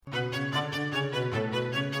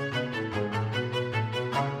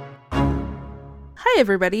Hi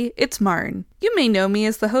everybody, it's Marn. You may know me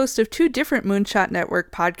as the host of two different Moonshot Network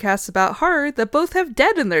podcasts about horror that both have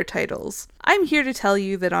dead in their titles. I'm here to tell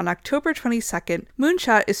you that on October 22nd,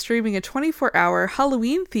 Moonshot is streaming a 24-hour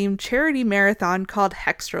Halloween-themed charity marathon called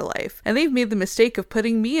Hextra Life, and they've made the mistake of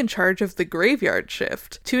putting me in charge of the graveyard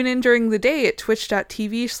shift. Tune in during the day at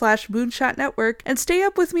twitch.tv/Moonshot Network and stay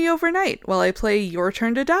up with me overnight while I play Your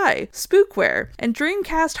Turn to Die, Spookware, and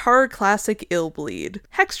Dreamcast horror classic Illbleed.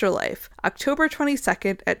 Hextra Life, October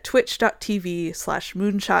 22nd at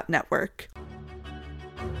twitch.tv/Moonshot Network.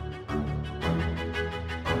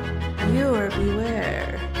 Viewer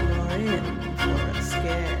beware, you're in for a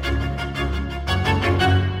scare.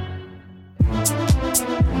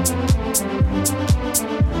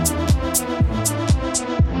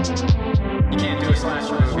 You can't do a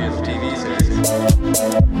slasher movie as a TV series.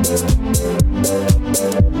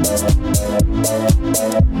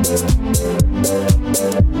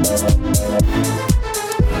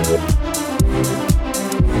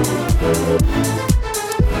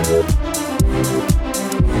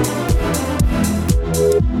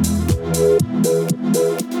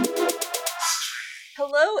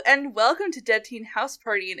 Hello and welcome to Dead Teen House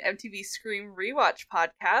Party, an MTV Scream Rewatch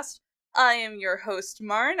podcast. I am your host,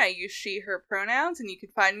 Marn. I use she, her pronouns, and you can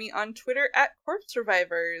find me on Twitter at Corpse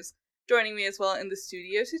Survivors. Joining me as well in the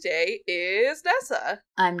studio today is Nessa.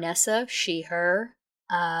 I'm Nessa, she, her.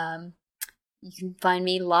 You can find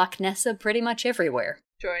me Loch Nessa pretty much everywhere.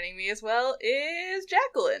 Joining me as well is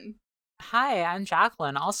Jacqueline. Hi, I'm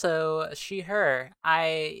Jacqueline, also she, her.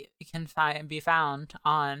 I can be found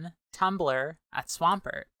on Tumblr at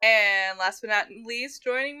Swampert. And last but not least,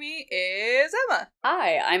 joining me is Emma.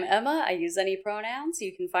 Hi, I'm Emma. I use any pronouns.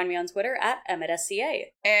 You can find me on Twitter at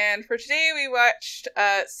EmmettSCA. And for today, we watched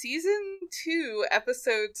Season 2,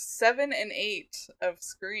 Episodes 7 and 8 of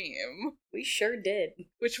Scream. We sure did.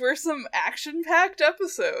 Which were some action-packed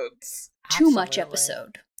episodes. Too much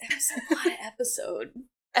episode. There was a lot of episode.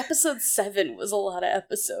 Episode 7 was a lot of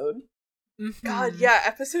episode. Mm-hmm. God, yeah,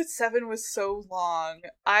 Episode 7 was so long.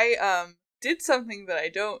 I, did something that I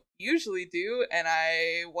don't usually do, and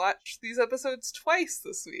I watched these episodes twice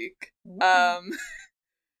this week.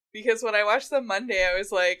 Because when I watched them Monday, I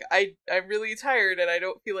was like, I'm really tired and I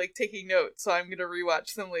don't feel like taking notes, so I'm gonna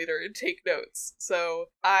rewatch them later and take notes. So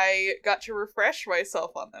I got to refresh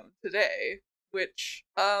myself on them today, which,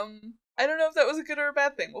 I don't know if that was a good or a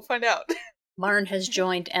bad thing. We'll find out. Marn has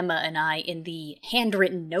joined Emma and I in the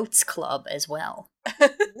Handwritten Notes Club as well.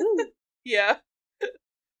 Yeah.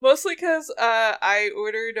 Mostly because I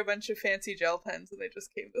ordered a bunch of fancy gel pens and they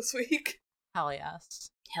just came this week. Hell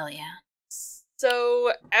yes. Hell yeah.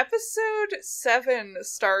 So, episode 7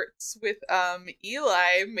 starts with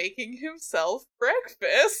Eli making himself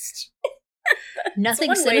breakfast. Nothing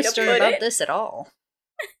That's one way to sinister put about it. this at all.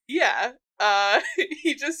 Yeah.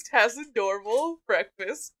 He just has a normal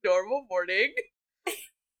breakfast, normal morning.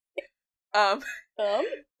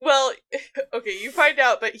 Well, okay, you find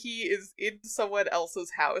out that he is in someone else's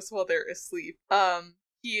house while they're asleep.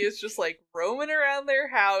 He is just, like, roaming around their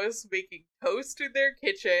house, making toast in their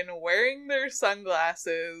kitchen, wearing their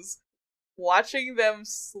sunglasses, watching them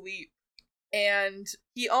sleep. And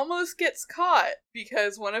he almost gets caught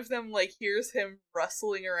because one of them, like, hears him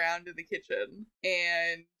rustling around in the kitchen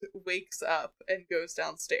and wakes up and goes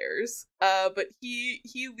downstairs. But he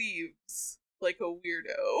leaves like a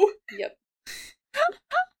weirdo. Yep.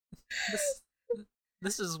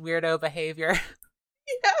 This is weirdo behavior.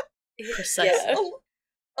 Yeah. Precisely. Yeah.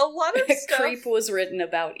 A lot of stuff. Creep was written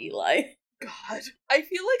about Eli. God. I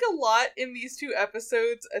feel like a lot in these two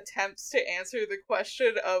episodes attempts to answer the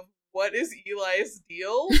question of what is Eli's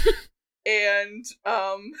deal? And,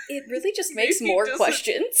 It really just makes maybe more doesn't-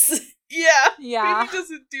 questions. yeah. Yeah. Maybe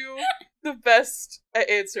doesn't do the best at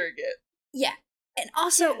answering it. Yeah. And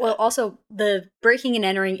also, the breaking and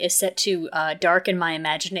entering is set to Dark in My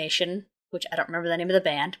Imagination, which I don't remember the name of the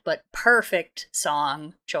band, but perfect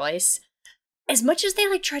song choice. As much as they,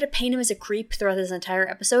 like, try to paint him as a creep throughout this entire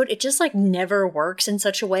episode, it just, like, never works in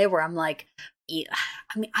such a way where I'm like, I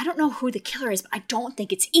mean, I don't know who the killer is, but I don't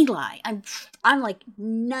think it's Eli. I'm like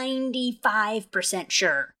 95%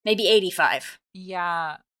 sure. Maybe 85.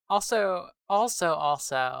 Yeah. Also,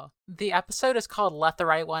 the episode is called Let the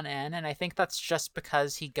Right One In, and I think that's just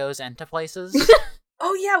because he goes into places.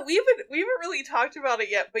 Oh yeah, we haven't really talked about it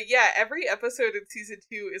yet, but yeah, every episode in season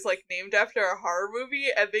 2 is like named after a horror movie,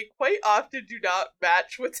 and they quite often do not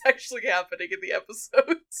match what's actually happening in the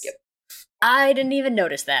episodes. Yep. I didn't even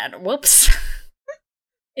notice that. Whoops.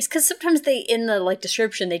 It's because sometimes in the, like,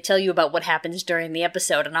 description, they tell you about what happens during the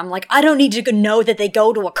episode, and I'm like, I don't need to know that they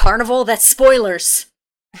go to a carnival. That's spoilers.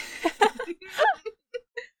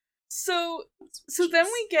 So So then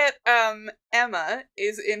we get Emma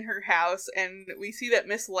is in her house, and we see that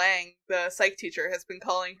Miss Lang, the psych teacher, has been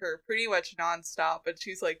calling her pretty much nonstop, and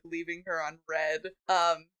she's like leaving her on red.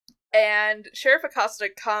 And Sheriff Acosta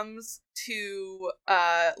comes to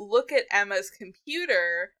look at Emma's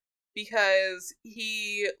computer because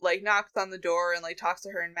he like knocks on the door and like talks to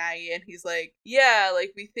her and Maggie, and he's like, yeah,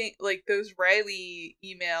 like we think like those Riley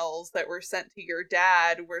emails that were sent to your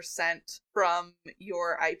dad were sent from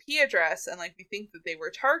your IP address, and like we think that they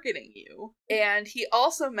were targeting you. And he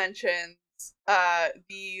also mentions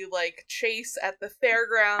the like chase at the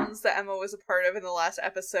fairgrounds that Emma was a part of in the last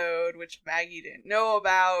episode, which Maggie didn't know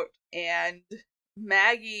about. And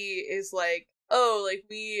Maggie is like, oh, like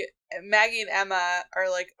Maggie and Emma are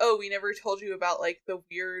like, oh, we never told you about like the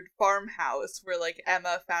weird farmhouse where like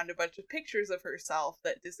Emma found a bunch of pictures of herself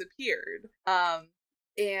that disappeared.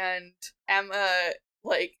 And Emma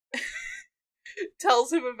like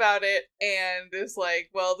tells him about it and is like,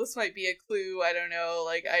 well, this might be a clue, I don't know,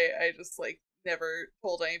 like I just like never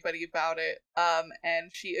told anybody about it.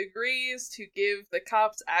 And she agrees to give the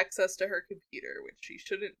cops access to her computer, which she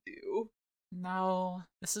shouldn't do. No,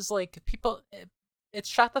 this is like people. It's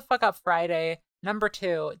Shut the Fuck Up Friday. Number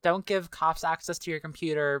 2, don't give cops access to your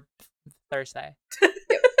computer Thursday.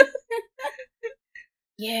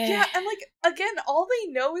 Yeah, and like again, all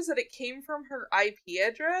they know is that it came from her IP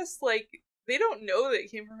address. Like they don't know that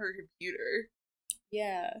it came from her computer.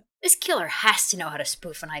 Yeah. This killer has to know how to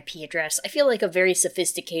spoof an IP address. I feel like a very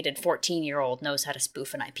sophisticated 14-year-old knows how to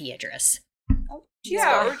spoof an IP address. Oh,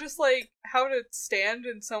 Yeah, or just like how to stand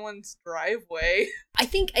in someone's driveway. I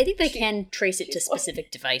think they can trace it to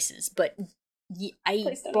specific devices, but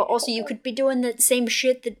also you could be doing the same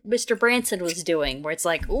shit that Mr. Branson was doing, where it's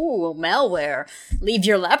like, ooh, malware, leave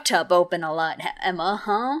your laptop open a lot, Emma,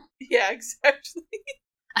 huh? Yeah, exactly.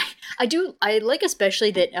 I like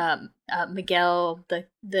especially that Miguel,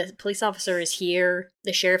 the police officer, is here,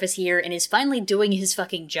 the sheriff is here, and is finally doing his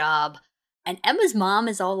fucking job. And Emma's mom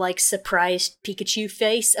is all like surprised Pikachu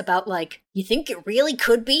face about like, you think it really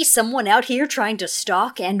could be someone out here trying to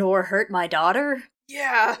stalk and or hurt my daughter?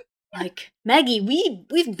 Yeah. Like, Maggie,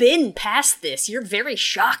 we've been past this. You're very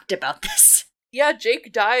shocked about this. Yeah,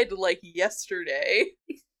 Jake died like yesterday.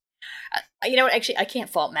 You know what, actually, I can't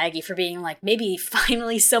fault Maggie for being like, maybe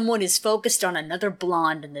finally someone is focused on another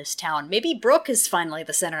blonde in this town. Maybe Brooke is finally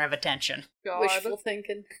the center of attention. God. Wishful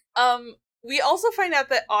thinking. We also find out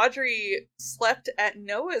that Audrey slept at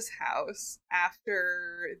Noah's house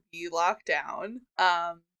after the lockdown.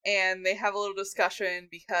 And they have a little discussion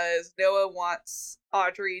because Noah wants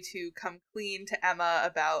Audrey to come clean to Emma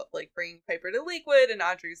about, like, bringing Piper to Lakewood, and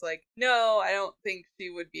Audrey's like, no, I don't think she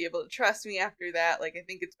would be able to trust me after that. Like, I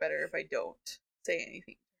think it's better if I don't say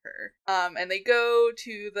anything to her. And they go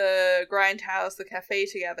to the Grindhouse, the cafe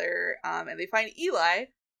together, and they find Eli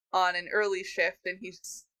on an early shift, and he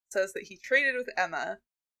says that he traded with Emma,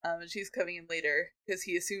 and she's coming in later because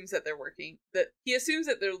he assumes that they're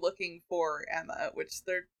looking for Emma, which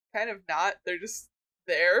they're kind of not. They're just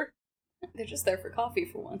there. They're just there for coffee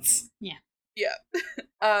for once. Yeah.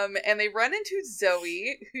 And they run into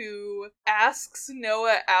Zoe, who asks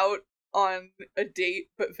Noah out on a date,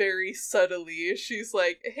 but very subtly. She's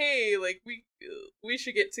like, hey, like, we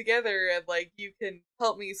should get together, and like, you can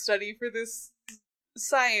help me study for this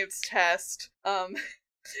science test.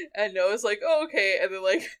 And Noah's like, oh, okay, and then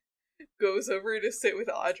like goes over to sit with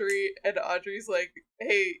Audrey, and Audrey's like,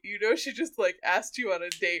 hey, you know she just like asked you on a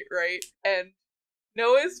date, right? And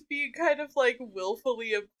Noah's being kind of like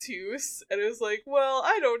willfully obtuse, and it was like, well,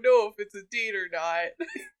 I don't know if it's a date or not.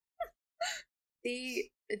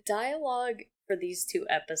 The dialogue for these 2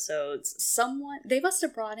 episodes, they must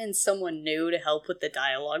have brought in someone new to help with the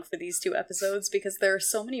dialogue for these 2 episodes, because there are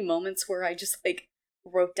so many moments where I just like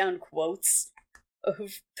wrote down quotes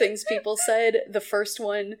of things people said. The first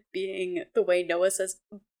one being the way Noah says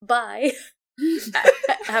bye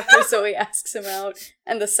after Zoe asks him out,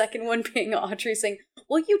 and the second one being Audrey saying,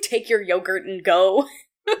 will you take your yogurt and go?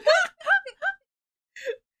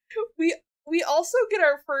 We also get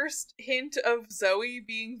our first hint of Zoe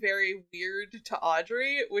being very weird to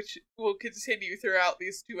Audrey, which will continue throughout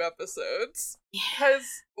these 2 episodes. Because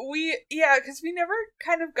we never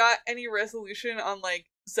kind of got any resolution on, like,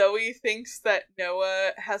 Zoe thinks that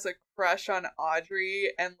Noah has a crush on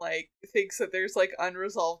Audrey and, like, thinks that there's, like,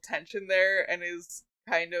 unresolved tension there and is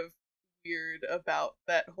kind of weird about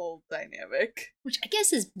that whole dynamic. Which I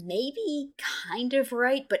guess is maybe kind of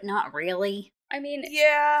right, but not really. I mean,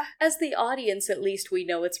 yeah. As the audience, at least we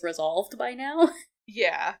know it's resolved by now.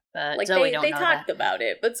 Yeah. But like, Zoe they don't know talked that. about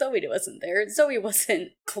it, but Zoe wasn't there. Zoe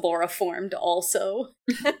wasn't chloroformed also.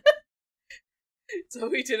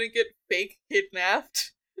 Zoe didn't get fake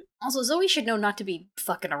kidnapped. Also, Zoe should know not to be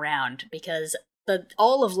fucking around, because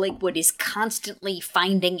all of Lakewood is constantly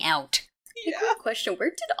finding out. Hey, quick question, where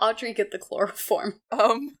did Audrey get the chloroform?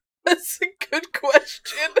 That's a good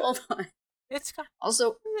question. Hold on. It's got.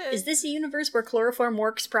 Also, is this a universe where chloroform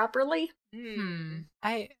works properly? Maybe.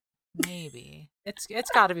 It's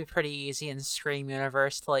got to be pretty easy in Scream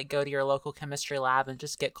universe to like go to your local chemistry lab and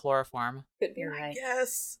just get chloroform. Could be You're right. right.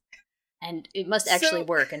 Yes. And it must actually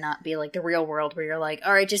work and not be like the real world where you're like,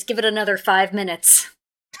 alright, just give it another 5 minutes.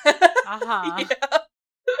 Uh-huh. Yeah.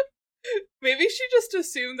 Maybe she just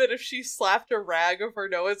assumed that if she slapped a rag over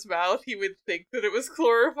Noah's mouth, he would think that it was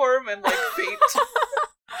chloroform and like faint.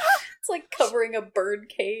 It's like covering a bird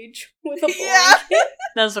cage with a blanket. Yeah.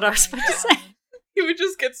 That's what I was about to say. He would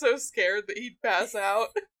just get so scared that he'd pass out.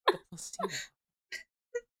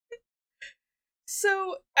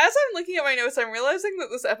 So, as I'm looking at my notes, I'm realizing that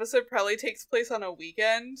this episode probably takes place on a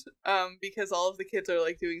weekend, because all of the kids are,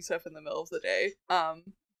 like, doing stuff in the middle of the day.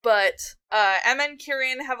 But Emma and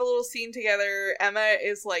Kieran have a little scene together. Emma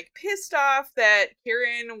is, like, pissed off that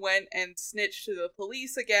Kieran went and snitched to the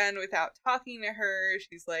police again without talking to her.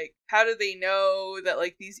 She's like, how do they know that,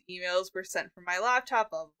 like, these emails were sent from my laptop,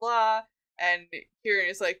 blah, blah, blah. And Kieran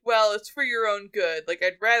is like, well, it's for your own good. Like,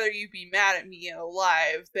 I'd rather you be mad at me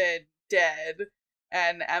alive than dead.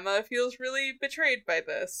 And Emma feels really betrayed by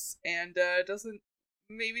this, and doesn't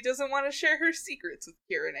want to share her secrets with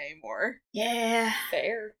Kieran anymore. Yeah.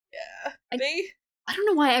 Fair. Yeah. I don't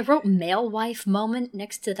know why I wrote male wife moment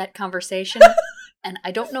next to that conversation, and I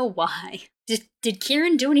don't know why. Did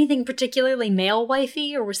Kieran do anything particularly male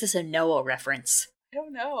wifey, or was this a Noah reference? I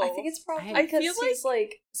don't know. I think it's probably I because feel he's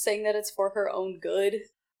like saying that it's for her own good.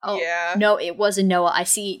 Oh, yeah. No, it wasn't Noah.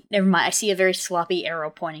 Never mind. I see a very sloppy arrow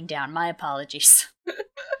pointing down. My apologies.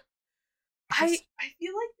 I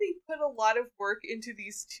feel like they put a lot of work into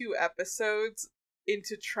these 2 episodes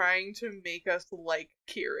into trying to make us like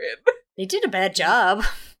Kieran. They did a bad job.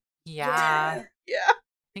 Yeah. Yeah. I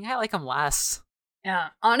think I like him less.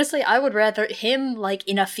 Yeah, honestly, I would rather him, like,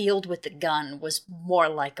 in a field with the gun was more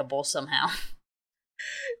likable somehow.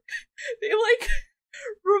 They, like,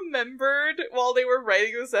 remembered while they were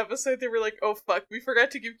writing this episode, they were like, oh fuck, we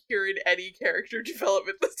forgot to give Kieran any character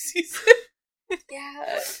development this season.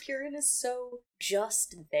 Yeah, Kieran is so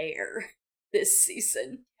just there this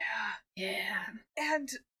season. Yeah. And,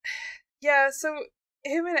 yeah, so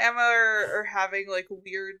him and Emma are having, like,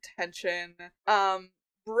 weird tension.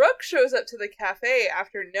 Brooke shows up to the cafe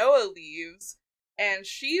after Noah leaves, and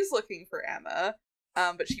she's looking for Emma,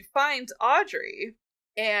 but she finds Audrey.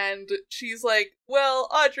 And she's like, well,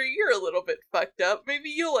 Audrey, you're a little bit fucked up. Maybe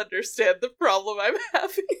you'll understand the problem I'm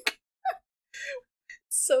having.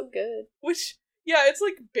 So good. Which, yeah, it's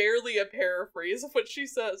like barely a paraphrase of what she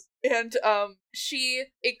says. And she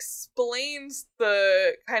explains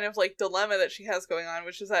the kind of like dilemma that she has going on,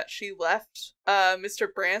 which is that she left Mr.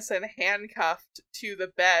 Branson handcuffed to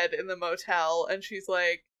the bed in the motel, and she's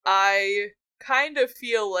like, I kind of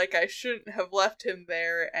feel like I shouldn't have left him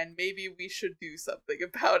there, and maybe we should do something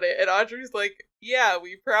about it. And Audrey's like, yeah,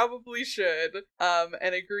 we probably should,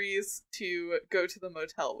 and agrees to go to the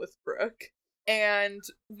motel with Brooke. And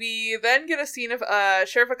we then get a scene of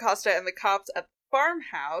Sheriff Acosta and the cops at the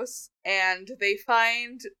farmhouse, and they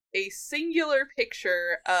find a singular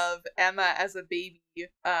picture of Emma as a baby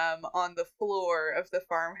on the floor of the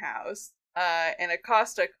farmhouse. And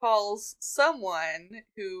Acosta calls someone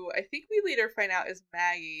who I think we later find out is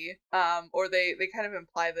Maggie, or they kind of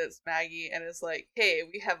imply that it's Maggie, and is like, hey,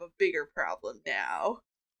 we have a bigger problem now.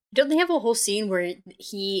 Don't they have a whole scene where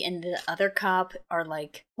he and the other cop are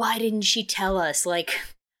like, why didn't she tell us? Like,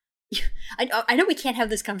 I know we can't have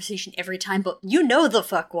this conversation every time, but you know the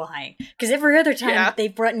fuck why. Because every other time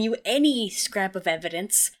they've brought you any scrap of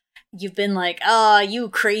evidence, you've been like, you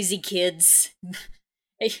crazy kids.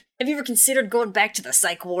 Have you ever considered going back to the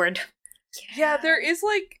psych ward? Yeah, there is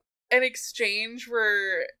like an exchange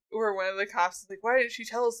where one of the cops is like, why didn't she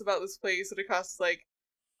tell us about this place? And Acosta's like,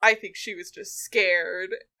 I think she was just scared.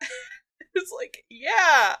 It's like,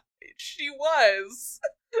 yeah, she was.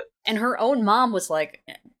 And her own mom was like,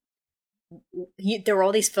 there were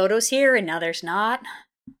all these photos here and now there's not.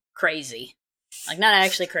 Crazy. Like, not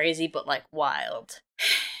actually crazy, but like wild.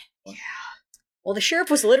 Yeah. Well, the sheriff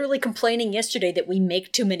was literally complaining yesterday that we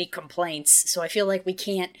make too many complaints, so I feel like we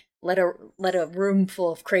can't let a room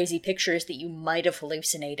full of crazy pictures that you might have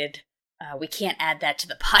hallucinated. We can't add that to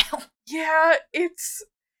the pile. Yeah,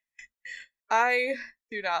 I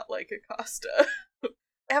do not like Acosta.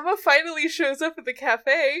 Emma finally shows up at the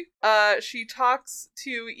cafe. She talks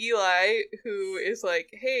to Eli, who is like,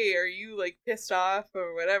 hey, are you, like, pissed off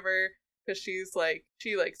or whatever? because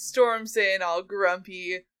she storms in all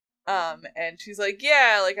grumpy, and she's like,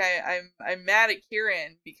 yeah, like I'm mad at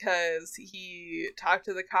Kieran because he talked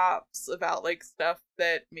to the cops about like stuff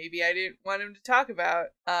that maybe I didn't want him to talk about.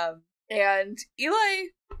 And Eli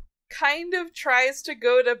kind of tries to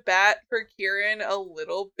go to bat for Kieran a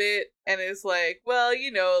little bit and is like, well,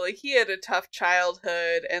 you know, like he had a tough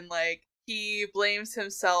childhood and like he blames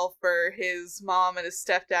himself for his mom and his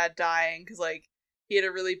stepdad dying because like he had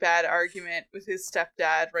a really bad argument with his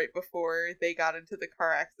stepdad right before they got into the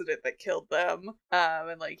car accident that killed them.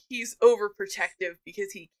 And like he's overprotective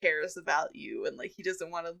because he cares about you and like he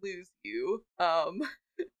doesn't want to lose you.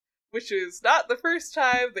 Which is not the first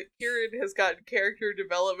time that Kieran has gotten character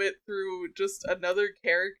development through just another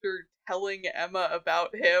character telling Emma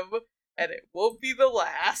about him, and it won't be the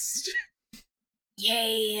last.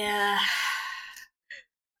 Yeah.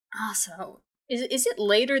 Also, is it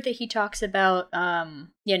later that he talks about,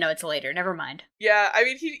 yeah, no, it's later, never mind. Yeah, I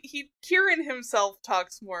mean, Kieran himself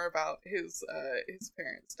talks more about his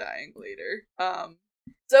parents dying later.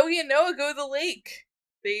 Zoe and Noah go to the lake.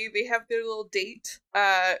 They have their little date.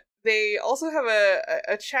 They also have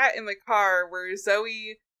a chat in the car where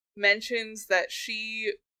Zoe mentions that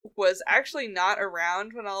she was actually not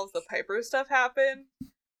around when all of the Piper stuff happened.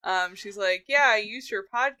 She's like, yeah, I used your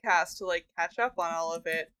podcast to like catch up on all of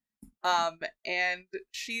it. And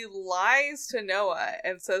she lies to Noah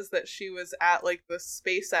and says that she was at like the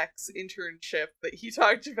SpaceX internship that he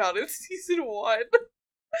talked about in season 1.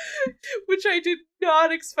 Which I did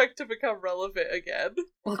not expect to become relevant again.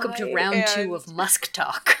 Welcome to round 2 of Musk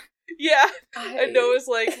Talk. Yeah, and Noah's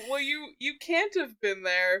like, well, you can't have been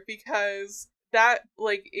there because that,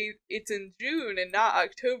 like, it's in June and not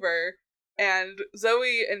October, and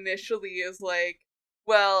Zoe initially is like,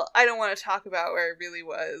 well, I don't want to talk about where I really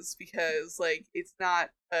was because, like, it's not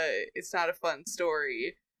a fun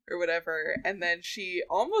story or whatever, and then she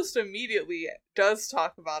almost immediately does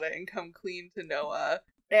talk about it and come clean to Noah,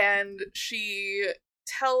 and she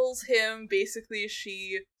tells him basically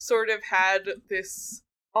she sort of had this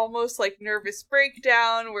almost like nervous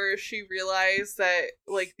breakdown where she realized that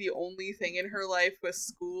like the only thing in her life was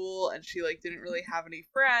school and she like didn't really have any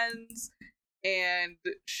friends, and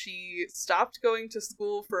she stopped going to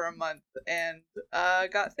school for a month and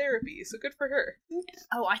got therapy, so good for her.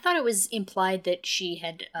 Oh, I thought it was implied that she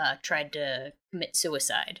had tried to commit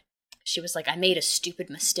suicide. She was like, I made a stupid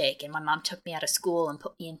mistake and my mom took me out of school and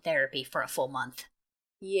put me in therapy for a full month.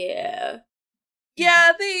 Yeah.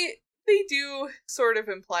 Yeah, they do sort of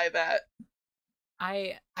imply that.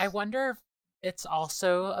 I wonder if it's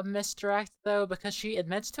also a misdirect, though, because she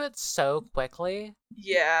admits to it so quickly.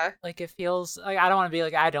 Yeah. Like, it feels like, I don't want to be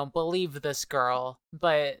like, I don't believe this girl,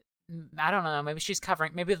 but I don't know, maybe she's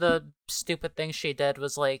covering, maybe the stupid thing she did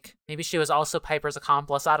was like, maybe she was also Piper's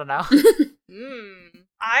accomplice, I don't know.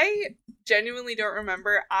 I genuinely don't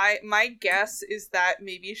remember. My guess is that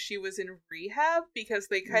maybe she was in rehab because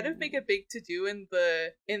they kind of make a big to-do in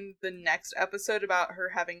the next episode about her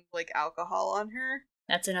having like alcohol on her.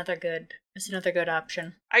 That's another good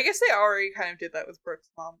option. I guess they already kind of did that with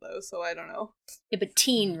Brooke's mom though, so I don't know. Yeah, but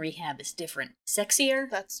teen rehab is different. Sexier?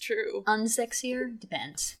 That's true. Unsexier?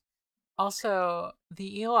 Depends. Also,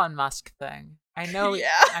 the Elon Musk thing. I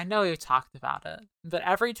know we've talked about it, but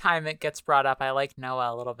every time it gets brought up, I like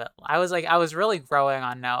Noah a little bit. I was really growing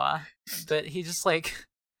on Noah, but he just like,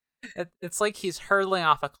 it's like he's hurtling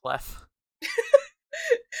off a cliff.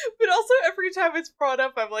 But also every time it's brought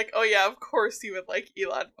up, I'm like, oh yeah, of course you would like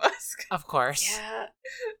Elon Musk. Of course. Yeah.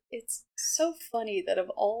 It's so funny that of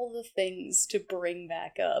all the things to bring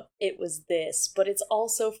back up, it was this. But it's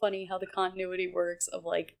also funny how the continuity works of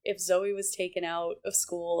like, if Zoe was taken out of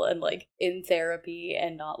school and like in therapy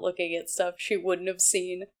and not looking at stuff, she wouldn't have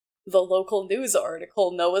seen the local news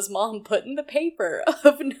article Noah's mom put in the paper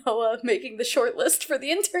of Noah making the short list for the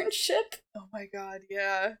internship. Oh my god,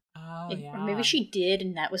 yeah. Oh, Or maybe she did,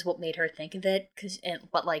 and that was what made her think of it.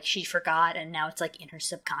 But like she forgot, and now it's like in her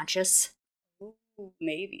subconscious. Ooh,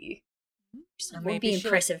 maybe. It would be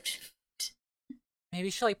impressive.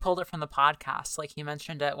 Maybe she like pulled it from the podcast, like he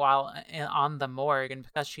mentioned it while on the morgue, and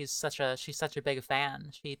because she's such a big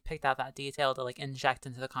fan, she picked out that detail to like inject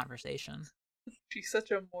into the conversation. She's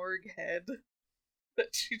such a morgue head that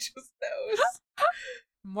she just knows.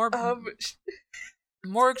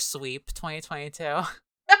 Morgue sweep 2022.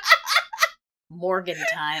 Morgan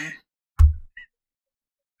time.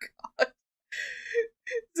 God.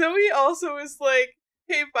 Zoe also is like,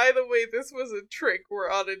 hey, by the way, this was a trick.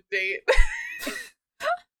 We're on a date.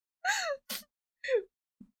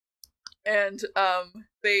 And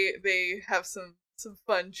they have some some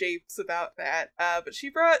fun japes about that. But she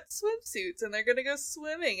brought swimsuits, and they're gonna go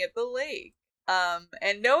swimming at the lake.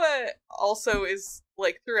 And Noah also is,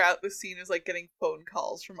 like, throughout the scene is, like, getting phone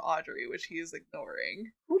calls from Audrey, which he is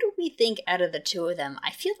ignoring. Who do we think out of the two of them?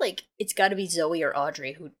 I feel like it's got to be Zoe or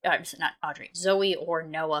Audrey who, not Audrey, Zoe or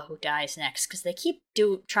Noah who dies next, because they keep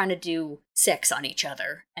trying to do sex on each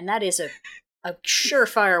other, and that is a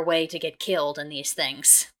surefire way to get killed in these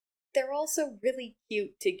things. They're also really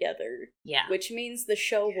cute together. Yeah. Which means the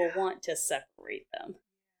show will want to separate them.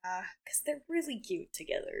 Because they're really cute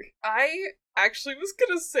together. I actually was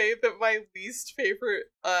gonna say that my least favorite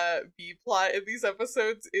B-plot in these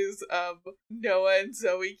episodes is Noah and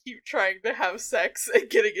Zoe keep trying to have sex and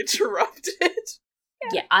getting interrupted.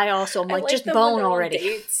 Yeah, I also am like, just them bone when they're on already.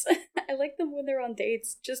 dates. I like them when they're on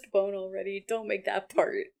dates. Just bone already. Don't make that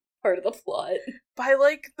part of the plot. By,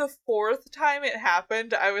 like, the fourth time it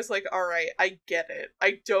happened, I was like, alright, I get it.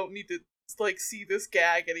 I don't need to, like, see this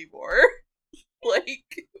gag anymore.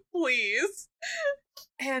 Like, please.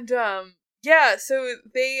 And, yeah, so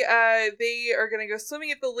they are gonna go swimming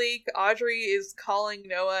at the lake. Audrey is calling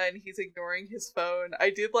Noah and he's ignoring his phone. I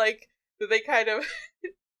did like that they kind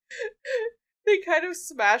of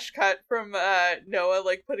smash cut from Noah,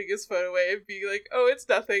 like, putting his phone away and being like, oh, it's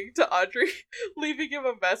nothing, to Audrey leaving him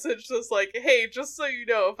a message that's like, hey, just so you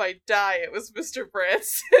know, if I die, it was Mr.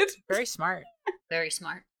 Branson. Very smart. Very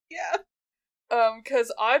smart. Yeah.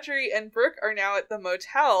 Because Audrey and Brooke are now at the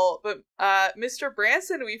motel, but Mr.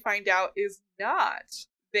 Branson, we find out, is not.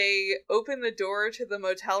 They open the door to the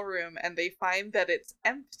motel room and they find that it's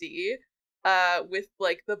empty, with,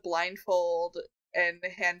 like, the blindfold and the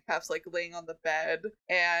handcuffs, like, laying on the bed.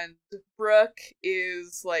 And Brooke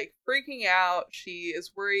is, like, freaking out. She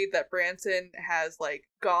is worried that Branson has, like,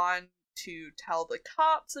 gone to tell the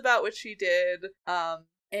cops about what she did.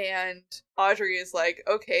 And Audrey is like,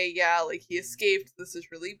 okay, yeah, like, he escaped, this is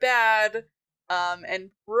really bad.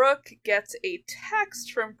 And Brooke gets a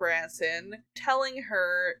text from Branson telling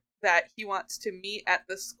her that he wants to meet at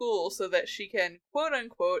the school so that she can,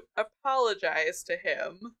 quote-unquote, apologize to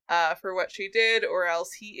him for what she did, or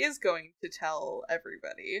else he is going to tell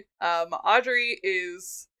everybody. Audrey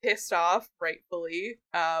is pissed off, rightfully,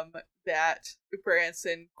 that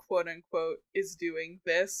Branson, quote-unquote, is doing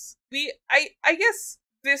this. I guess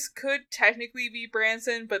this could technically be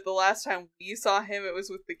Branson, but the last time we saw him, it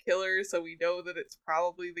was with the killer, so we know that it's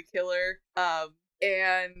probably the killer.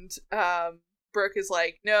 Brooke is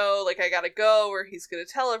like, no, like, I gotta go, or he's gonna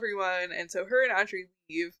tell everyone, and so her and Audrey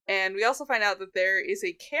leave, and we also find out that there is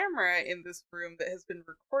a camera in this room that has been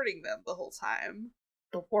recording them the whole time.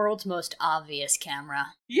 The world's most obvious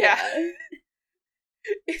camera. Yeah.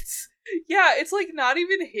 It's like, not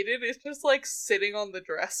even hidden, it's just, like, sitting on the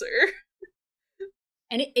dresser.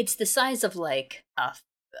 And it's the size of, like,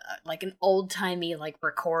 an old-timey, like,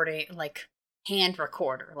 recording, like, hand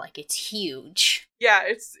recorder. Like, it's huge. Yeah,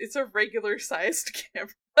 it's a regular-sized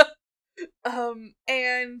camera.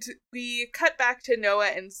 And we cut back to Noah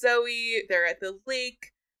and Zoe. They're at the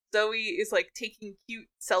lake. Zoe is, like, taking cute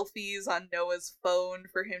selfies on Noah's phone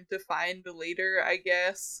for him to find later, I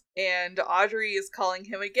guess. And Audrey is calling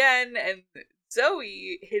him again, and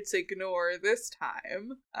Zoe hits ignore this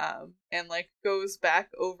time, and, like, goes back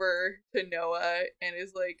over to Noah and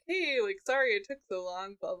is like, hey, like, sorry it took so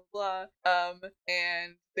long, blah, blah, blah.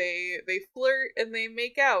 And they flirt and they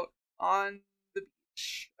make out on the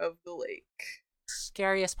beach of the lake.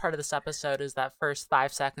 Scariest part of this episode is that first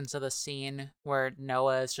 5 seconds of the scene where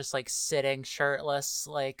Noah is just, like, sitting shirtless,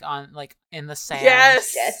 like, on, like, in the sand.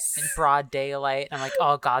 Yes! In broad daylight. And I'm like,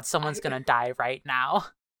 oh god, someone's gonna die right now.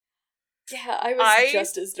 Yeah, I was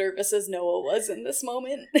just as nervous as Noah was in this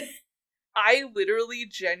moment. I literally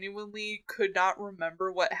genuinely could not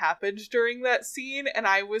remember what happened during that scene, and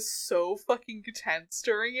I was so fucking tense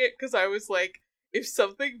during it, because I was like, if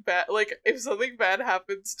something bad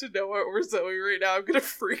happens to Noah or Zoe right now, I'm gonna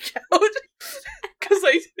freak out.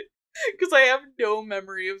 Because I have no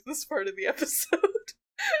memory of this part of the episode.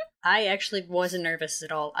 I actually wasn't nervous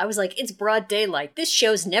at all. I was like, it's broad daylight. This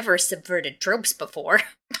show's never subverted tropes before.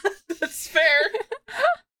 That's fair.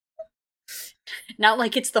 Not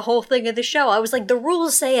like it's the whole thing of the show. I was like, the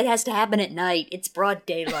rules say it has to happen at night. It's broad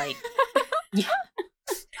daylight. Yeah.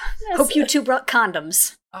 Hope you two brought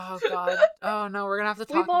condoms. Oh god. Oh no, we're gonna have to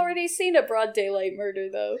talk. We've already seen a broad daylight murder,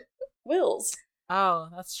 though. Will's. Oh,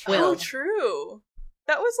 that's true. Oh, true.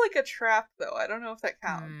 That was like a trap, though. I don't know if that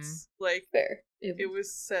counts. Like, Fair. It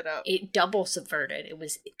was set up. It double subverted. It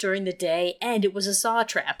was during the day, and it was a saw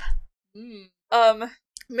trap.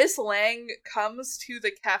 Miss Lang comes to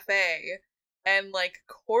the cafe and, like,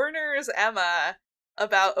 corners Emma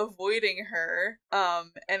about avoiding her,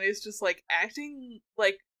 and is just like acting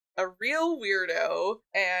like a real weirdo.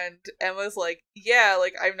 And Emma's like, yeah,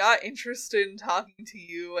 like, I'm not interested in talking to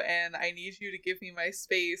you, and I need you to give me my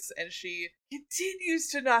space. And she continues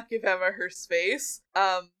to not give Emma her space.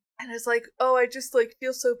 And it's like, oh, I just, like,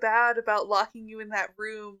 feel so bad about locking you in that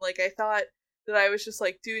room. Like, I thought that I was just,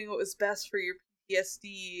 like, doing what was best for your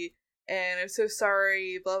PTSD, and I'm so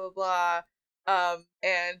sorry, blah, blah, blah.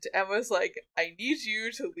 And Emma's like, I need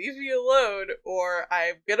you to leave me alone, or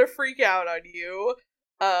I'm gonna freak out on you.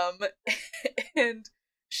 And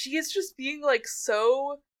she is just being, like,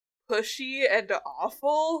 so pushy and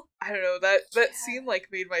awful. I don't know, that scene, like,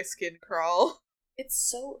 made my skin crawl. It's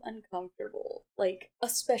so uncomfortable. Like,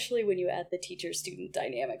 especially when you add the teacher-student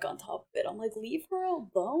dynamic on top of it. I'm like, leave her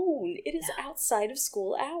alone. It is outside of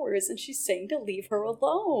school hours, and she's saying to leave her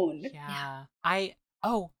alone. Yeah. I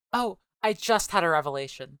just had a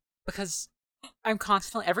revelation. Because I'm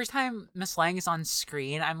constantly, every time Miss Lang is on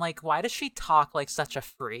screen, I'm like, why does she talk like such a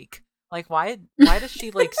freak? Like, why does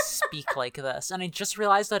she, like, speak like this? And I just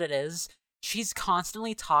realized that she's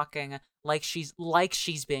constantly talking like she's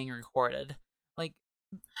being recorded. Like,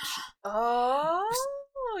 yeah.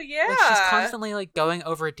 Like, she's constantly, like, going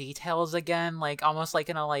over details again, like, almost like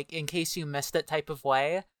in a, like, in case you missed it type of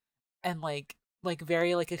way. And, like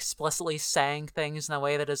very, like, explicitly saying things in a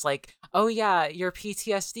way that is like, oh yeah, your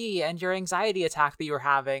PTSD and your anxiety attack that you were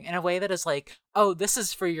having, in a way that is like, oh, this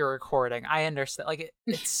is for your recording. I understand. Like,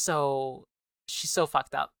 it's so, she's so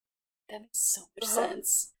fucked up. That makes so much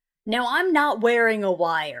sense. Now, I'm not wearing a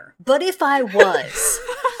wire, but if I was,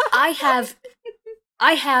 I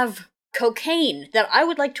have cocaine that I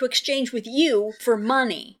would like to exchange with you for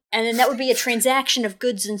money, and then that would be a transaction of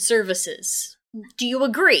goods and services. Do you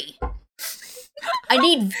agree?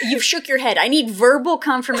 You've shook your head. I need verbal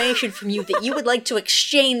confirmation from you that you would like to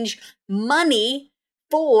exchange money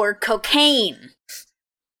for cocaine.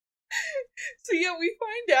 So yeah, we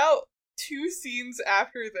find out 2 scenes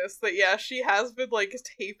after this that, yeah, she has been, like,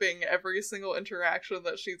 taping every single interaction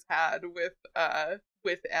that she's had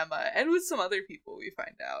with Emma, and with some other people, we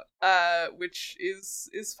find out, which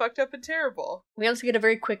is fucked up and terrible. We also get a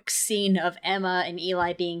very quick scene of Emma and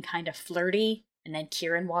Eli being kind of flirty, and then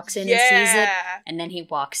Kieran walks in and sees it, and then he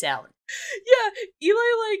walks out. Yeah,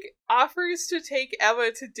 Eli, like, offers to take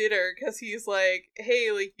Emma to dinner, because he's like,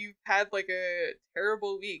 hey, like, you've had, like, a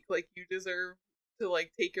terrible week, like, you deserve to,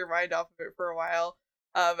 like, take your mind off of it for a while.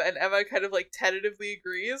 And Emma kind of, like, tentatively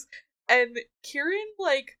agrees, and Kieran,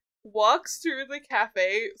 like, walks through the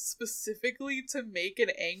cafe specifically to make an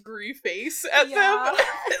angry face at them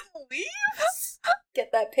and leaves.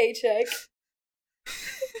 Get that paycheck.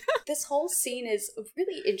 This whole scene is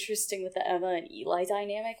really interesting with the Emma and Eli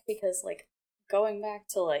dynamic, because, like, going back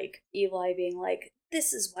to, like, Eli being like,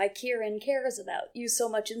 this is why Kieran cares about you so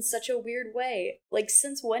much in such a weird way. Like,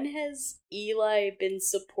 since when has Eli been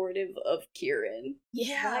supportive of Kieran?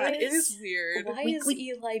 Yeah, it is weird. Why is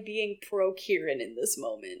Eli being pro-Kieran in this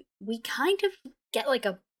moment? We kind of get, like,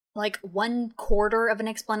 a 1/4 of an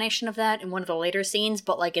explanation of that in one of the later scenes,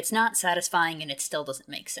 but, like, it's not satisfying and it still doesn't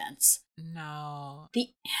make sense. No.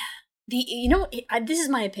 You know, this is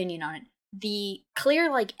my opinion on it. The clear,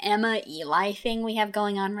 like, Emma-Eli thing we have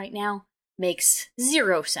going on right now makes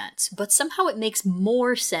 0 sense, but somehow it makes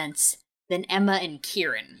more sense than Emma and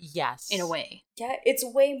Kieran. Yes. In a way. Yeah, it's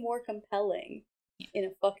way more compelling in a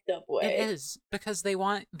fucked up way. It is, because they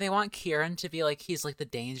want Kieran to be like, he's like the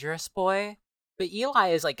dangerous boy, but Eli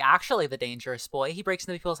is like actually the dangerous boy. He breaks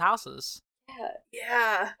into people's houses.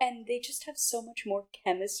 Yeah. And they just have so much more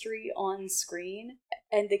chemistry on screen,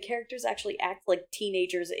 and the characters actually act like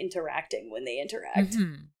teenagers interacting when they interact.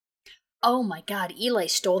 Mm-hmm. Oh my god, Eli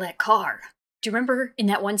stole that car. Do you remember in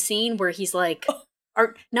that one scene where he's like,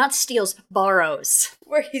 or not steals, borrows?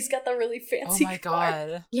 Where he's got the really fancy car.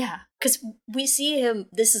 God. Yeah, because we see him,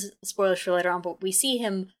 this is spoilers for later on, but we see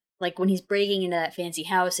him, like, when he's breaking into that fancy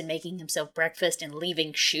house and making himself breakfast and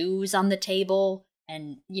leaving shoes on the table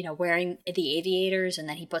and, you know, wearing the aviators, and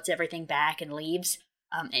then he puts everything back and leaves,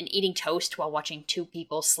 and eating toast while watching 2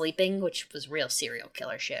 people sleeping, which was real serial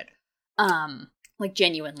killer shit. Like,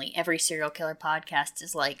 genuinely, every serial killer podcast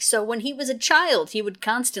is like, so when he was a child, he would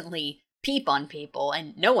constantly peep on people,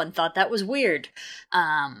 and no one thought that was weird.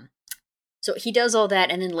 So he does all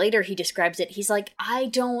that, and then later he describes it. He's like, I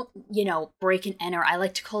don't, break and enter. I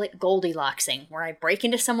like to call it Goldilocksing, where I break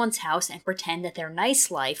into someone's house and pretend that their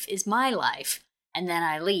nice life is my life, and then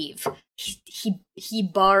I leave. He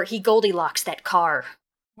Goldilocks that car.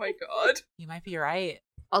 Oh my god. You might be right.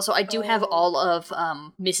 Also, I do have all of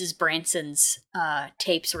Mrs. Branson's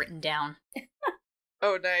tapes written down.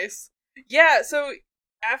 Oh, nice. Yeah, so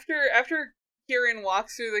after Kieran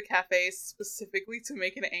walks through the cafe specifically to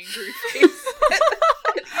make an angry face at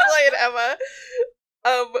Eli and Emma.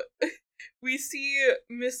 We see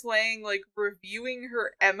Miss Lang, like, reviewing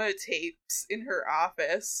her Emma tapes in her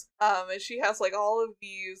office. And she has, like, all of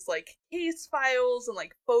these, like, case files and,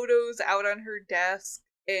 like, photos out on her desk.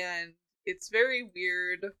 And it's very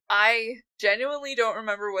weird. I genuinely don't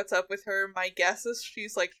remember what's up with her. My guess is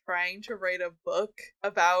she's, like, trying to write a book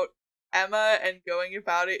about Emma and going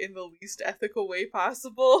about it in the least ethical way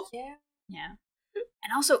possible. Yeah. Yeah.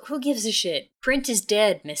 And also, who gives a shit? Print is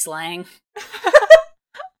dead, Miss Lang.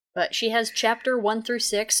 But she has chapter 1 through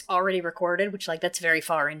 6 already recorded, which, like, that's very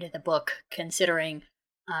far into the book, considering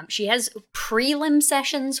she has prelim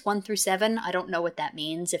sessions 1 through 7. I don't know what that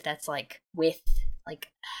means, if that's, like, with, like,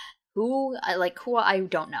 who I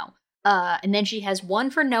don't know. And then she has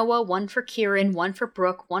 1 for Noah, 1 for Kieran, 1 for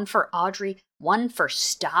Brooke, 1 for Audrey, 1 for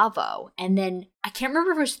Stavo. And then, I can't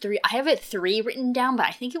remember if it was 3. I have it 3 written down, but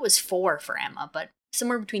I think it was 4 for Emma, but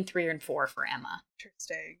somewhere between 3 and 4 for Emma.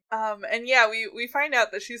 Interesting. And yeah, we find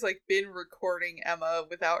out that she's, like, been recording Emma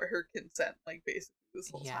without her consent, like, basically this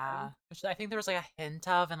whole time. Which I think there was, like, a hint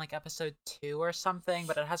of in, like, episode 2 or something,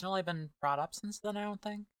 but it hasn't really been brought up since then, I don't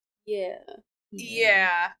think.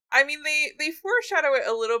 Yeah. I mean, they foreshadow it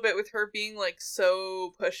a little bit with her being, like,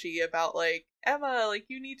 so pushy about, like, Emma, like,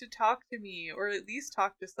 you need to talk to me, or at least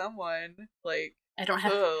talk to someone. Like,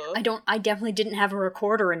 I definitely didn't have a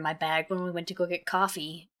recorder in my bag when we went to go get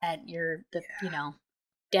coffee at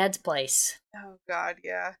Dad's place. Oh god,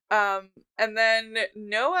 yeah. And then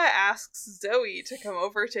Noah asks Zoe to come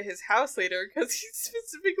over to his house later, because he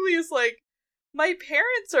specifically is like, my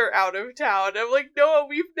parents are out of town. I'm like, Noah,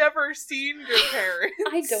 we've never seen your parents.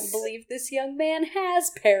 I don't believe this young man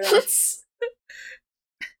has parents.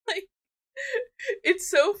 Like, it's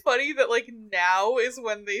so funny that, like, now is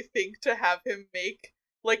when they think to have him make,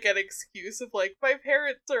 like, an excuse of, like, my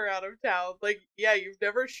parents are out of town. Like, yeah, you've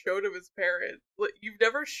never showed him his parents. Like, you've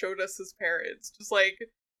never showed us his parents. Just, like,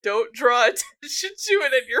 don't draw attention to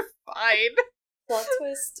it and you're fine. Plot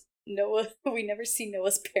twist. Noah, we never see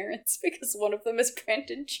Noah's parents because one of them is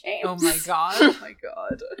Brandon James. Oh my god. Oh my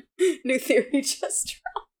god. New theory just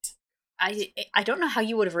dropped. I don't know how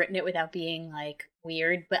you would have written it without being, like,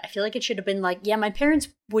 weird, but I feel like it should have been like, yeah, my parents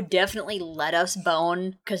would definitely let us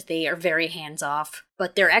bone because they are very hands-off,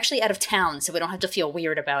 but they're actually out of town, so we don't have to feel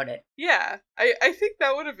weird about it. Yeah, I think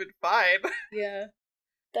that would have been fine. Yeah.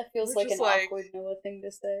 That feels like an awkward Noah thing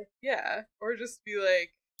to say. Yeah, or just be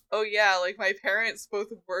like, oh yeah, like, my parents both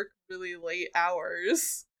work really late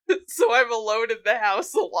hours, so I'm alone in the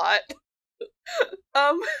house a lot.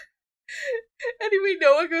 Anyway,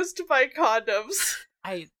 Noah goes to buy condoms.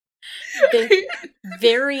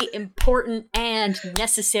 Very important and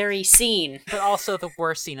necessary scene. But also the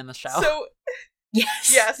worst scene in the show. So,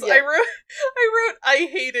 yes, yeah. I wrote, I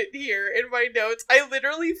hate it here in my notes. I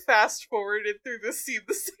literally fast forwarded through this scene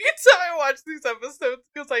the second time I watched these episodes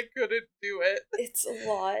because I couldn't do it. It's a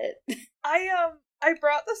lot. I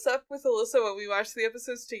brought this up with Alyssa when we watched the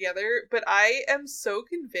episodes together, but I am so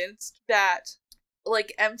convinced that,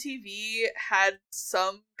 like, MTV had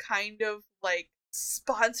some kind of, like,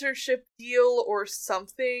 sponsorship deal or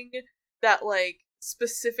something that, like,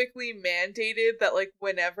 specifically mandated that, like,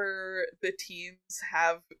 whenever the teens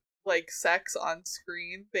have, like, sex on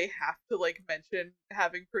screen, they have to, like, mention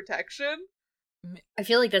having protection. I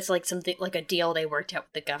feel like that's, like, something, like, a deal they worked out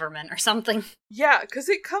with the government or something. Yeah, because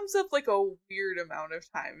it comes up, like, a weird amount of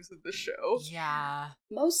times in the show. Yeah.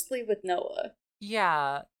 Mostly with Noah.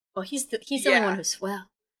 Yeah. Well, he's the only one who's, well,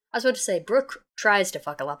 I was about to say, Brooke tries to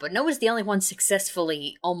fuck a lot, but Noah's the only one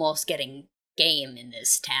successfully almost getting game in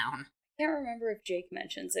this town. I can't remember if Jake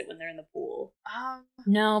mentions it when they're in the pool.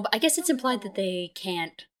 No, but I guess it's implied that they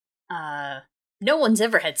can't, no one's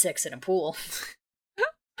ever had sex in a pool.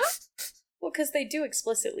 Well, because they do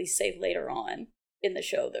explicitly say later on in the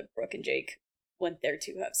show that Brooke and Jake went there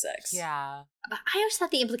to have sex. Yeah. But I always thought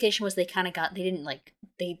the implication was they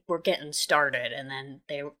were getting started, and then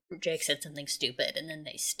Jake said something stupid, and then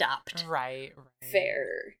they stopped. Right.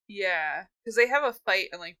 Fair. Yeah, because they have a fight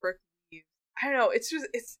and, like, Brooke leaves. I don't know, it's just,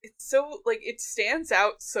 it's so, like, it stands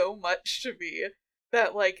out so much to me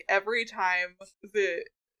that, like, every time that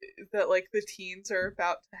the teens are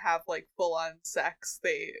about to have, like, full-on sex,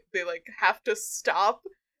 they like, have to stop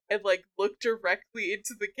and, like, look directly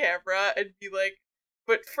into the camera and be like,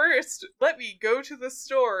 but first, let me go to the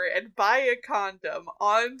store and buy a condom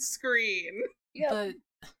on screen. Yeah.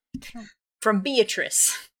 From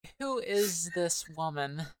Beatrice. Who is this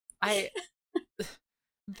woman?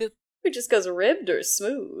 Who just goes ribbed or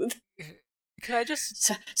smooth? Could I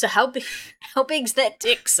just... So how big's that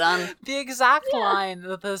dick, son? The exact line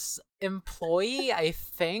that this employee, I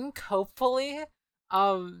think, hopefully,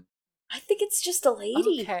 I think it's just a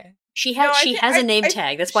lady. okay. She has a name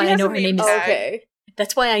tag. That's why I know her name is. Okay.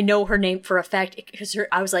 That's why I know her name for a fact. Because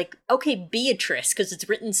I was like, okay, Beatrice, because it's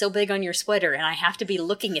written so big on your sweater, and I have to be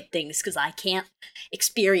looking at things because I can't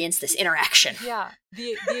experience this interaction. Yeah,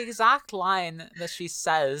 the exact line that she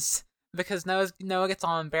says, because Noah gets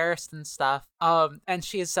all embarrassed and stuff. And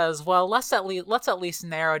she says, "Well, let's at least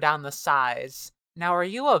narrow down the size. Now, are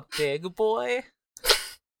you a big boy?"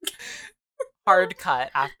 Hard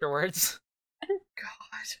cut afterwards.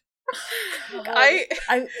 I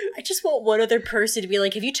just want one other person to be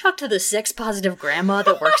like, have you talked to the sex positive grandma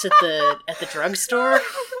that works at the drugstore?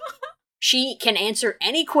 She can answer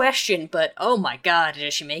any question, but oh my god,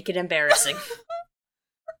 does she make it embarrassing?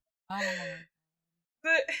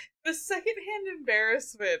 The secondhand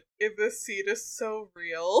embarrassment in this scene is so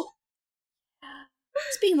real.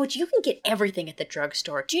 Speaking of which, you can get everything at the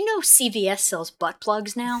drugstore. Do you know CVS sells butt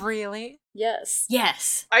plugs now? Really? Yes.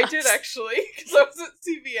 Yes. I did actually, because I was at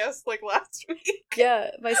CVS like last week.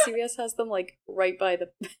 Yeah, my CVS has them like right by the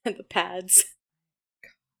the pads.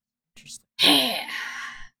 Interesting. Yeah.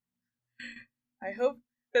 I hope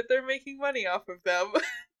that they're making money off of them.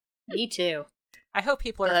 Me too. I hope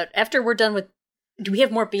people are... But after we're done with... Do we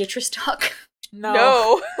have more Beatrice talk?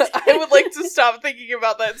 No, I would like to stop thinking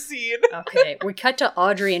about that scene. Okay, we cut to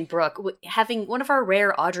Audrey and Brooke having one of our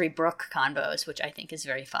rare Audrey-Brooke combos, which I think is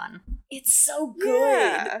very fun. It's so good.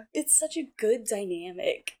 Yeah. It's such a good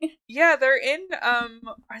dynamic. Yeah, they're in,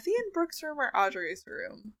 are they in Brooke's room or Audrey's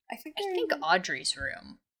room? I think Audrey's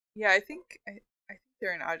room. Yeah, I think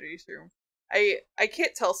they're in Audrey's room. I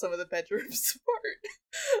can't tell some of the bedrooms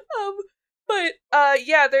apart. But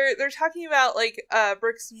yeah, they're talking about like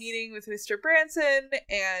Brooke's meeting with Mr. Branson,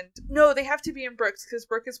 and no, they have to be in Brooke's because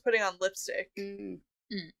Brooke is putting on lipstick.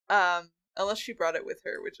 Unless she brought it with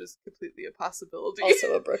her, which is completely a possibility.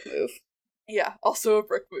 Also a Brooke move. Yeah, also a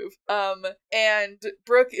Brooke move. And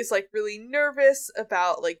Brooke is like really nervous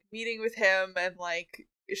about like meeting with him, and like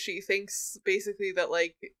she thinks basically that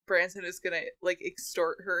like Branson is gonna like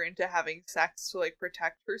extort her into having sex to like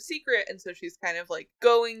protect her secret, and so she's kind of like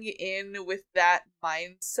going in with that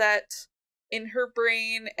mindset in her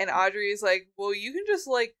brain. And Audrey is like, well, you can just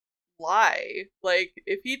like lie. Like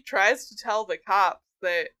if he tries to tell the cops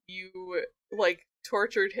that you like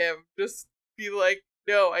tortured him, just be like,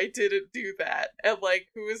 no, I didn't do that, and like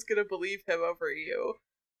who is gonna believe him over you?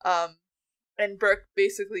 And Brooke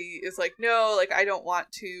basically is like, no, like, I don't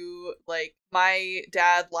want to, like, my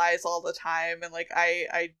dad lies all the time, and, like,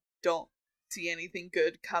 I don't see anything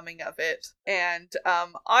good coming of it. And,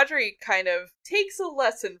 Audrey kind of takes a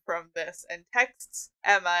lesson from this and texts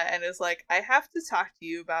Emma and is like, I have to talk to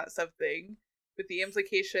you about something, with the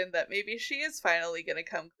implication that maybe she is finally gonna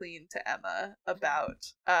come clean to Emma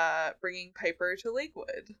about, bringing Piper to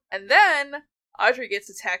Lakewood. And then Audrey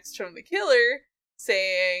gets a text from the killer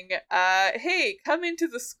saying, hey, come into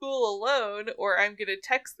the school alone, or I'm gonna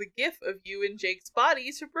text the gif of you and Jake's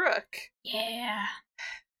body to Brooke. Yeah.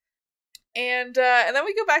 And then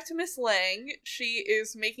we go back to Miss Lang. She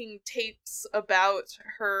is making tapes about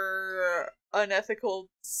her unethical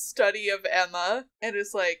study of Emma, and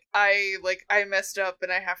is like, I messed up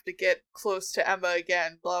and I have to get close to Emma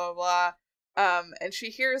again, blah, blah, blah. And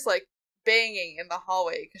she hears, like, banging in the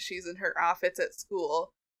hallway, because she's in her office at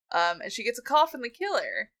school. And she gets a call from the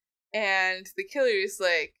killer, and the killer is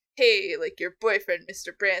like, hey, like, your boyfriend,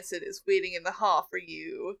 Mr. Branson, is waiting in the hall for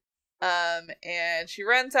you. And she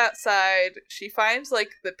runs outside. She finds,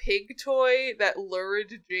 like, the pig toy that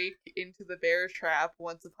lured Jake into the bear trap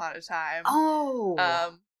once upon a time. Oh!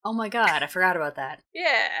 Oh my god, I forgot about that.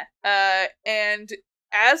 Yeah. And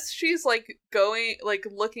as she's, like, going, like,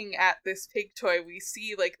 looking at this pig toy, we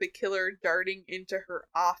see, like, the killer darting into her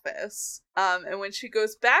office. And when she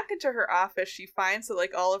goes back into her office, she finds that,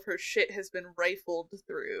 like, all of her shit has been rifled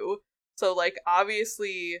through. So, like,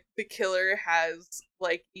 obviously, the killer has,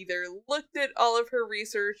 like, either looked at all of her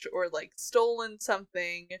research or, like, stolen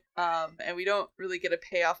something. And we don't really get a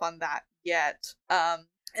payoff on that yet.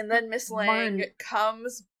 And then Miss Lang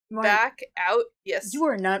comes back out. Yes. You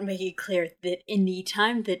are not making it clear that in the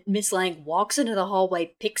time that Miss Lang walks into the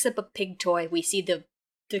hallway, picks up a pig toy, we see the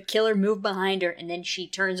killer move behind her, and then she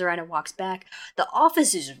turns around and walks back. The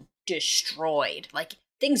office is destroyed. Like,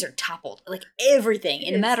 things are toppled. Like, everything.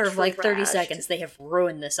 In a matter of, like, 30 seconds, they have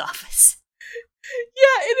ruined this office.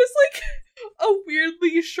 Yeah, it is, like, a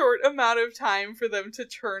weirdly short amount of time for them to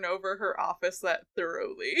turn over her office that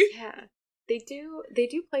thoroughly. Yeah. They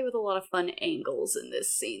do play with a lot of fun angles in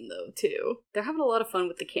this scene, though, too. They're having a lot of fun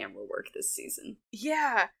with the camera work this season.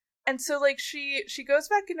 Yeah. And so, like, she goes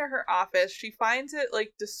back into her office, she finds it,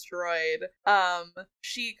 like, destroyed.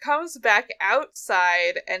 She comes back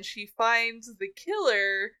outside, and she finds the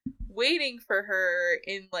killer waiting for her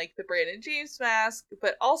in, like, the Brandon James mask,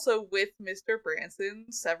 but also with Mr.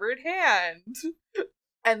 Branson's severed hand.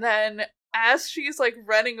 And then, as she's, like,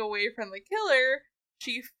 running away from the killer,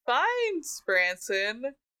 she finds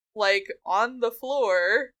Branson, like, on the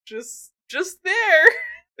floor, just there,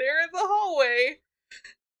 there in the hallway.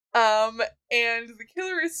 And the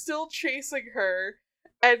killer is still chasing her,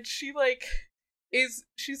 and she's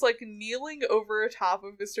like kneeling over top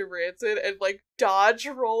of Mr. Branson and like dodge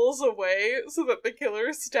rolls away so that the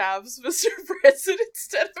killer stabs Mr. Branson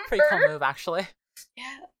instead of Pretty her. cool move, actually.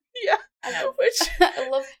 Yeah. Yeah. I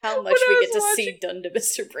love how much we get to see done to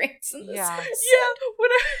Mr. Branson this episode. Yeah,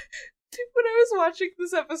 when I was watching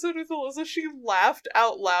this episode with Alyssa, she laughed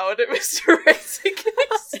out loud at Mr. Branson getting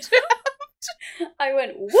stabbed. I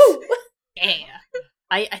went, woo! Yeah.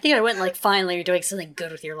 I think I went like, finally, you're doing something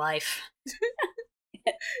good with your life.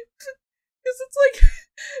 Because it's like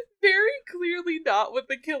very clearly not what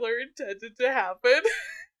the killer intended to happen.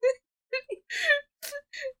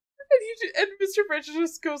 And Mr. Branson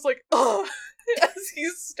just goes like, "Ugh," as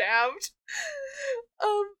he's stabbed.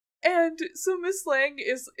 And so Miss Lang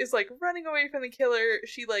is like running away from the killer.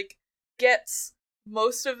 She like gets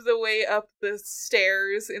most of the way up the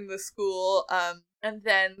stairs in the school. And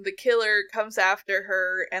then the killer comes after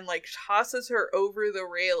her and like tosses her over the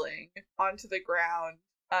railing onto the ground.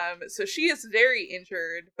 So she is very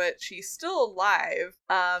injured, but she's still alive.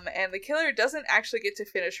 And the killer doesn't actually get to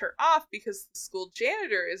finish her off because the school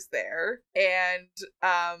janitor is there. And,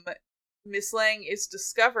 Miss Lang is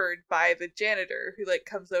discovered by the janitor who, like,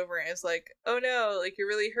 comes over and is like, oh no, like, you're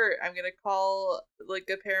really hurt. I'm gonna call, like,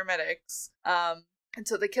 the paramedics. And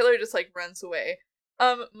so the killer just, like, runs away.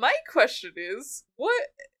 My question is,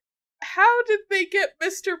 how did they get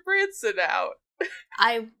Mr. Branson out?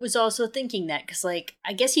 I was also thinking that, because, like,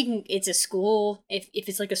 I guess you can, it's a school, if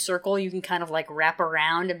it's like a circle, you can kind of, like, wrap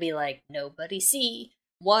around and be like, nobody see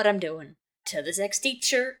what I'm doing to this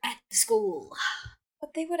ex-teacher at the school.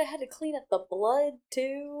 But they would have had to clean up the blood,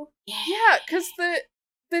 too. Yeah, because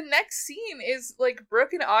the next scene is, like,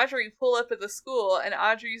 Brooke and Audrey pull up at the school, and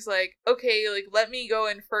Audrey's like, okay, like, let me go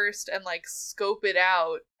in first and, like, scope it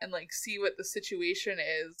out and, like, see what the situation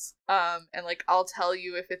is. And, like, I'll tell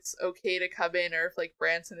you if it's okay to come in or if, like,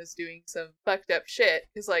 Branson is doing some fucked up shit.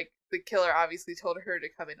 Because, like, the killer obviously told her to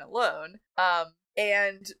come in alone.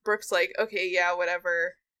 And Brooke's like, okay, yeah,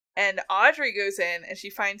 whatever. And Audrey goes in and she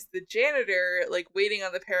finds the janitor, like, waiting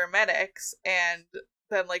on the paramedics, and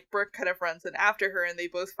then, like, Brooke kind of runs in after her, and they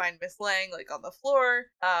both find Miss Lang, like, on the floor.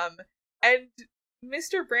 And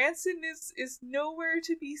Mr. Branson is nowhere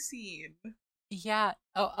to be seen. Yeah,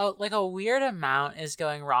 like a weird amount is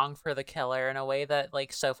going wrong for the killer in a way that,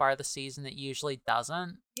 like, so far this season it usually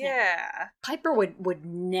doesn't. Yeah. Piper would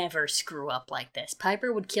never screw up like this.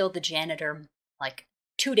 Piper would kill the janitor, like,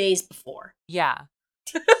 2 days before. Yeah.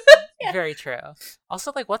 Yeah. Very true.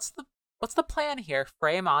 Also, like, what's the plan here?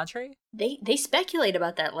 Frame Audrey? They speculate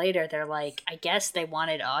about that later. They're like, I guess they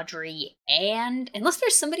wanted Audrey, and unless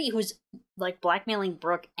there's somebody who's like blackmailing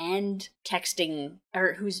Brooke and texting,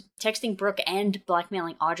 or who's texting Brooke and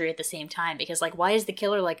blackmailing Audrey at the same time, because, like, why is the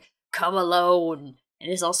killer like, come alone,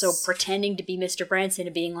 and is also pretending to be Mr. Branson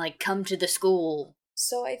and being like, come to the school?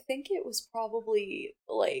 So I think it was probably,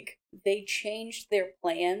 like, they changed their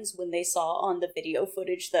plans when they saw on the video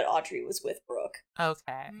footage that Audrey was with Brooke.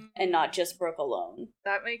 Okay. And not just Brooke alone.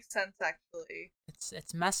 That makes sense, actually.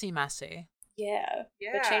 It's messy. Yeah.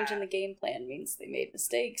 Yeah. But changing the game plan means they made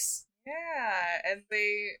mistakes. Yeah, and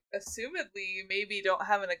they assumedly maybe don't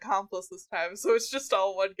have an accomplice this time, so it's just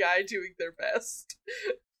all one guy doing their best.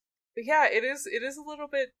 But yeah, it is a little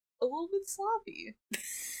bit sloppy.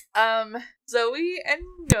 Zoe and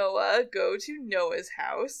Noah go to Noah's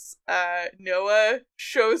house. Noah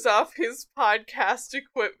shows off his podcast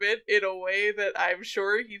equipment in a way that I'm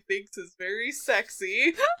sure he thinks is very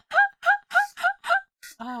sexy.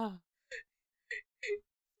 Oh.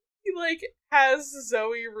 He, like, has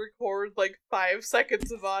Zoe record, like, 5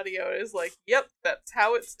 seconds of audio and is like, yep, that's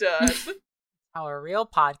how it's done. How a real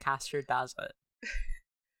podcaster does it.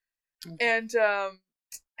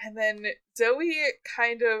 And then Zoe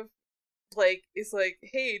kind of, like, is like,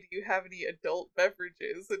 hey, do you have any adult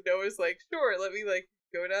beverages? And Noah's like, sure, let me, like,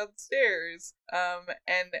 go downstairs.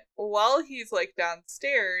 And while he's, like,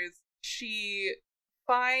 downstairs, she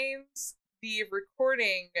finds the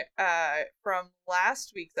recording from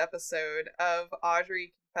last week's episode of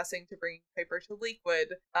Audrey confessing to bringing Piper to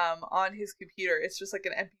Lakewood on his computer. It's just like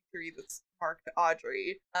an MP3 that's marked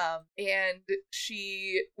Audrey. And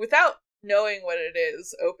she, without knowing what it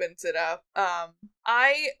is, opens it up.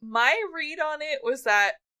 My read on it was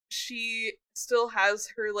that she still has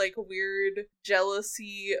her like weird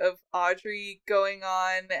jealousy of Audrey going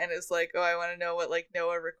on and is like, oh, I want to know what like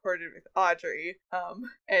Noah recorded with Audrey,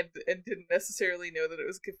 and didn't necessarily know that it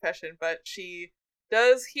was a confession, but she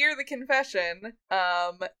does hear the confession,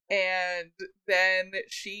 and then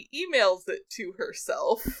she emails it to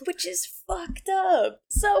herself, which is fucked up.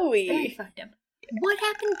 Zoe, very fucked up. What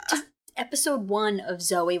happened to episode 1 of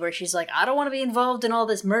Zoe where she's like, I don't want to be involved in all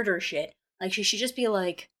this murder shit? Like, she should just be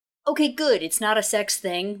like, okay, good, it's not a sex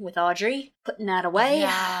thing with Audrey, putting that away.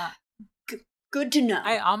 Yeah. Good to know.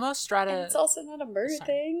 I almost read it. And it's also not a murder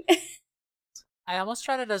thing. I almost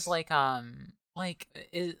read it as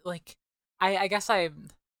I guess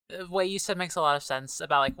what you said makes a lot of sense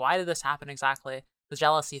about like why did this happen exactly, the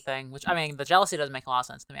jealousy thing, which I mean the jealousy doesn't make a lot of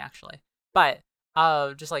sense to me actually, but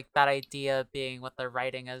just like that idea being what the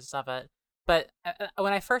writing is of it. But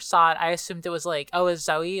when I first saw it, I assumed it was like, oh, is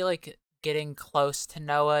Zoe like getting close to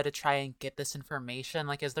Noah to try and get this information?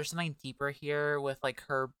 Like, is there something deeper here with like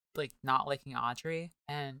her like not liking Audrey?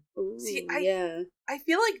 And Ooh, see, yeah, I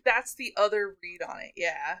feel like that's the other read on it.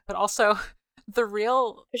 Yeah, but also the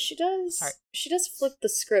real, but she does. Sorry. She does flip the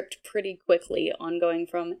script pretty quickly on going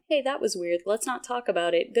from "Hey, that was weird. Let's not talk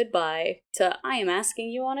about it. Goodbye" to "I am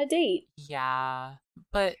asking you on a date." yeah,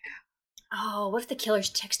 but oh, what if the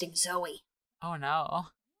killer's texting Zoe? Oh no.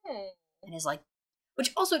 And is like,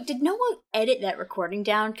 which also, did Noah edit that recording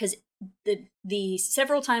down? Because the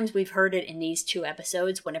several times we've heard it in these 2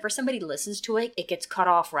 episodes, whenever somebody listens to it, it gets cut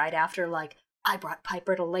off right after, like, I brought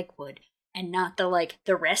Piper to Lakewood. And not the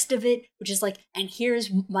rest of it, which is like, and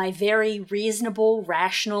here's my very reasonable,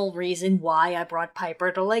 rational reason why I brought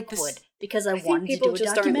Piper to Lakewood. Because I wanted to do a documentary. People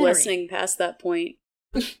just aren't listening past that point.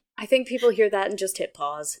 I think people hear that and just hit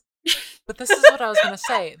pause. But this is what I was gonna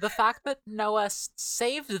say. The fact that Noah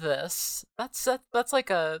saved this, that's like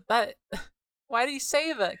that. Why did he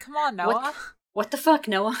save it? Come on, Noah. What the fuck,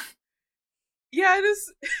 Noah? Yeah, it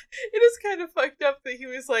is kind of fucked up that he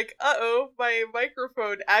was like, uh-oh, my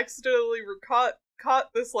microphone accidentally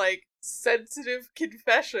caught this, like, sensitive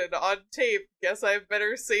confession on tape. Guess I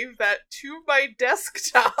better save that to my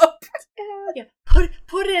desktop. Yeah, put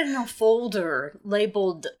it in a folder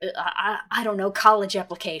labeled, I don't know, college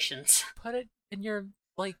applications. Put it in your,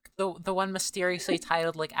 like, the one mysteriously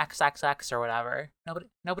titled, like, XXX or whatever.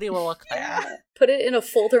 Nobody will look there. Yeah. Put it in a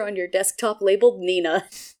folder on your desktop labeled Nina.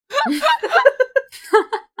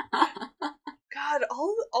 God,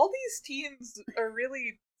 all these teens are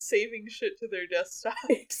really saving shit to their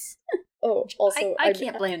desktops. Oh, also, I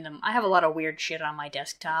can't blame them. I have a lot of weird shit on my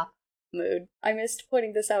desktop. Mood. I missed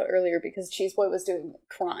pointing this out earlier because Cheese Boy was doing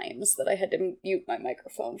crimes that I had to mute my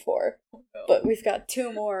microphone for. Oh, no. But we've got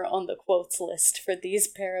 2 more on the quotes list for these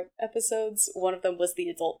pair of episodes. One of them was the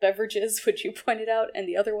adult beverages, which you pointed out, and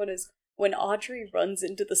the other one is when Audrey runs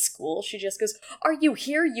into the school, she just goes, "Are you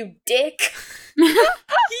here, you dick?" Yeah!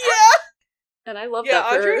 And I love Yeah,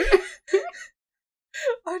 that for her.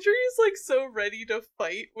 Audrey is, like, so ready to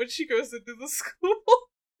fight when she goes into the school.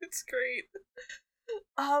 It's great.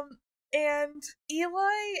 And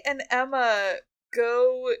Eli and Emma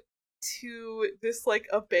go to this, like,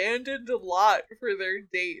 abandoned lot for their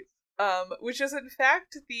date, which is in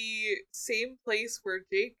fact the same place where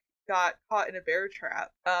Jake got caught in a bear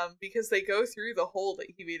trap, because they go through the hole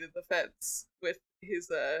that he made in the fence with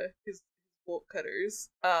his bolt cutters.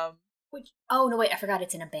 Which, oh no, wait, I forgot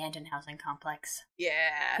it's an abandoned housing complex.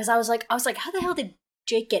 Yeah. Because I was like, how the hell did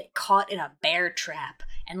Jake get caught in a bear trap?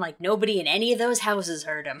 And like nobody in any of those houses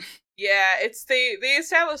heard him. Yeah, it's they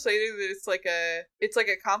established later that it's like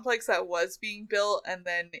a complex that was being built and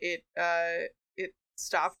then it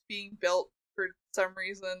stopped being built for some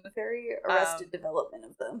reason. Very Arrested Development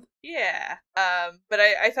of them. Yeah. But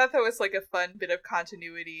I thought that was like a fun bit of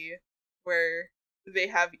continuity where they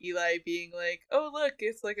have Eli being like, "Oh look,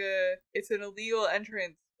 it's an illegal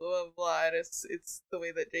entrance, blah blah blah." And it's the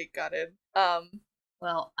way that Jake got in.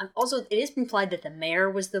 Well, also it is implied that the mayor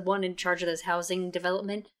was the one in charge of this housing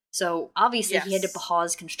development, so obviously he had to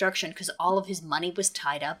pause construction because all of his money was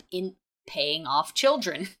tied up in paying off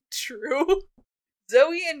children. True.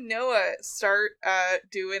 Zoe and Noah start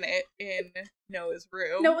doing it in Noah's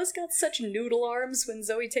room. Noah's got such noodle arms when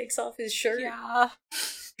Zoe takes off his shirt. Yeah.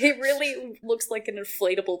 He really looks like an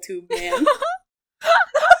inflatable tube man.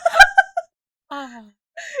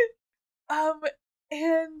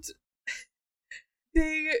 And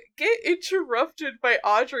they get interrupted by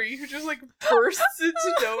Audrey, who just, like, bursts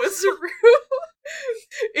into Noah's room.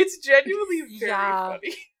 It's genuinely very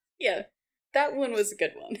funny. Yeah, that one was a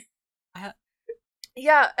good one.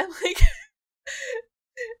 Yeah, and, like,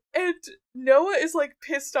 and Noah is, like,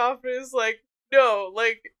 pissed off and is like, no,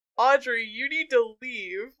 like, Audrey, you need to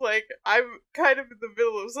leave. Like, I'm kind of in the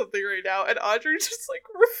middle of something right now. And Audrey just, like,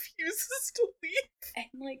 refuses to leave.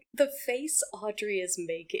 And, like, the face Audrey is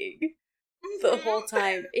making the whole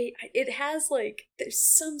time, it has, like, there's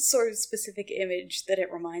some sort of specific image that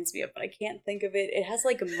it reminds me of, but I can't think of it. It has,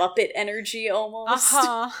 like, Muppet energy almost.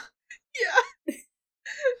 Yeah.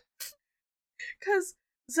 Because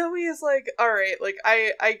Zoe is like, alright, like,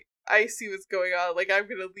 I see what's going on, like, I'm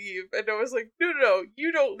gonna leave. And Noah's like, no,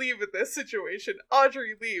 you don't leave in this situation.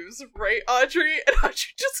 Audrey leaves, right, Audrey? And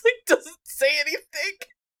Audrey just, like, doesn't say anything.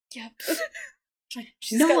 Yep.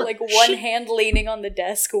 She's got, like, one hand leaning on the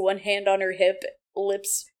desk, one hand on her hip,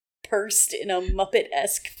 lips pursed in a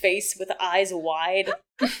Muppet-esque face with eyes wide,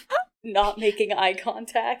 not making eye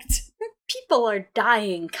contact. People are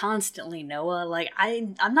dying constantly, Noah. Like,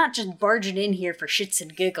 I'm not just barging in here for shits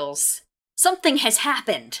and giggles. Something has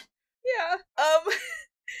happened. Yeah,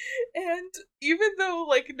 and even though,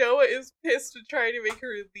 like, Noah is pissed and trying to make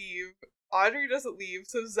her leave, Audrey doesn't leave,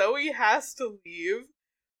 so Zoe has to leave,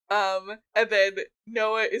 and then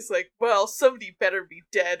Noah is like, well, somebody better be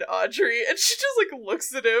dead, Audrey, and she just, like,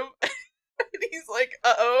 looks at him, and he's like,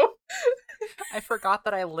 uh-oh. I forgot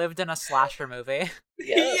that I lived in a slasher movie.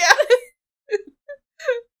 Yeah.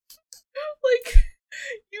 Like,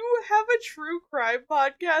 you have a true crime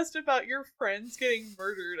podcast about your friends getting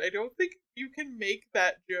murdered. I don't think you can make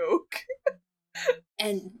that joke.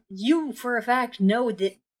 And you, for a fact, know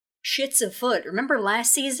that shit's afoot. Remember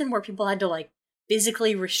last season where people had to, like,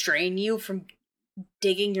 physically restrain you from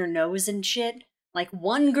digging your nose and shit? Like,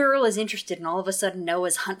 one girl is interested and all of a sudden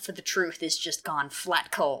Noah's hunt for the truth is just gone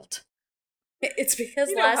flat cold. It's because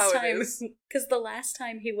the last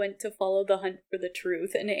time he went to follow the hunt for the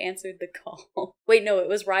truth and it answered the call. Wait, no, it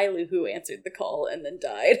was Rylu who answered the call and then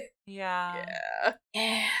died. Yeah.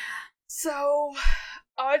 Yeah. So,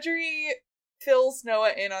 Audrey fills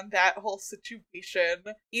Noah in on that whole situation.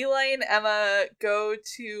 Eli and Emma go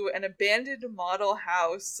to an abandoned model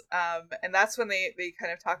house, and that's when they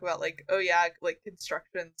kind of talk about, like, oh yeah, like,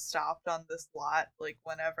 construction stopped on this lot, like,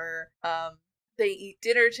 whenever. They eat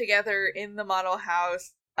dinner together in the model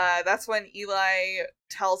house. That's when Eli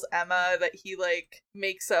tells Emma that he, like,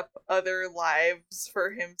 makes up other lives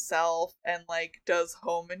for himself and, like, does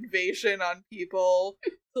home invasion on people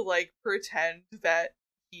to, like, pretend that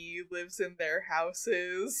he lives in their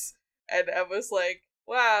houses. And Emma's like,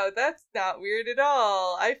 wow, that's not weird at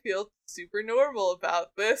all. I feel super normal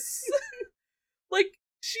about this. Like,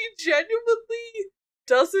 she genuinely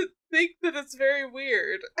doesn't think that it's very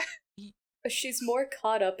weird. She's more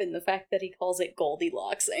caught up in the fact that he calls it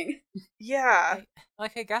Goldilocks-ing. Yeah. I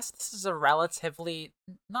guess this is a relatively,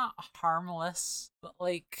 not harmless, but,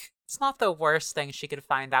 like, it's not the worst thing she could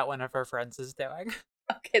find out one of her friends is doing.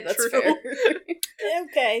 Okay, that's True. fair.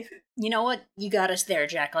 Okay. You know what? You got us there,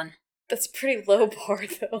 Jacqueline. That's pretty low bar,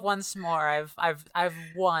 though. Once more, I've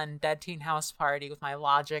won Dead Teen House Party with my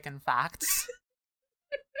logic and facts.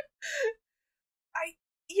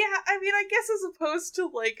 Yeah, I mean, I guess as opposed to,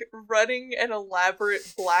 like, running an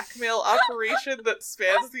elaborate blackmail operation that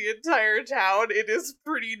spans the entire town, it is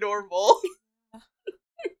pretty normal.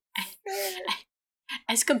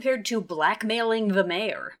 As compared to blackmailing the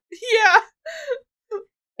mayor. Yeah.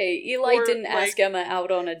 Hey, Eli Or, didn't like- ask Emma out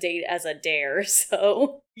on a date as a dare,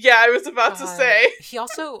 so... Yeah, I was about to say. He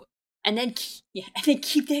also... And then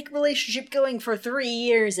keep that relationship going for 3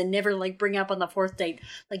 years and never, like, bring up on the 4th date.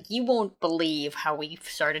 Like, you won't believe how we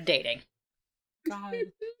started dating. God.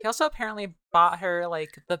 He also apparently bought her,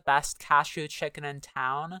 like, the best cashew chicken in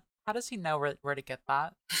town. How does he know where to get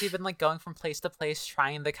that? Has he been, like, going from place to place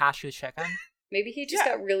trying the cashew chicken? Maybe he just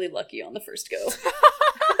got really lucky on the first go.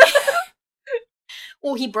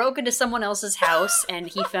 Well, he broke into someone else's house and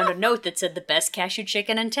he found a note that said the best cashew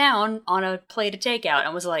chicken in town on a plate of takeout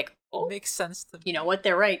and was like, oh, Makes sense to me. you know what,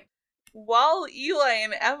 they're right. While Eli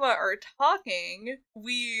and Emma are talking,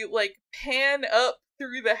 we, like, pan up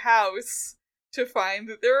through the house to find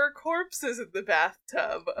that there are corpses in the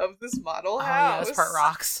bathtub of this model Oh, house. yeah, this part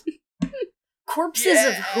rocks. Corpses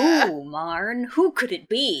of who, Marn? Who could it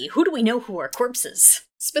be? Who do we know who are corpses?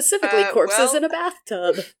 Specifically corpses in a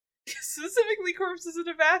bathtub. Specifically corpses in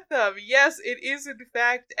a bathtub. Yes, it is in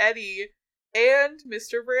fact Eddie and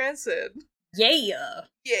Mr. Branson. Yeah.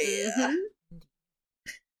 Yeah.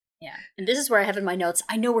 Yeah. And this is where I have in my notes,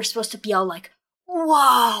 I know we're supposed to be all like,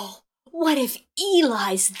 wow, what if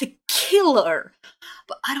Eli's the killer?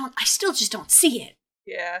 But I still just don't see it.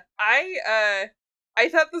 Yeah. I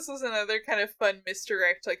thought this was another kind of fun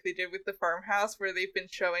misdirect like they did with the farmhouse, where they've been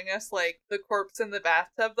showing us like the corpse in the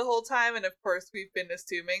bathtub the whole time, and of course we've been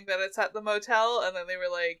assuming that it's at the motel, and then they were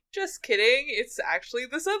like, just kidding, it's actually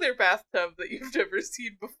this other bathtub that you've never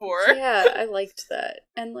seen before. Yeah, I liked that.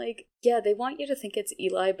 And like, yeah, they want you to think it's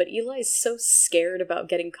Eli, but Eli's so scared about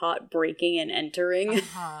getting caught breaking and entering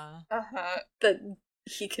that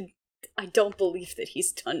he could... I don't believe that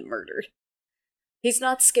he's done murder. He's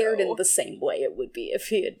not scared in the same way it would be if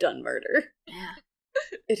he had done murder. Yeah.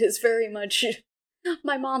 It is very much,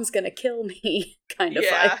 my mom's gonna kill me kind of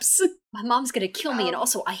vibes. My mom's gonna kill me, and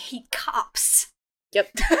also I hate cops.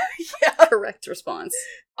 Yep. Yeah. Correct response.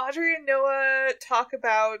 Audrey and Noah talk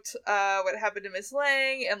about what happened to Miss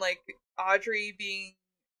Lang, and like Audrey being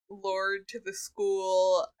lured to the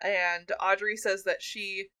school, and Audrey says that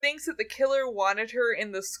she thinks that the killer wanted her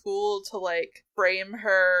in the school to like frame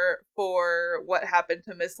her for what happened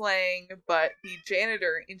to Miss Lang, but the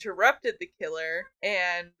janitor interrupted the killer,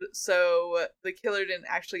 and so the killer didn't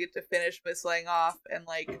actually get to finish Miss Lang off, and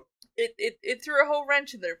like it threw a whole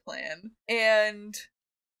wrench in their plan. And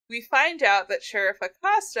we find out that Sheriff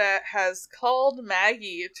Acosta has called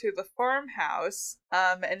Maggie to the farmhouse,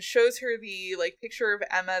 and shows her the, like, picture of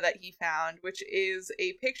Emma that he found, which is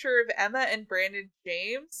a picture of Emma and Brandon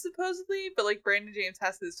James, supposedly, but, like, Brandon James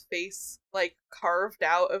has his face, like, carved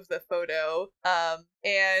out of the photo,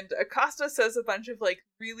 and Acosta says a bunch of, like,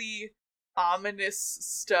 really ominous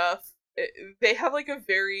stuff. They have, like, a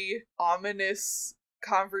very ominous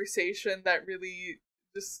conversation that really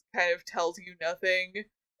just kind of tells you nothing.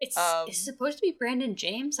 It's supposed to be Brandon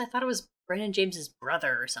James? I thought it was Brandon James's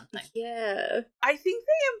brother or something. Yeah. I think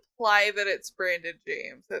they imply that it's Brandon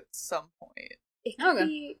James at some point. It could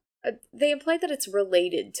be, they imply that it's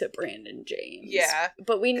related to Brandon James. Yeah.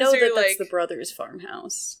 But we know that that's like, the brothers'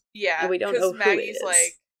 farmhouse. Yeah. And we don't know who it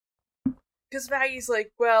is. Because Maggie's like,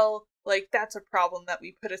 well, like, that's a problem that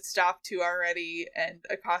we put a stop to already, and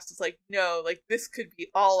Acosta's like, no, like, this could be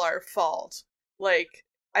all our fault. Like,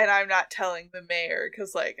 and I'm not telling the mayor,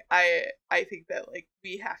 because, like, I think that, like,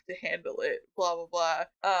 we have to handle it, blah, blah,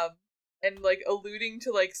 blah. And, like, alluding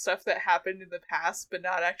to, like, stuff that happened in the past, but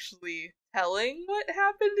not actually telling what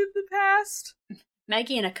happened in the past.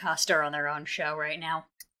 Maggie and Acosta are on their own show right now.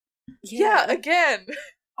 Yeah, again.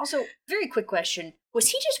 Also, very quick question. Was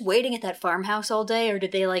he just waiting at that farmhouse all day, or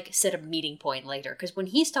did they, like, set a meeting point later? Because when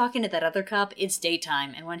he's talking to that other cop, it's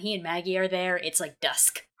daytime, and when he and Maggie are there, it's, like,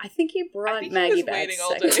 dusk. I think he brought Maggie back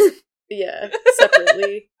all day. Yeah,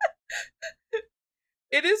 separately.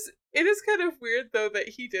 It is kind of weird, though, that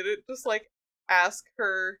he didn't just, like, ask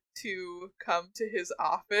her to come to his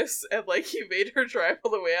office, and, like, he made her drive all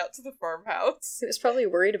the way out to the farmhouse. He was probably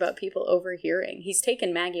worried about people overhearing. He's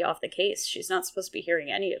taken Maggie off the case. She's not supposed to be hearing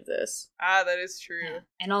any of this. Ah, that is true. Yeah.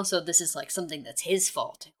 And also, this is, like, something that's his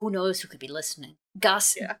fault. Who knows who could be listening?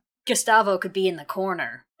 Gustavo could be in the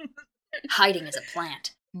corner, hiding as a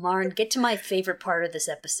plant. Marn, get to my favorite part of this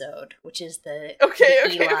episode, which is the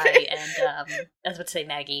Eli and, I was about to say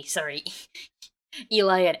Maggie, sorry.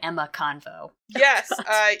 Eli and Emma convo. Yes,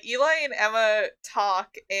 Eli and Emma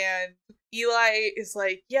talk, and Eli is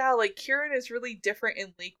like, yeah, like, Kieran is really different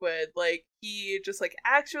in Lakewood. Like, he just, like,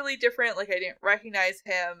 acts really different. Like, I didn't recognize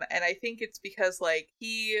him, and I think it's because, like,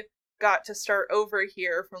 he got to start over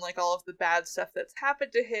here from, like, all of the bad stuff that's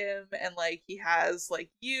happened to him, and, like, he has, like,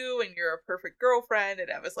 you, and you're a perfect girlfriend, and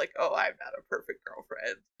Emma's like, oh, I'm not a perfect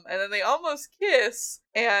girlfriend. And then they almost kiss,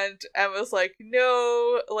 and Emma's like,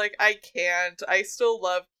 no, like, I can't. I still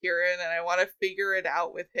love Kieran, and I want to figure it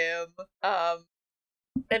out with him.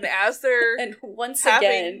 And as they're And once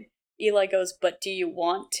again, Eli goes, but do you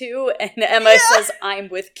want to? And Emma says, I'm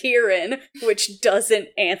with Kieran, which doesn't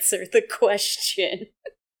answer the question.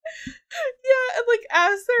 Yeah, and, like,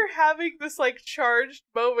 as they're having this, like, charged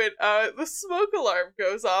moment, the smoke alarm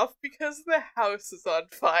goes off because the house is on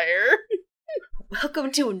fire.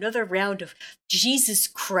 Welcome to another round of Jesus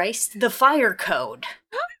Christ, the fire code.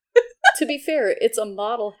 To be fair, it's a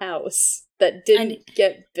model house that didn't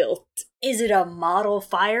get built. Is it a model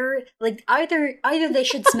fire? Like, either they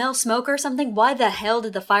should smell smoke or something. Why the hell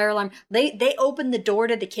did the fire alarm... They opened the door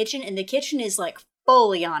to the kitchen, and the kitchen is, like,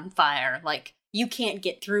 fully on fire. Like, you can't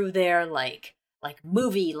get through there, like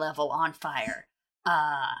movie level on fire.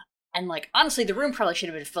 And, like, honestly, the room probably should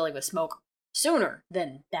have been filling with smoke sooner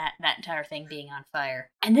than that entire thing being on fire.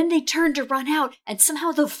 And then they turn to run out, and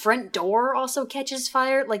somehow the front door also catches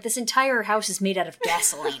fire. Like, this entire house is made out of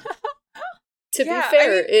gasoline. To be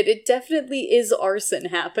fair, it definitely is arson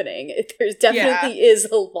happening. There's definitely is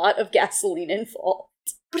a lot of gasoline involved.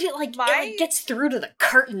 But it gets through to the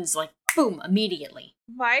curtains, like, boom, immediately.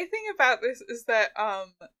 My thing about this is that,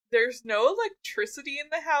 there's no electricity in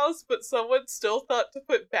the house, but someone still thought to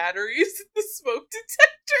put batteries in the smoke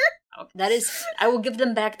detector. That is, I will give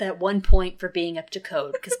them back that 1 point for being up to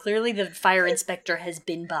code, because clearly the fire inspector has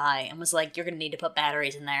been by and was like, you're gonna need to put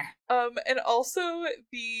batteries in there. And also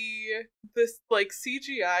this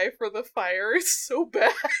CGI for the fire is so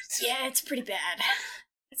bad. Yeah, it's pretty bad.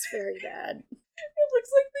 It's very bad. It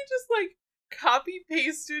looks like they just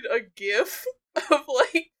copy-pasted a GIF of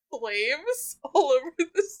flames all over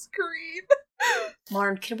the screen.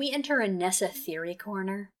 Lauren, can we enter a Nessa theory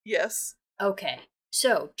corner? Yes. Okay.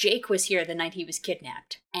 So, Jake was here the night he was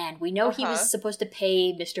kidnapped, and we know he was supposed to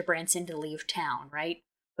pay Mr. Branson to leave town, right?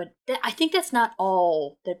 But I think that's not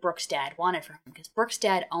all that Brooke's dad wanted from him, because Brooke's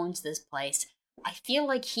dad owns this place. I feel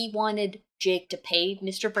like he wanted Jake to pay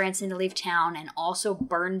Mr. Branson to leave town and also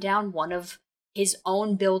burn down one of his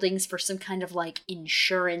own buildings for some kind of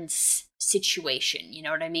insurance situation, you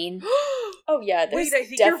know what I mean? Oh yeah, there's I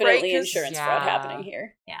think definitely you're right, insurance fraud happening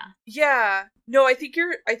here. Yeah. Yeah. No, I think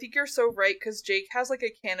you're so right, because Jake has a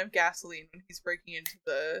can of gasoline when he's breaking into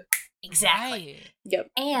the Exactly. Right. Yep.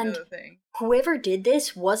 And thing. whoever did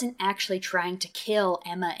this wasn't actually trying to kill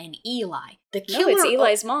Emma and Eli. The No, killer it's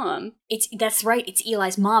Eli's mom. That's right, it's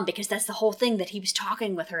Eli's mom, because that's the whole thing that he was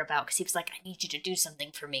talking with her about, because he was like, I need you to do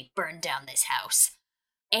something for me, burn down this house.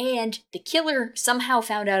 And the killer somehow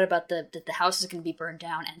found out about that the house is going to be burned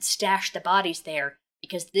down and stashed the bodies there,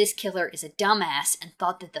 because this killer is a dumbass and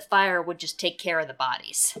thought that the fire would just take care of the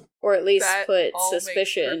bodies. Or at least That put all makes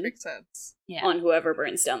suspicion perfect sense. Yeah. on whoever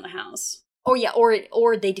burns down the house. Oh yeah,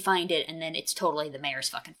 or they defined it and then it's totally the mayor's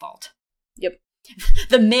fucking fault. Yep.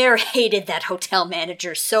 The mayor hated that hotel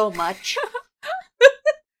manager so much.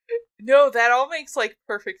 No, that all makes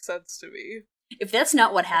perfect sense to me. If that's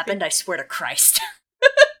not what happened, I swear to Christ.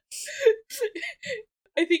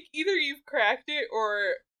 I think either you've cracked it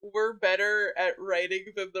or we're better at writing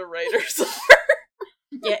than the writers are.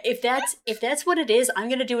 Yeah, if that's what it is, I'm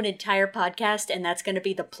gonna do an entire podcast, and that's gonna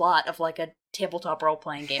be the plot of a tabletop role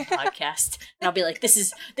playing game podcast. And I'll be like, this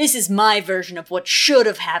is my version of what should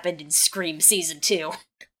have happened in Scream Season 2.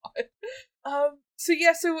 So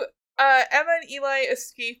Emma and Eli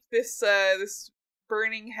escape this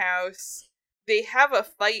burning house. They have a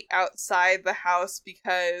fight outside the house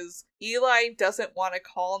because Eli doesn't want to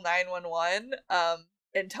call 911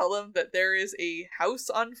 and tell them that there is a house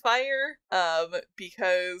on fire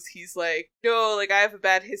because he's like, no, I have a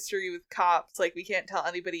bad history with cops, we can't tell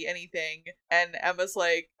anybody anything. And Emma's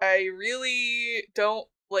like, I really don't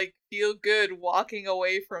feel good walking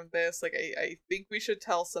away from this. I think we should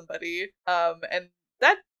tell somebody. And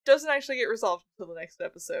that doesn't actually get resolved until the next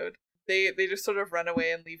episode. They just sort of run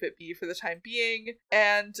away and leave it be for the time being.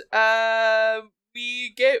 And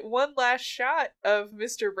we get one last shot of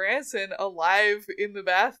Mr. Branson alive in the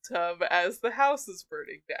bathtub as the house is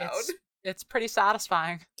burning down. It's pretty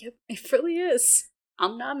satisfying. Yep, it really is.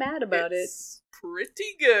 I'm not mad about It's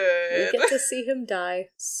pretty good. We get to see him die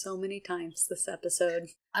so many times this episode.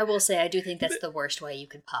 I will say, I do think that's the worst way you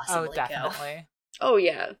could possibly Oh, definitely. Oh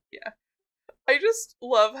yeah. Yeah. I just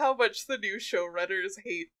love how much the new showrunners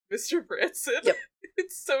hate Mr. Branson. Yep.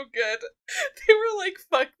 It's so good. They were like,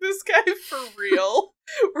 fuck this guy for real.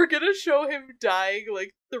 We're gonna show him dying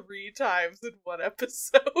 3 times in one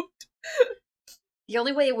episode. The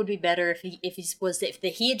only way it would be better if he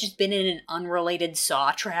had just been in an unrelated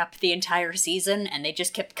Saw trap the entire season, and they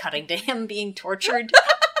just kept cutting to him being tortured.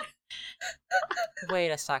 Wait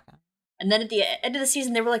a second. And then at the end of the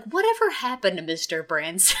season, they were like, "Whatever happened to Mr.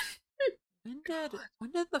 Branson?"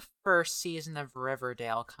 When did the first season of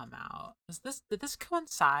Riverdale come out? Did this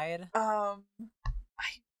coincide?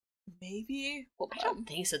 Maybe. Hold I don't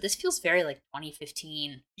think so. This feels very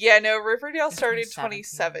 2015. Yeah, no, Riverdale started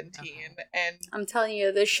 2017. 2017, and I'm telling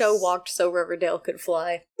you, this show walked so Riverdale could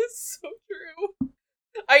fly. it's so true.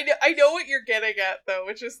 I know what you're getting at, though,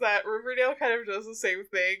 which is that Riverdale kind of does the same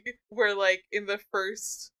thing, where, in the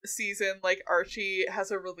first season, Archie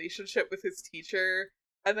has a relationship with his teacher,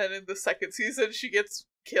 and then in the second season, she gets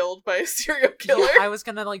killed by a serial killer. Yeah, I was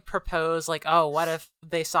gonna propose oh, what if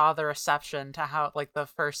they saw the reception to how the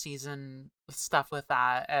first season stuff with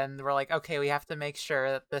that, and we're like, okay, we have to make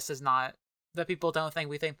sure that this is not, that people don't think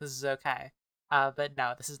we think this is okay. But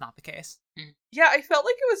no, this is not the case. Yeah, I felt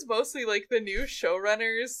like it was mostly the new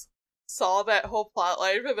showrunners saw that whole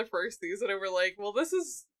plotline for the first season and were like, well, this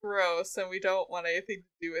is gross and we don't want anything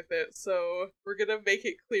to do with it, so we're gonna make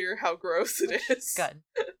it clear how gross it is. Good.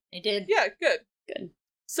 They did. Yeah, good. Good.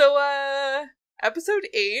 So, episode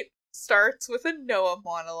 8 starts with a Noah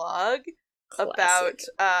monologue Classic.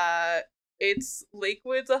 about, it's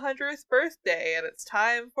Lakewood's 100th birthday, and it's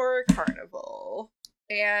time for a carnival.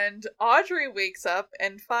 And Audrey wakes up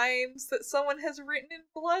and finds that someone has written in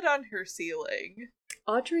blood on her ceiling.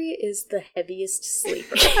 Audrey is the heaviest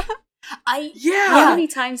sleeper. Yeah! How many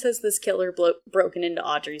times has this killer broken into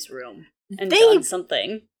Audrey's room and They- done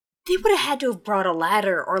something? They would have had to have brought a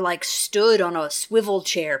ladder or, like, stood on a swivel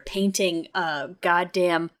chair painting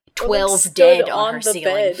goddamn Or, like, 12 stood dead on her the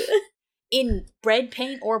ceiling. bed. In red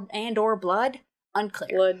paint or blood?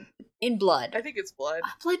 Unclear. Blood. In blood. I think it's blood.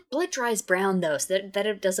 Blood dries brown, though, so that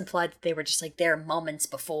it does imply that they were just, like, there moments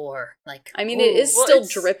before. Like, I mean, it is Well, still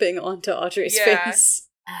it's- dripping onto Audrey's Yeah. face.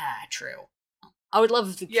 true. I would love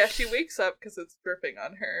if the... Yeah, she wakes up because it's dripping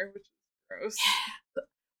on her, which is gross.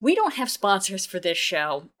 We don't have sponsors for this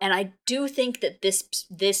show, and I do think that this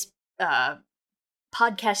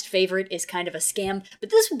podcast favorite is kind of a scam, but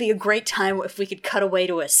this would be a great time if we could cut away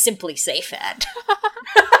to a Simply Safe ad.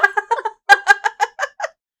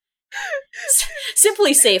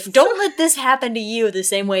 Simply Safe, don't let this happen to you the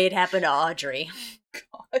same way it happened to Audrey.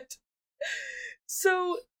 God.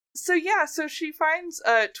 So she finds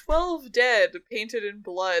 12 dead painted in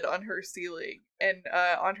blood on her ceiling, and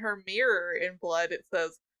on her mirror in blood it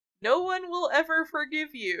says, "No one will ever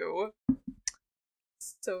forgive you."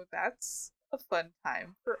 So that's a fun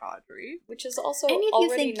time for Audrey. Which is also Any of you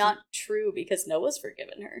already think- not true because Noah's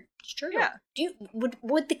forgiven her. It's true. Yeah.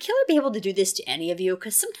 Would the killer be able to do this to any of you?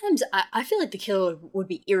 Because sometimes I feel like the killer would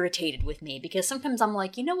be irritated with me, because sometimes I'm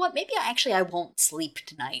like, you know what, maybe I won't sleep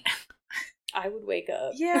tonight. I would wake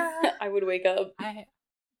up. Yeah. I would wake up.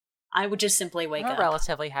 I would just simply wake I'm up. a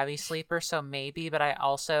relatively heavy sleeper, so maybe, but I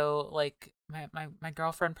also, like, my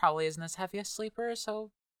girlfriend probably isn't as heavy a sleeper,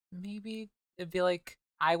 so maybe it'd be like,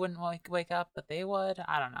 I wouldn't wake up, but they would.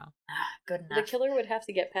 I don't know. Good The enough. killer would have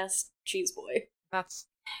to get past Cheese Boy. That's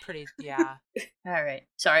pretty, yeah. All right.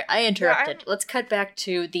 Sorry, I interrupted. Let's cut back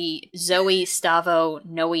to the Zoe, Stavo,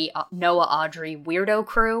 Noah, Audrey weirdo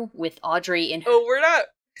crew with Audrey in her. Oh,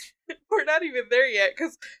 we're not even there yet,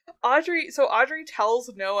 because Audrey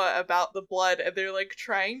tells Noah about the blood, and they're like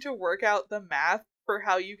trying to work out the math for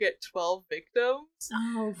how you get 12 victims.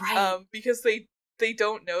 Oh, right. Because they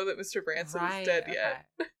don't know that Mr. Branson is dead yet.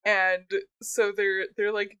 okay. And so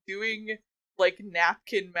they're like doing like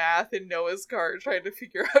napkin math in Noah's car, trying to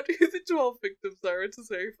figure out who the 12 victims are, which is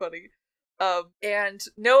very funny. And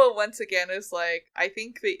Noah once again is like, I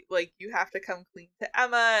think that like you have to come clean to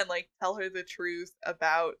Emma and like tell her the truth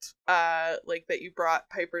about like that you brought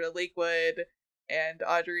Piper to Lakewood. And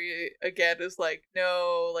Audrey again is like,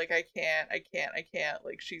 no, like I can't,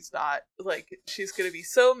 like she's not, like she's gonna be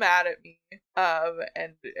so mad at me,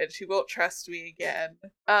 and she won't trust me again.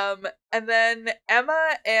 And then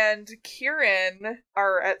Emma and Kieran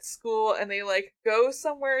are at school, and they like go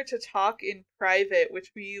somewhere to talk in private,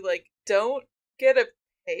 which we like don't get a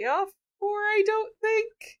payoff for, I don't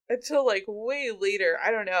think, until like way later.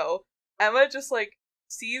 I don't know. Emma just like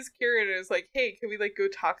sees Kieran and is like, hey, can we like go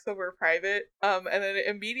talk somewhere private? And then it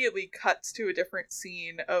immediately cuts to a different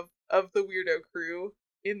scene of the weirdo crew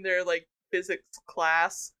in their like physics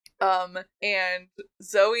class. And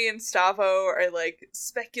Zoe and Stavo are like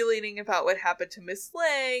speculating about what happened to Miss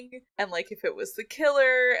Lang and like if it was the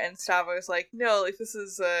killer, and Stavo's like, no, like this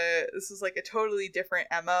is like a totally different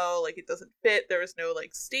MO, like it doesn't fit, there was no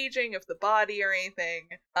like staging of the body or anything.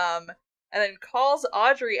 And then calls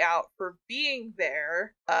Audrey out for being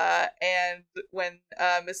there, and when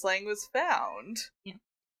Miss Lang was found. Yeah.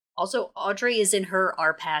 Also, Audrey is in her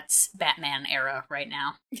Arpats Batman era right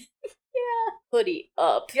now. Yeah. Hoodie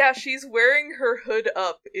up. Yeah, she's wearing her hood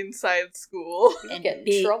up inside school. And Get in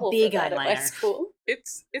big, trouble big for that at my eyeliner. school.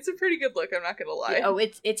 It's a pretty good look, I'm not gonna lie. Oh,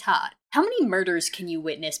 it's hot. How many murders can you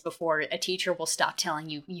witness before a teacher will stop telling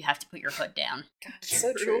you you have to put your hood down? God,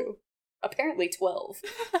 so true. Apparently 12.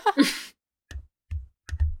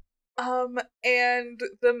 And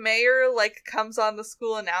the mayor, like, comes on the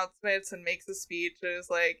school announcements and makes a speech and is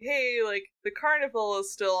like, hey, like, the carnival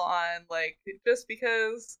is still on, like, just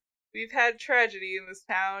because we've had tragedy in this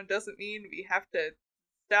town doesn't mean we have to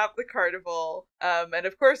stop the carnival. And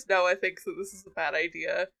of course Noah thinks that this is a bad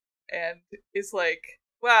idea, and is like,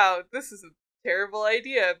 wow, this is a terrible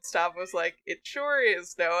idea. And Stavo's like, it sure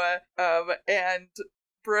is, Noah. And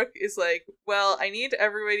Brooke is like, well, I need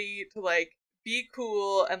everybody to, like, be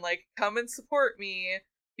cool and like come and support me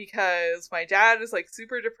because my dad is like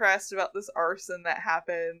super depressed about this arson that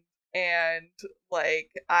happened, and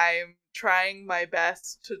like I'm trying my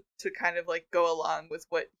best to kind of like go along with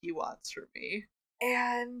what he wants from me.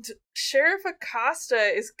 And Sheriff Acosta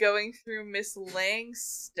is going through Miss Lang's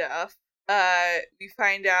stuff. We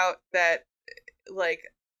find out that like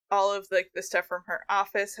all of like the stuff from her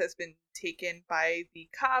office has been taken by the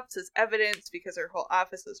cops as evidence because her whole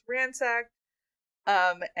office was ransacked.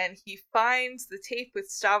 And he finds the tape with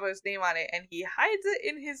Stavo's name on it, and he hides it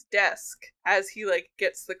in his desk as he, like,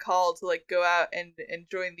 gets the call to, like, go out and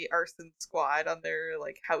join the arson squad on their,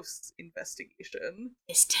 like, house investigation.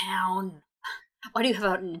 This town. Why do you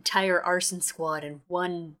have an entire arson squad and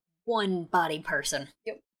one body person?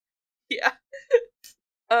 Yep. Yeah.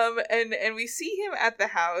 And we see him at the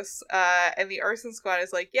house, and the arson squad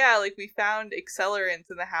is like, yeah, like, we found accelerants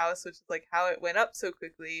in the house, which is, like, how it went up so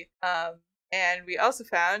quickly. And we also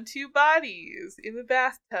found 2 bodies in the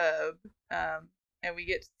bathtub. And we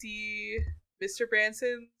get to see Mr.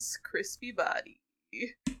 Branson's crispy body.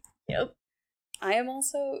 Yep. I am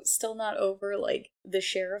also still not over, like, the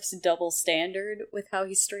sheriff's double standard with how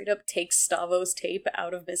he straight up takes Stavo's tape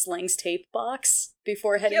out of Miss Lang's tape box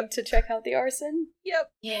before heading to check out the arson. Yep.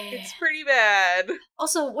 Yeah. It's pretty bad.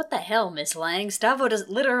 Also, what the hell, Miss Lang? Stavo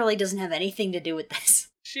literally doesn't have anything to do with this.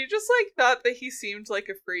 She just, like, thought that he seemed like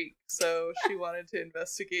a freak, so she wanted to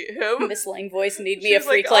investigate him. Miss Lang voice need me She a was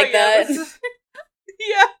freak "Oh, like yeah, that. this is-"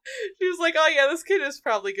 Yeah. She was like, oh yeah, this kid is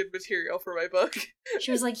probably good material for my book.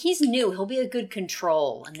 She was like, he's new, he'll be a good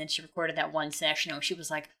control. And then she recorded that one session where she was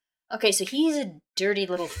like, okay, so he's a dirty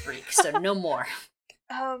little freak, so no more.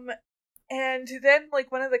 And then,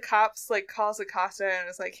 like, one of the cops, like, calls Acosta and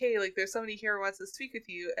is like, hey, like, there's somebody here who wants to speak with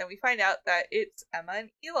you, and we find out that it's Emma and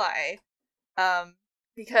Eli.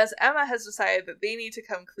 Because Emma has decided that they need to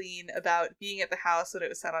come clean about being at the house when it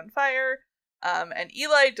was set on fire, and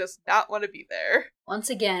Eli does not want to be there. Once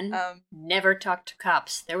again, never talk to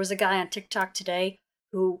cops. There was a guy on TikTok today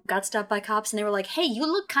who got stopped by cops, and they were like, hey, you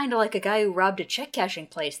look kind of like a guy who robbed a check cashing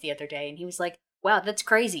place the other day. And he was like, wow, that's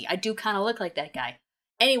crazy. I do kind of look like that guy.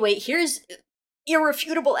 Anyway, here's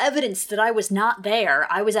irrefutable evidence that I was not there.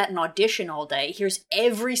 I was at an audition all day. Here's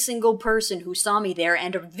every single person who saw me there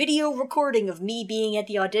and a video recording of me being at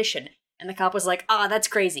the audition. And the cop was like, that's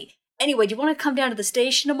crazy. Anyway, do you want to come down to the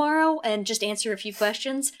station tomorrow and just answer a few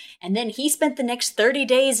questions? And then he spent the next 30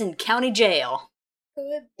 days in county jail.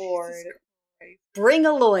 Good lord. Bring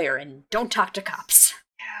a lawyer and don't talk to cops.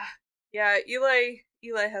 Yeah,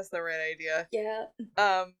 Eli has the right idea. Yeah.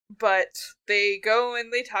 But they go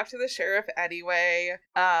and they talk to the sheriff anyway.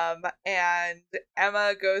 And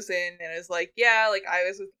Emma goes in and is like, yeah, like, I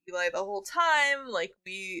was with Eli the whole time. Like,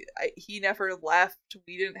 he never left.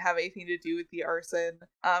 We didn't have anything to do with the arson.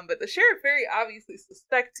 But the sheriff very obviously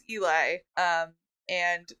suspects Eli.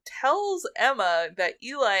 And tells Emma that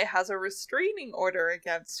Eli has a restraining order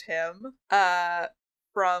against him,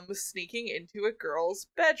 from sneaking into a girl's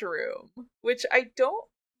bedroom, which I don't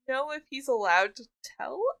know if he's allowed to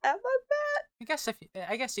tell Emma that.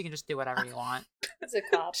 I guess you can just do whatever you want. It's a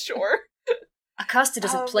cop. Sure. Acosta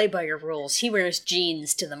doesn't play by your rules. He wears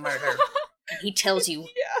jeans to the murder. And he tells you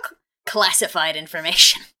classified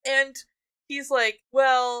information. And he's like,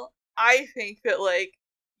 well, I think that, like,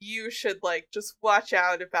 you should, like, just watch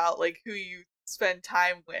out about, like, who you spend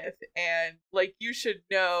time with, and, like, you should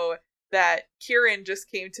know that Kieran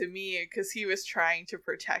just came to me because he was trying to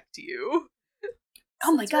protect you.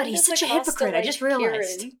 Oh my god, he's such a hypocrite, I just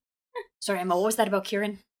realized. Kieran? Sorry, Emma, what was that about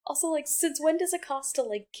Kieran? Also, like, since when does Acosta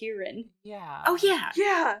like Kieran? Yeah. Oh yeah.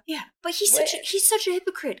 Yeah. But he's such a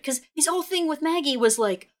hypocrite, because his whole thing with Maggie was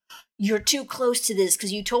like, you're too close to this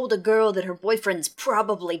because you told a girl that her boyfriend's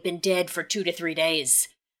probably been dead for 2 to 3 days.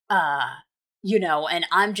 You know, and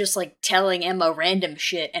I'm just, like, telling Emma random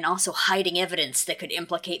shit and also hiding evidence that could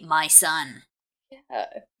implicate my son. Yeah.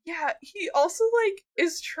 Yeah, he also, like,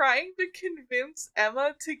 is trying to convince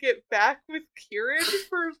Emma to get back with Kieran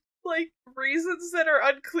for, like, reasons that are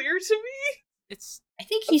unclear to me. I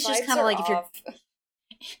think he's just vibes kind of are like, off.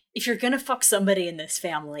 if you're gonna fuck somebody in this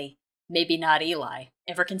family, maybe not Eli.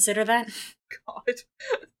 Ever consider that? God.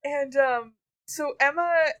 And, so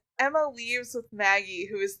Emma leaves with Maggie,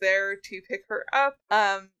 who is there to pick her up.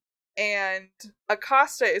 And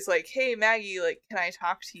Acosta is like, hey, Maggie, like, can I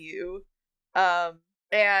talk to you?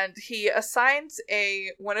 And he assigns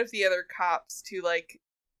one of the other cops to, like,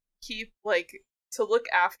 keep, like, to look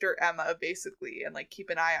after Emma, basically, and, like, keep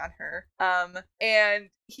an eye on her. And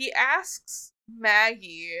he asks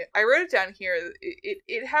Maggie, I wrote it down here,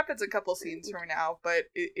 it happens a couple scenes from now, but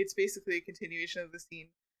it's basically a continuation of the scene.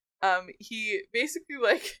 He basically,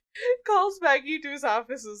 like, calls Maggie to his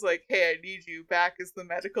office and is like, hey, I need you back as the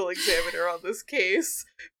medical examiner on this case,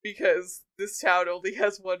 because this town only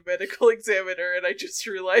has one medical examiner, and I just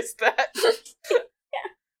realized that.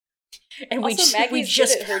 And Also, Maggie's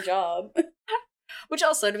just good at her job. Which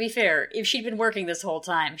also, to be fair, if she'd been working this whole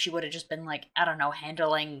time, she would have just been, like, I don't know,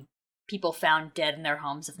 handling people found dead in their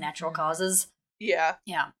homes of natural causes. Yeah.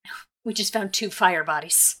 Yeah. We just found 2 fire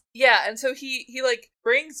bodies. Yeah, and so he like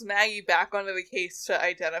brings Maggie back onto the case to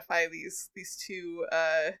identify these two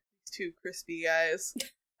crispy guys.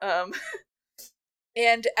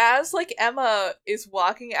 And as like Emma is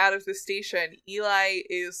walking out of the station, Eli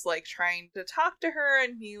is like trying to talk to her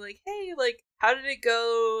and be like, hey, like, how did it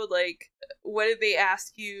go? Like, what did they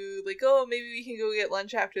ask you? Like, oh, maybe we can go get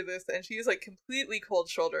lunch after this. And she's like completely cold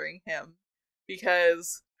shouldering him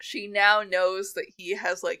because she now knows that he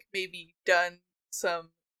has like maybe done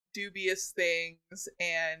some dubious things,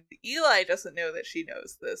 and Eli doesn't know that she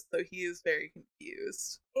knows this, so he is very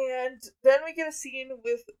confused. And then we get a scene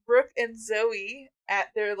with Brooke and Zoe at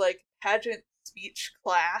their like pageant speech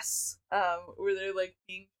class, where they're like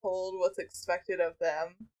being told what's expected of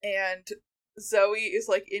them, and Zoe is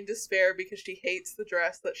like in despair because she hates the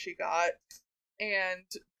dress that she got, and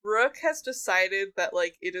Brooke has decided that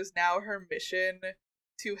like it is now her mission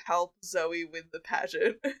to help Zoe win the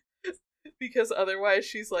pageant. Because otherwise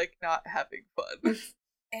she's like not having fun.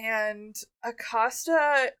 And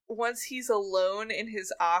Acosta, once he's alone in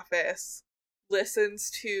his office,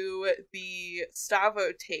 listens to the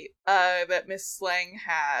Stavo tape that Miss Slang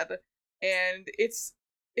had, and it's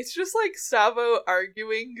just like Stavo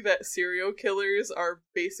arguing that serial killers are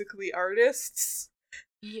basically artists.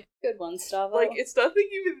 Yeah. Good one, Stavo. Like it's nothing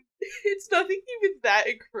even that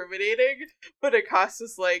incriminating, but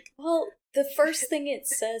Acosta's like, well, the first thing it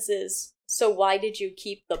says is, so why did you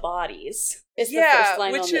keep the bodies? Is the first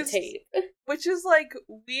line on the tape. Which is like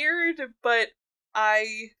weird, but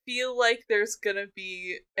I feel like there's gonna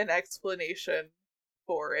be an explanation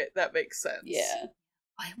for it that makes sense. Yeah.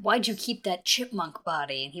 Why'd you keep that chipmunk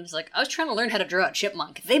body? And he was like, I was trying to learn how to draw a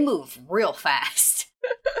chipmunk. They move real fast.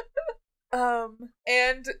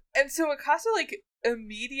 And so Acosta like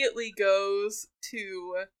immediately goes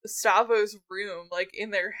to Stavo's room, like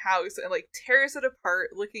in their house, and like tears it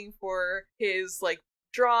apart looking for his like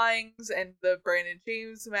drawings and the Brandon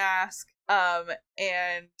James mask.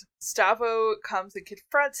 And Stavo comes and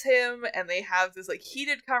confronts him, and they have this like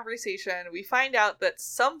heated conversation. We find out that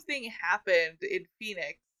something happened in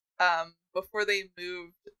Phoenix before they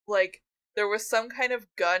moved. Like there was some kind of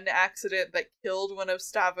gun accident that killed one of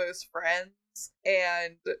Stavo's friends,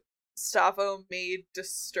 and Stavo made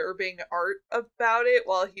disturbing art about it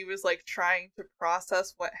while he was like trying to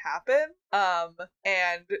process what happened.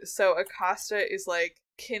 And so Acosta is like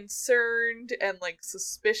concerned and like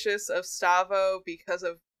suspicious of Stavo because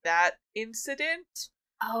of that incident.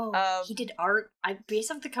 Oh, he did art.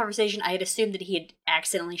 Based off the conversation, I had assumed that he had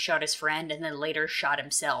accidentally shot his friend and then later shot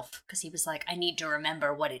himself because he was like, I need to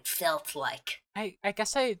remember what it felt like. I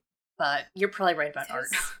guess But you're probably right about art.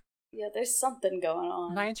 Yeah, there's something going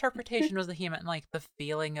on. My interpretation was that he meant like the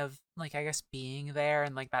feeling of like, I guess, being there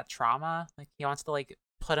and like that trauma. Like he wants to like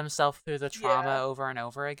put himself through the trauma over and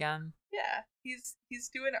over again. Yeah, he's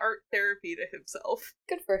doing art therapy to himself.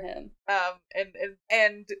 Good for him.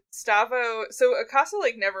 And Stavo, so Acosta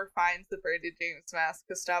like never finds the Brandon James mask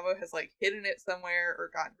because Stavo has like hidden it somewhere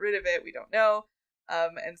or gotten rid of it. We don't know.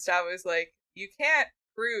 And Stavo is like, you can't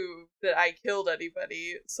prove that I killed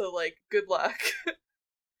anybody, so like, good luck.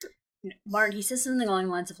 Martin, he says something along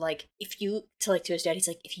the lines of like, to his dad, he's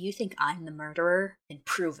like, if you think I'm the murderer, then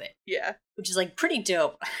prove it. Yeah. Which is like pretty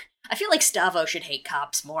dope. I feel like Stavo should hate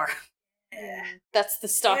cops more. That's the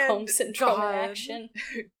Stockholm Syndrome action.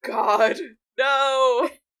 God. No.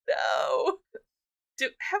 Do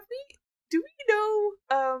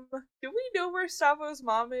we know where Stavo's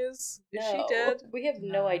mom is? Is she dead? We have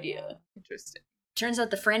no idea. Interesting. Turns out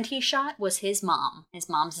the friend he shot was his mom. His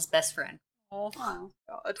mom's his best friend. Oh, God.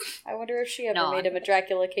 I wonder if she ever made him a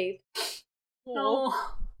Dracula cape. No.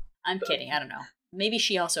 I'm kidding. I don't know. Maybe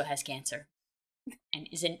she also has cancer. And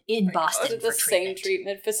is in Boston God, for the same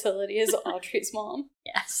treatment facility as Audrey's mom.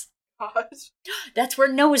 Yes. God. That's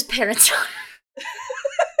where Noah's parents are.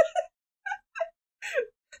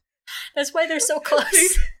 That's why they're so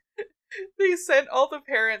close. They sent all the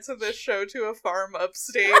parents of this show to a farm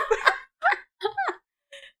upstate.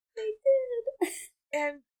 They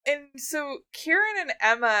did. And so Kieran and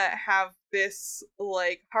Emma have this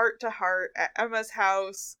like heart-to-heart at Emma's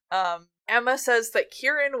house. Emma says that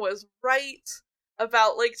Kieran was right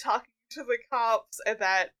about like talking to the cops and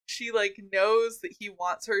that she like knows that he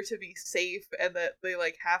wants her to be safe and that they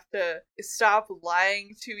like have to stop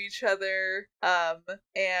lying to each other.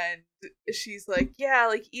 And she's like, yeah,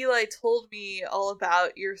 like Eli told me all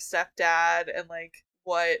about your stepdad and like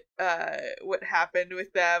what happened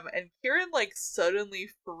with them, and Kieran like suddenly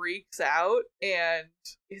freaks out and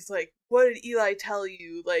is like, what did Eli tell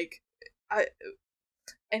you? Like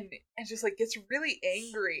and just like gets really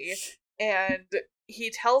angry, and he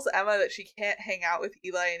tells Emma that she can't hang out with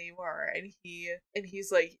Eli anymore, and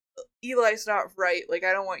he's like, Eli's not right, like,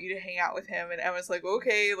 I don't want you to hang out with him. And Emma's like,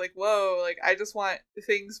 okay, like, whoa, like, I just want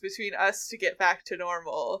things between us to get back to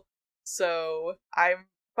normal. So I'm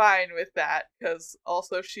fine with that, because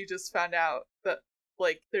also she just found out that,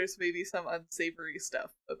 like, there's maybe some unsavory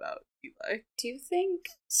stuff about Eli. Do you think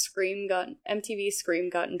MTV Scream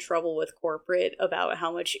got in trouble with corporate about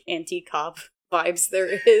how much anti-cop vibes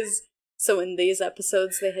there is? So in these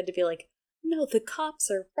episodes, they had to be like, no, the cops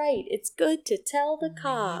are right. It's good to tell the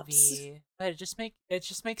cops. Maybe. But it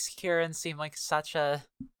just makes Kieran seem like such a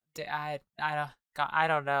I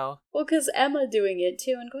don't know. Well, because Emma doing it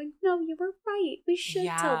too and going, no, you were right. We should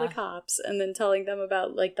tell the cops. And then telling them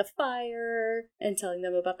about, like, the fire and telling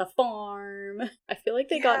them about the farm. I feel like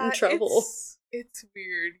they got in trouble. It's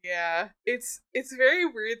weird, yeah. It's very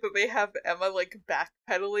weird that they have Emma, like,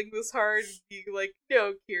 backpedaling this hard and being like,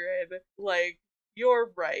 no, Kieran, like,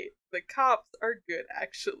 you're right. The cops are good,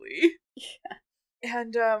 actually. Yeah.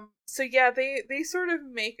 And, so yeah, they sort of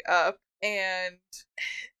make up, and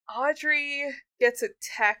Audrey gets a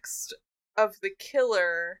text of the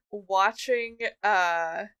killer watching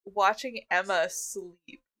Emma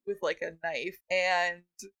sleep with, like, a knife, and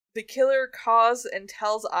the killer calls and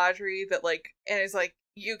tells Audrey that, like, and is like,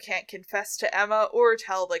 you can't confess to Emma or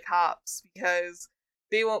tell the cops because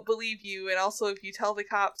they won't believe you, and also if you tell the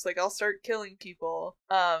cops, like, I'll start killing people.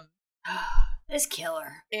 This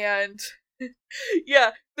killer. And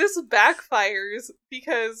yeah, this backfires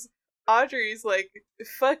because Audrey's like,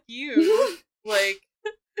 fuck you. like,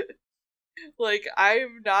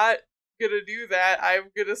 I'm not gonna do that.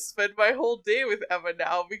 I'm gonna spend my whole day with Emma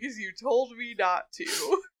now because you told me not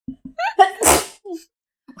to.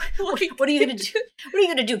 What are you gonna do? What are you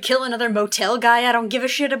gonna do? Kill another motel guy I don't give a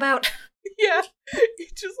shit about? Yeah,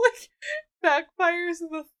 it just, like, backfires in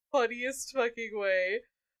the funniest fucking way.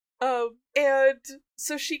 And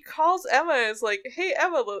so she calls Emma and is like, hey,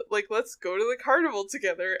 Emma, like, let's go to the carnival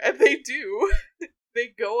together. And they do.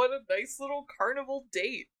 They go on a nice little carnival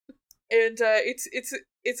date. And,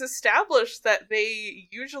 it's established that they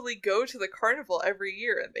usually go to the carnival every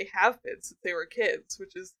year, and they have been since they were kids,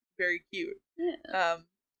 which is very cute. Yeah.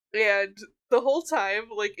 And the whole time,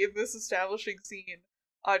 like, in this establishing scene,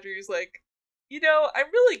 Audrey's like, you know,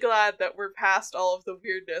 I'm really glad that we're past all of the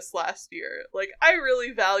weirdness last year. Like, I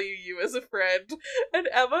really value you as a friend. And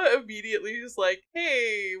Emma immediately is like,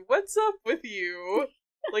 hey, what's up with you?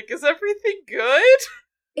 Like, is everything good?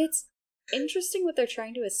 It's interesting what they're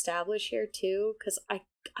trying to establish here, too, because I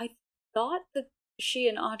thought that she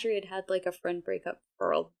and Audrey had like, a friend breakup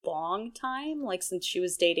for a long time, like, since she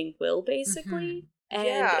was dating Will, basically.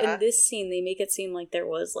 And in this scene, they make it seem like there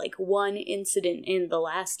was, like, one incident in the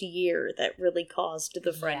last year that really caused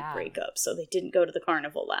the friend breakup, so they didn't go to the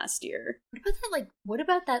carnival last year. What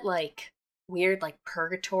about that, like, weird, like,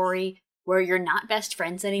 purgatory where you're not best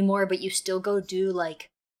friends anymore, but you still go do, like,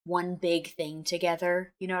 one big thing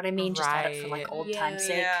together? You know what I mean? Just out of for, like, old time's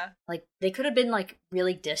sake. Yeah. Like, they could have been, like,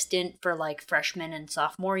 really distant for, like, freshman and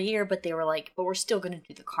sophomore year, but they were like, but we're still gonna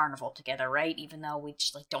do the carnival together, right? Even though we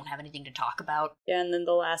just, like, don't have anything to talk about. Yeah, and then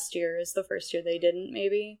the last year is the first year they didn't,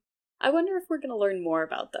 maybe. I wonder if we're gonna learn more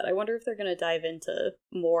about that. I wonder if they're gonna dive into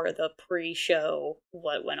more of the pre-show,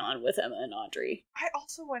 what went on with Emma and Audrey. I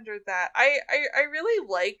also wondered that. I really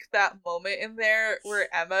like that moment in there where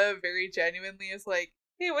Emma very genuinely is like,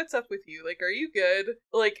 hey, what's up with you? Like, are you good?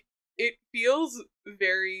 Like, it feels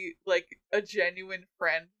very, like, a genuine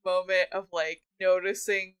friend moment of, like,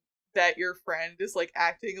 noticing that your friend is, like,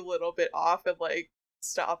 acting a little bit off and, like,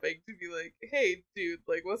 stopping to be like, hey, dude,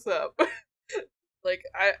 like, what's up? Like,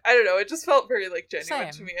 I don't know, it just felt very, like,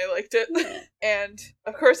 genuine to me. I liked it. And,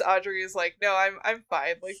 of course, Audrey is like, no, I'm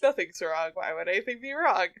fine. Like, nothing's wrong. Why would anything be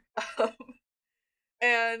wrong?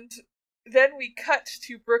 And then we cut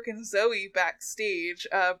to Brooke and Zoe backstage.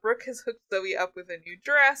 Brooke has hooked Zoe up with a new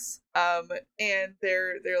dress, and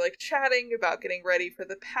they're like chatting about getting ready for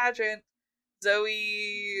the pageant.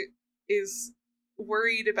 Zoe is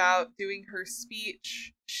worried about doing her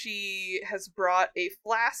speech. She has brought a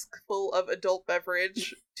flask full of adult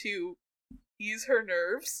beverage to ease her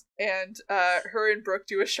nerves, and her and Brooke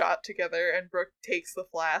do a shot together, and Brooke takes the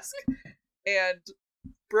flask, and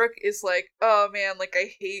Brooke is like, oh man, like,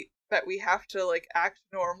 I hate that we have to, like, act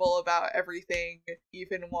normal about everything,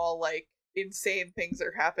 even while, like, insane things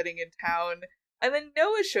are happening in town. And then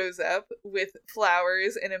Noah shows up with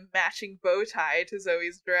flowers and a matching bow tie to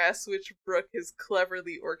Zoe's dress, which Brooke has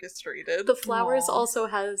cleverly orchestrated. The flowers also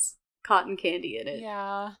has cotton candy in it.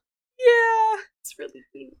 Yeah. Yeah. It's really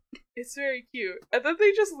cute. It's very cute. And then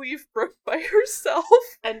they just leave Brooke by herself.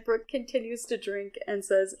 And Brooke continues to drink and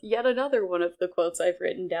says, yet another one of the quotes I've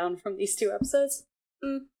written down from these 2 episodes.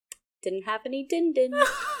 Didn't have any din-din.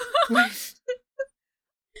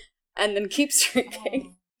 And then keeps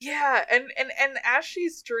drinking. Yeah, and as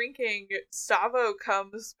she's drinking, Stavo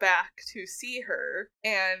comes back to see her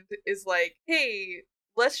and is like, hey,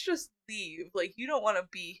 let's just leave. Like, you don't want to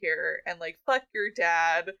be here, and, like, fuck your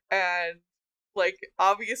dad, and, like,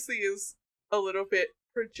 obviously is a little bit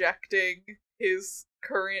projecting his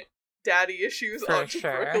current daddy issues onto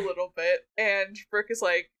Brooke a little bit, and Brooke is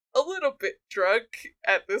like, a little bit drunk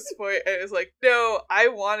at this point, and is like, no, I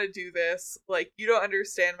want to do this. Like, you don't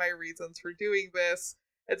understand my reasons for doing this.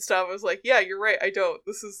 And Stavo's like, yeah, you're right, I don't.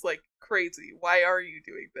 This is, like, crazy. Why are you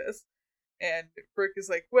doing this? And Brooke is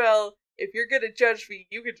like, well, if you're gonna judge me,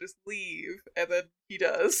 you can just leave. And then he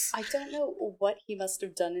does. I don't know what he must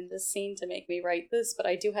have done in this scene to make me write this, but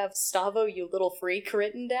I do have Stavo, you little freak,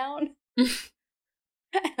 written down. And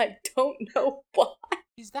I don't know why.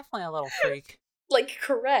 He's definitely a little freak. Like,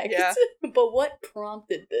 correct. Yeah. But what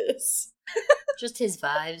prompted this? Just his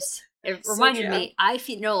vibes. It reminded me, I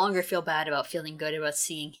no longer feel bad about feeling good about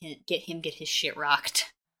seeing him get his shit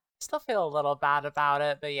rocked. Still feel a little bad about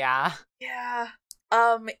it, but yeah. Yeah.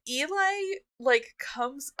 Eli, like,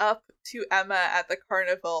 comes up to Emma at the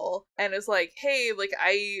carnival and is like, hey, like,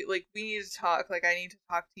 we need to talk, like, I need to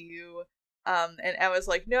talk to you. And Emma's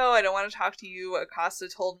like, no, I don't want to talk to you. Acosta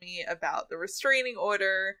told me about the restraining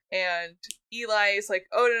order. And Eli is like,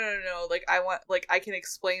 oh, no, like, I can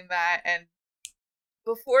explain that. And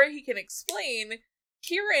before he can explain,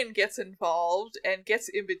 Kieran gets involved and gets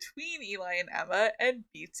in between Eli and Emma and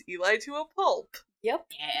beats Eli to a pulp. Yep.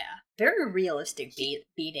 Yeah. Very realistic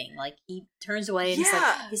beating. Like, he turns away and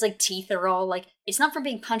his teeth are all, like, it's not from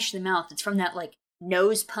being punched in the mouth, it's from that, like,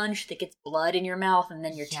 nose punch that gets blood in your mouth and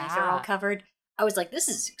then your teeth are all covered. I was like, this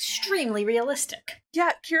is extremely realistic.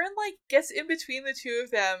 Yeah, Kieran, like, gets in between the two of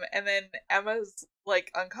them, and then Emma's,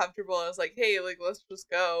 like, uncomfortable and is like, hey, like, let's just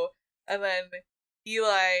go. And then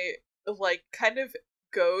Eli, like, kind of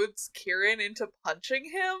goads Kieran into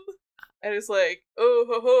punching him. And is like, oh,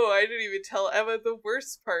 ho, ho, I didn't even tell Emma the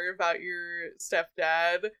worst part about your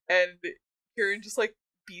stepdad. And Kieran just, like,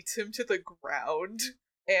 beats him to the ground.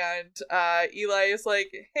 And Eli is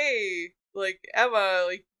like, hey, like, Emma,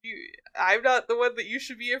 like, I'm not the one that you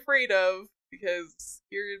should be afraid of, because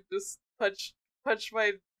Kieran just punched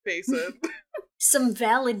my face in. Some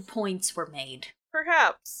valid points were made.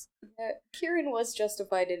 Perhaps. Kieran was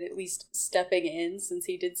justified in at least stepping in, since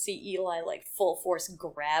he did see Eli, like, full force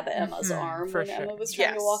grab Emma's arm when Emma was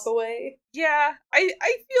trying to walk away. Yeah, I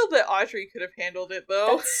feel that Audrey could have handled it,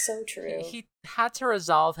 though. That's so true. He had to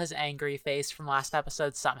resolve his angry face from last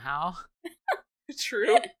episode somehow.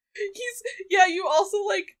 True. You also,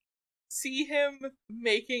 like, see him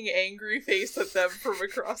making angry face at them from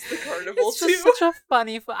across the carnival, it's just such a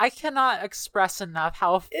funny... I cannot express enough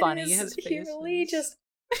how funny his face really is.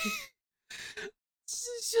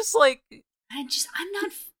 It's just like... I'm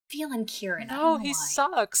not feeling Kieran. No, he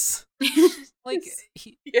sucks. Like,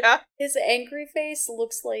 his angry face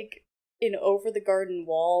looks like in Over the Garden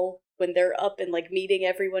Wall when they're up and, like, meeting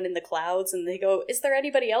everyone in the clouds, and they go, is there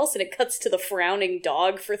anybody else? And it cuts to the frowning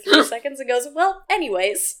dog for 3 seconds and goes, well,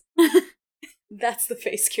 anyways. That's the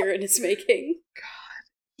face Kieran is making. God.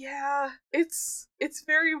 Yeah. It's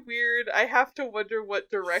very weird. I have to wonder what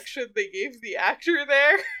direction they gave the actor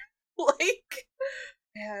there. Like,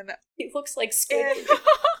 man. He looks like Squid.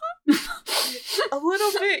 A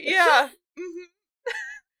little bit, yeah. Mm-hmm.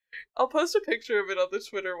 I'll post a picture of it on the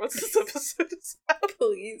Twitter once this episode is out.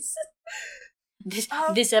 Please.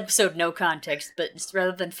 This episode, no context, but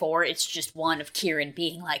rather than 4, it's just one of Kieran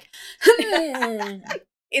being like...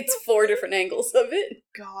 It's 4 different angles of it.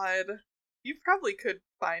 God. You probably could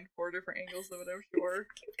find 4 different angles of it, I'm sure.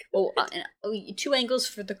 2 angles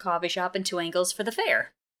for the coffee shop and 2 angles for the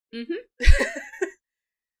fair. Mm-hmm.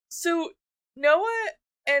 So, Noah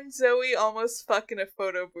and Zoe almost fuck in a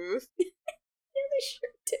photo booth. Yeah, they sure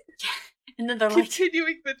did. And then they're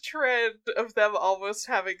continuing the trend of them almost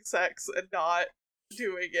having sex and not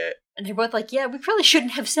doing it. And they're both like, yeah, we probably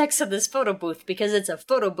shouldn't have sex in this photo booth because it's a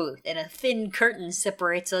photo booth and a thin curtain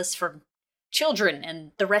separates us from children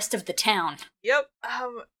and the rest of the town. Yep.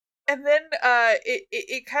 And then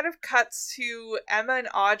it kind of cuts to Emma and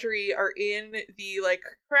Audrey are in the, like,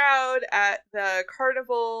 crowd at the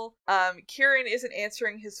carnival. Kieran isn't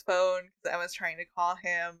answering his phone because Emma's trying to call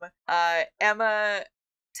him. Emma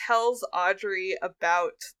tells Audrey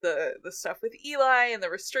about the stuff with Eli and the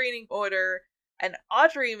restraining order, and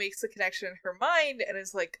Audrey makes the connection in her mind and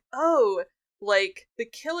is like, oh, like, the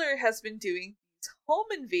killer has been doing home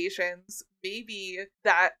invasions, maybe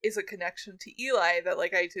that is a connection to Eli that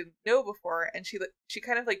like I didn't know before. And she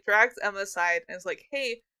kind of like drags Emma aside and is like,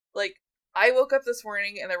 hey, like I woke up this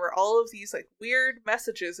morning and there were all of these like weird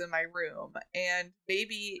messages in my room, and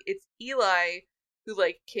maybe it's Eli who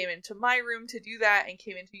like came into my room to do that and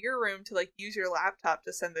came into your room to like use your laptop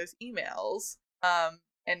to send those emails.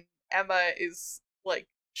 And Emma is like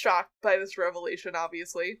shocked by this revelation,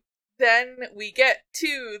 obviously. Then we get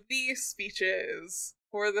to the speeches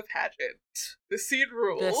for the pageant. The scene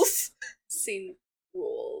rules. Scene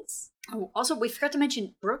rules. Oh, also, we forgot to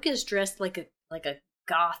mention Brooke is dressed like a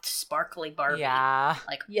goth, sparkly Barbie. Yeah.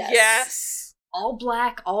 Like Yes. all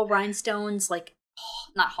black, all rhinestones, like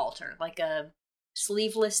not halter, like a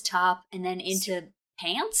sleeveless top, and then into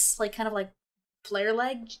pants, like kind of like flare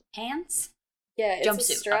leg pants. Yeah, it's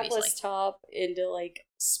Jumpsuit, a strapless obviously. top into like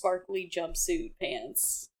sparkly jumpsuit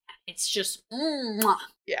pants. It's just mwah.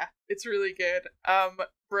 Yeah, it's really good.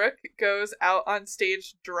 Brooke goes out on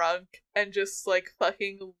stage drunk and just like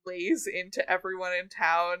fucking lays into everyone in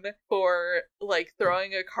town for like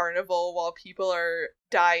throwing a carnival while people are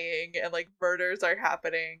dying and like murders are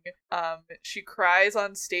happening. She cries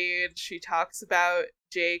on stage, she talks about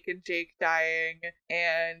Jake and Jake dying,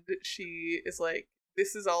 and she is like,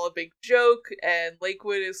 this is all a big joke and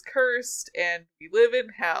Lakewood is cursed and we live in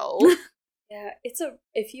hell. Yeah,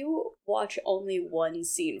 if you watch only one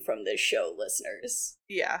scene from this show, listeners,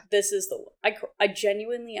 Yeah. this is the one. I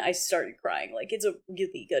genuinely, I started crying. Like, it's a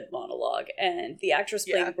really good monologue, and the actress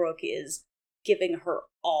playing Yeah. Brooke is giving her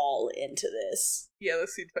all into this. Yeah,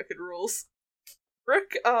 this scene fucking rules.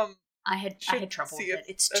 Brooke, I had should trouble with see it.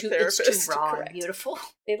 It's a too therapist, raw correct. and beautiful.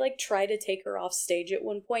 They, like, try to take her off stage at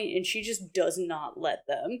one point, and she just does not let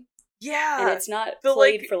them. yeah. And it's not the,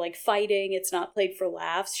 played like- for, like, fighting, it's not played for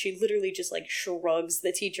laughs. She literally just, like, shrugs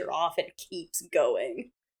the teacher off and keeps going.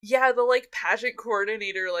 Yeah, the like pageant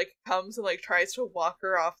coordinator like comes and like tries to walk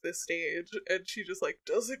her off the stage and she just like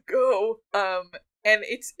doesn't go. And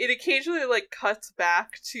it occasionally like cuts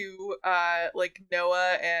back to like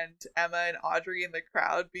Noah and Emma and Audrey in the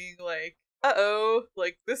crowd being like, uh-oh,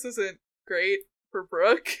 like this isn't great for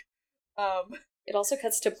Brooke. It also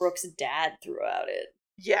cuts to Brooke's dad throughout it.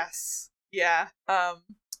 Yes. Yeah.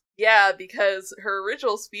 Yeah, because her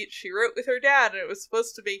original speech she wrote with her dad, and it was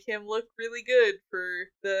supposed to make him look really good for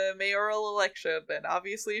the mayoral election, and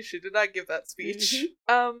obviously she did not give that speech.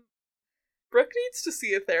 Brooke needs to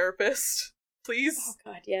see a therapist. Please. Oh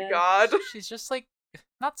god, yeah. God. She's just like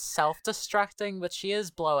not self-destructing, but she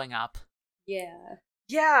is blowing up. Yeah.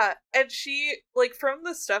 Yeah, and she, like, from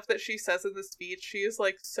the stuff that she says in the speech, she is,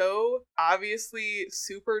 like, so obviously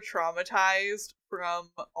super traumatized from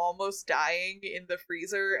almost dying in the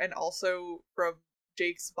freezer and also from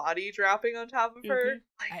Jake's body dropping on top of her.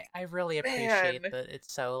 Like, I really appreciate man. that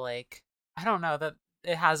it's so like, I don't know, that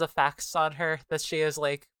it has effects on her, that she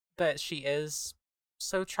is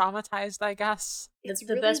so traumatized, I guess. It's The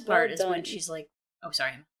really best part well is when done. she's like, oh,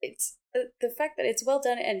 sorry. It's the fact that it's well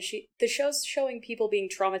done, and the show's showing people being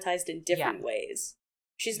traumatized in different ways.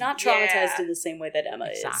 She's not traumatized Yeah. in the same way that Emma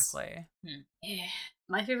is. Exactly. Yeah.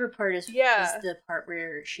 My favorite part is Yeah. the part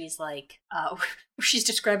where she's like, where she's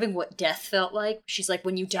describing what death felt like. She's like,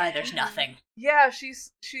 when you die, there's nothing. Yeah, she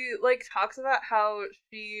like talks about how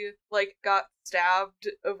she like got stabbed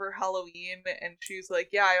over Halloween and she's like,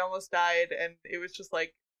 yeah, I almost died and it was just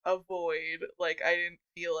like a void. Like I didn't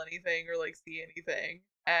feel anything or like see anything.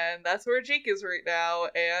 And that's where Jake is right now,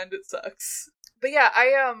 and it sucks. But yeah,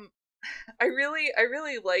 I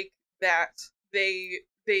really like that they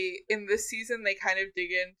in this season they kind of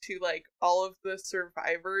dig into like all of the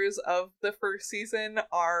survivors of the first season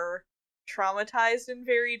are traumatized in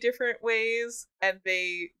very different ways, and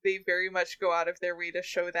they very much go out of their way to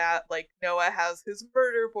show that. Like Noah has his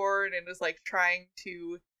murder board and is like trying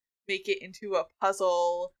to make it into a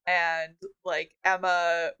puzzle, and like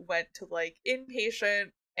Emma went to like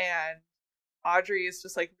inpatient, and Audrey is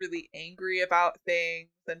just like really angry about things,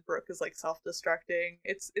 and Brooke is like self-destructing.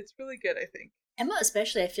 It's really good, I think. Emma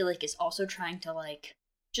especially, I feel like, is also trying to like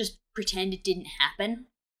just pretend it didn't happen.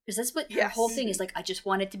 Because that's what her Yes. whole thing is like, I just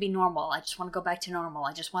want it to be normal. I just want to go back to normal.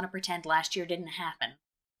 I just want to pretend last year didn't happen.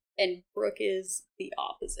 And Brooke is the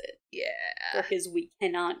opposite. Yeah. Brooke is, we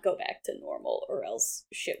cannot go back to normal or else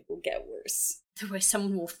shit will get worse. The way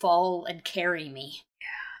someone will fall and carry me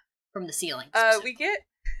from the ceiling.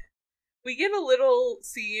 We get a little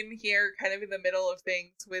scene here kind of in the middle of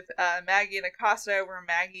things with Maggie and Acosta, where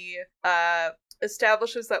Maggie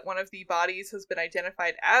establishes that one of the bodies has been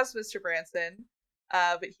identified as Mr. Branson,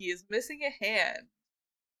 but he is missing a hand.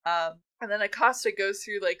 And then Acosta goes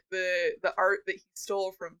through like the art that he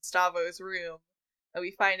stole from Stavo's room and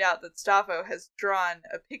we find out that Stavo has drawn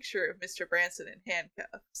a picture of Mr. Branson in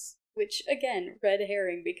handcuffs. Which, again, red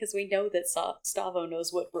herring, because we know that Stavo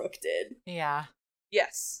knows what Brooke did. Yeah.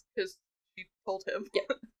 Yes, because she told him.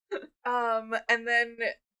 Yep. And then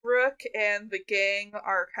Brooke and the gang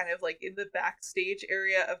are kind of like in the backstage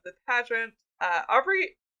area of the pageant.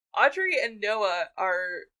 Audrey and Noah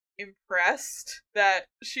are impressed that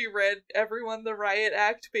she read everyone the riot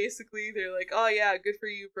act, basically. They're like, oh yeah, good for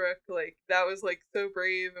you, Brooke. Like, that was like so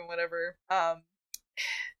brave and whatever.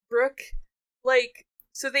 Brooke, like,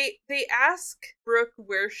 so they ask Brooke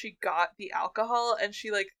where she got the alcohol, and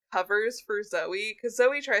she like covers for Zoe, because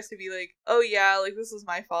Zoe tries to be like, oh yeah, like this was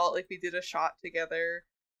my fault, like we did a shot together.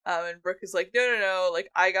 And Brooke is like, no, like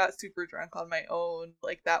I got super drunk on my own,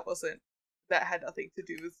 like that had nothing to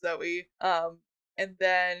do with Zoe. And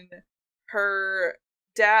then her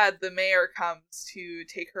dad, the mayor, comes to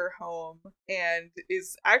take her home and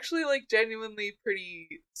is actually like genuinely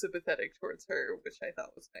pretty sympathetic towards her, which I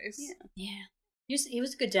thought was nice. Yeah. He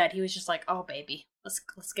was a good dad. He was just like, oh baby, let's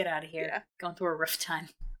get out of here. Yeah. Going through a rough time.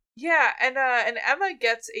 Yeah, and Emma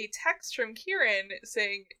gets a text from Kieran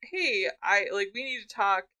saying, hey, we need to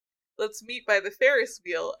talk. Let's meet by the Ferris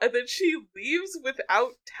wheel. And then she leaves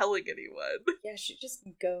without telling anyone. Yeah, she just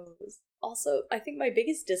goes. Also, I think my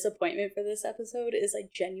biggest disappointment for this episode is I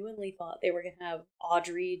genuinely thought they were going to have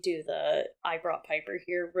Audrey do the I brought Piper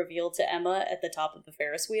here reveal to Emma at the top of the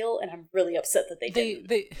Ferris wheel, and I'm really upset that they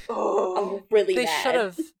didn't. I'm really they mad. should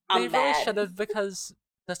have. They I'm really mad. should have, because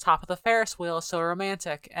the top of the Ferris wheel is so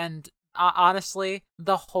romantic. And honestly,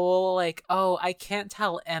 the whole like, oh, I can't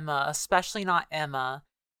tell Emma, especially not Emma.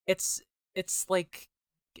 It's like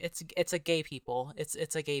it's a gay people.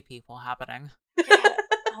 It's a gay people happening. Yeah,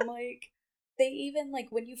 I'm like, they even, like,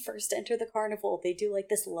 when you first enter the carnival, they do, like,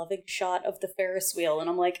 this loving shot of the Ferris wheel, and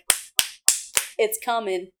I'm like, it's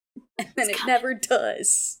coming. And then it never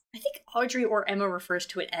does. I think Audrey or Emma refers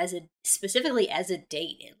to it specifically as a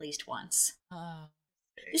date at least once.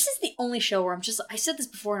 This is the only show where I said this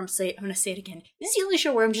before and I'm going to say it again. This is the only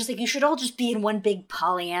show where I'm just like, you should all just be in one big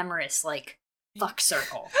polyamorous, like, fuck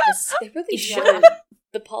circle. They really should.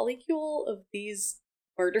 The polycule of these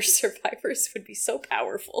murder survivors would be so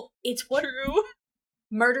powerful. It's what True.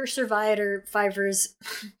 Murder survivors,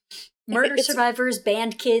 It's- survivors,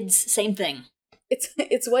 band kids, same thing.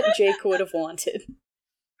 It's what Jake would have wanted.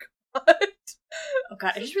 What? Oh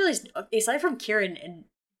god, I just realized, aside from Kieran and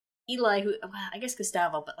Eli, who, well, I guess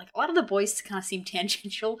Gustavo, but like a lot of the boys kind of seem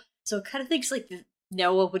tangential, so it kind of thinks like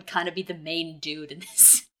Noah would kind of be the main dude in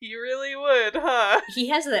this. You really would, huh? He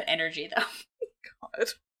has that energy though. God.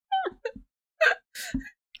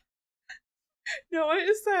 No, what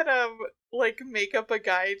is that, like, make up a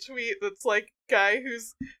guy tweet that's like, guy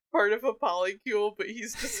who's part of a polycule, but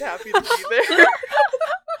he's just happy to be there?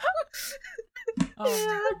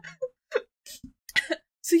 Oh,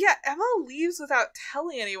 So yeah, Emma leaves without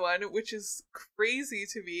telling anyone, which is crazy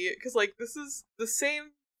to me, because, like, this is the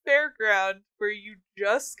same fairground where you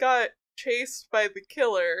just got chased by the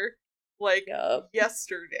killer, like,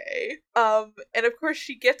 yesterday. And of course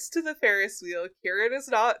she gets to the Ferris wheel, Kieran is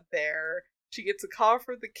not there, she gets a call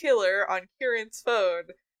from the killer on Kieran's phone,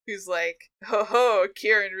 who's like, ho,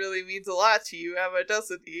 Kieran really means a lot to you, Emma,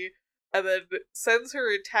 doesn't he? And then sends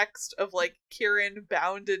her a text of, like, Kieran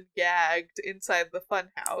bound and gagged inside the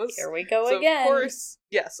funhouse. Here we go So again.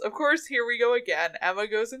 Of course, here we go again. Emma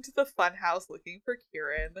goes into the funhouse looking for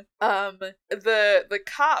Kieran. The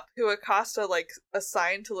cop who Acosta, like,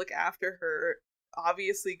 assigned to look after her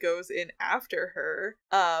obviously goes in after her,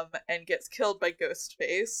 and gets killed by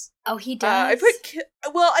Ghostface. Oh, he does?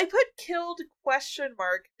 I put killed question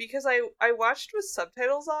mark because I watched with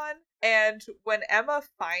subtitles on, and when Emma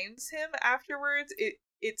finds him afterwards,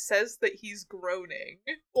 it says that he's groaning.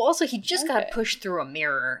 Well, also, he just got Okay. pushed through a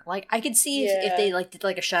mirror. Like, I could see if they, like, did,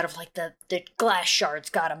 like, a shot of, like, the glass shards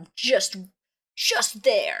got him just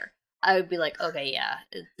there. I would be like, okay, yeah,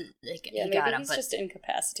 he maybe got him, he's but just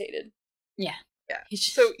incapacitated. yeah. Yeah. He's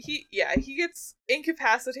just... So he gets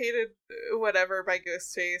incapacitated, whatever, by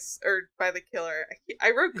Ghostface, or by the killer.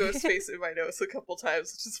 I wrote Ghostface in my notes a couple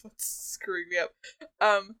times, which is what's screwing me up.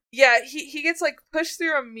 He gets, like, pushed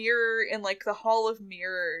through a mirror in, like, the Hall of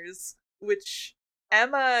Mirrors, which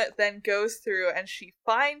Emma then goes through, and she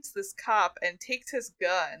finds this cop and takes his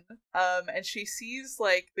gun, and she sees,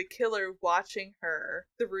 like, the killer watching her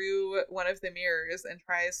through one of the mirrors and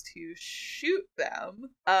tries to shoot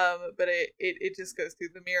them, but it just goes through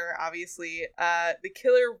the mirror, obviously. The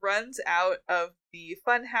killer runs out of the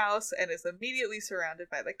funhouse and is immediately surrounded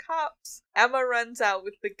by the cops. Emma runs out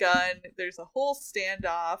with the gun, there's a whole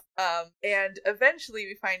standoff, and eventually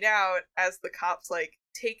we find out, as the cops, like,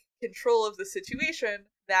 take control of the situation,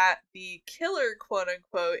 that the killer, quote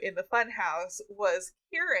unquote, in the funhouse was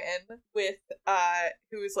Kieran, with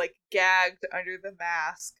who was like gagged under the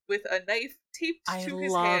mask with a knife taped to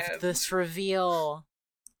his hand. I love this reveal.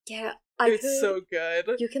 Yeah, it's so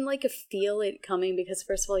good. You can like feel it coming because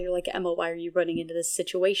first of all, you're like, Emma, why are you running into this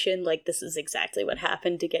situation? Like, this is exactly what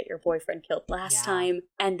happened to get your boyfriend killed last time.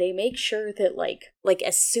 And they make sure that like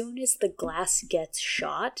as soon as the glass gets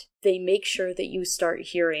shot, they make sure that you start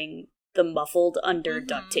hearing the muffled under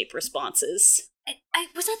duct tape responses. I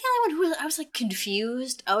was that the only one who I was like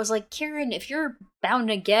confused? I was like, Kieran, if you're bound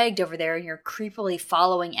and gagged over there and you're creepily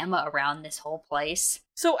following Emma around this whole place.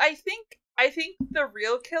 So I think the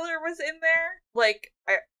real killer was in there, like,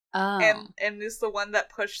 and is the one that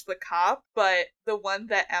pushed the cop, but the one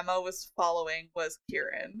that Emma was following was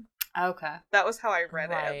Kieran. Okay. That was how I read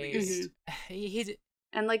it, at least.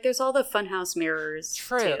 And, like, there's all the funhouse mirrors,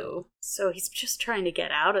 True. too. So he's just trying to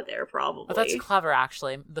get out of there, probably. But that's clever,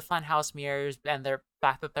 actually. The funhouse mirrors and the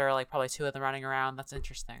fact that there are, like, probably two of them running around, that's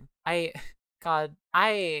interesting. He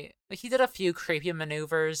did a few creepy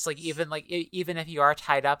maneuvers, even if you are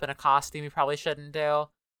tied up in a costume, you probably shouldn't do.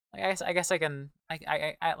 Like, I guess I can let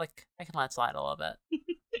it slide a little bit.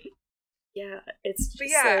 Yeah, it's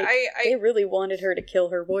just they really wanted her to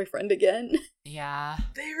kill her boyfriend again. Yeah.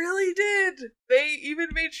 They really did. They even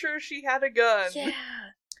made sure she had a gun. Yeah.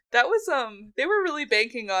 That was, they were really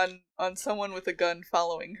banking on someone with a gun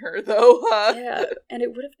following her, though. Yeah, and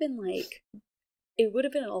it would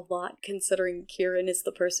have been a lot considering Kieran is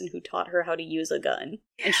the person who taught her how to use a gun.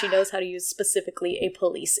 Yeah. And she knows how to use specifically a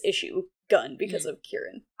police issue gun because of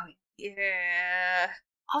Kieran. Oh, yeah.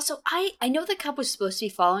 Also, I know the cop was supposed to be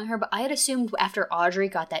following her, but I had assumed after Audrey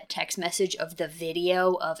got that text message of the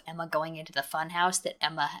video of Emma going into the funhouse that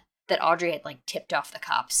Audrey had, like, tipped off the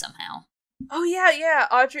cops somehow. Oh, yeah,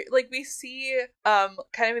 Audrey, like, we see, kind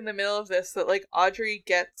of in the middle of this, that, like, Audrey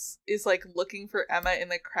is, like, looking for Emma in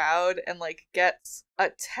the crowd and, like, gets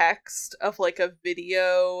a text of, like, a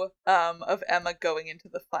video, of Emma going into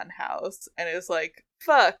the funhouse, and is like,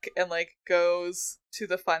 fuck, and, like, goes to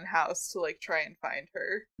the funhouse to, like, try and find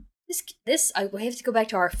her. We have to go back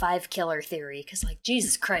to our 5 killer theory, because, like,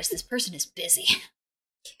 Jesus Christ, this person is busy.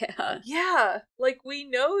 Yeah. Yeah, like, we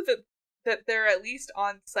know that they're at least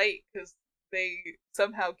on site, because they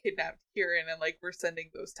somehow kidnapped Kieran and, like, were sending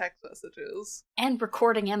those text messages. And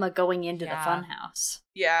recording Emma going into the funhouse.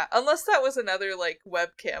 Yeah, unless that was another, like,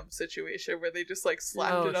 webcam situation where they just, like,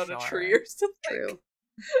 slapped it on a tree or something. True.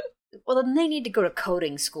 Well, then they need to go to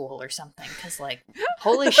coding school or something, because, like,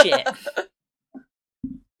 holy shit.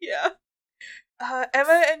 Yeah.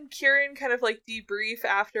 Emma and Kieran kind of, like, debrief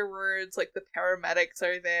afterwards, like, the paramedics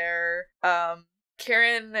are there.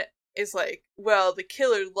 Kieran is like, well, the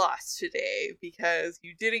killer lost today because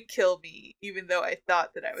you didn't kill me, even though I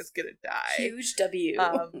thought that I was gonna die. Huge W.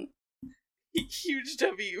 Huge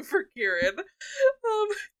W for Kieran.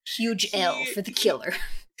 Huge L for the killer.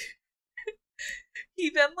 He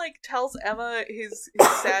then, like, tells Emma his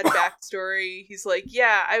sad backstory. He's like,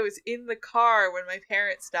 yeah, I was in the car when my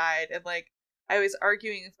parents died, and, like, I was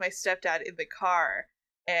arguing with my stepdad in the car,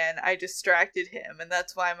 and I distracted him, and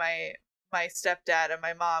that's why my stepdad and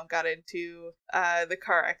my mom got into the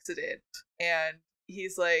car accident. And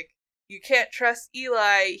he's like, you can't trust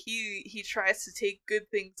Eli. He tries to take good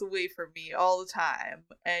things away from me all the time,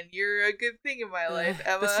 and you're a good thing in my life,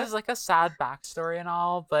 Emma. This is, like, a sad backstory and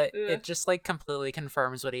all, but it just, like, completely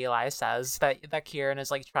confirms what Eli says, that Kieran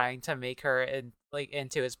is, like, trying to make her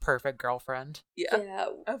into his perfect girlfriend. Yeah,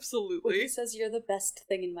 absolutely. When he says you're the best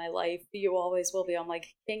thing in my life, you always will be. I'm like,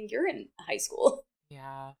 King, you're in high school.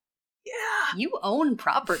 Yeah. Yeah. You own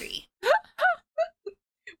property.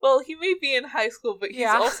 Well, he may be in high school, but he's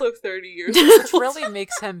also 30 years old. Which really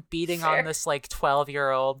makes him beating on this, like,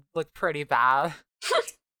 12-year-old look pretty bad.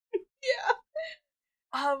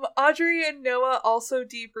 Yeah. Audrey and Noah also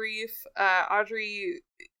debrief. Audrey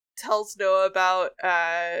tells Noah about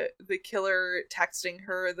the killer texting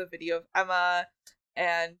her the video of Emma,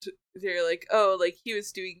 and they're like, oh, like, he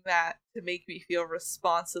was doing that to make me feel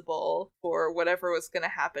responsible for whatever was gonna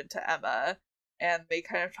happen to Emma. And they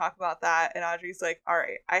kind of talk about that, and Audrey's like,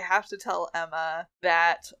 alright, I have to tell Emma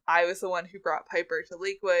that I was the one who brought Piper to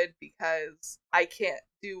Lakewood because I can't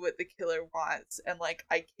do what the killer wants, and, like,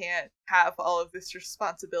 I can't have all of this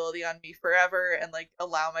responsibility on me forever and, like,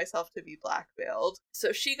 allow myself to be blackmailed.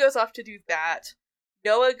 So she goes off to do that.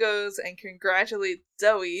 Noah goes and congratulates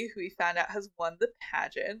Zoe, who we found out has won the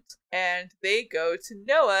pageant, and they go to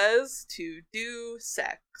Noah's to do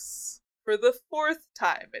sex. For the 4th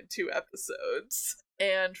time in 2 episodes.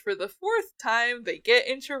 And for the 4th time, they get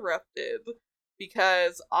interrupted.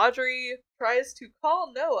 because Audrey tries to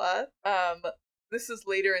call Noah. This is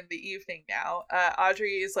later in the evening now.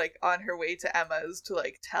 Audrey is like on her way to Emma's to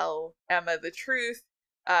like tell Emma the truth.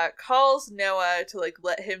 Calls Noah to like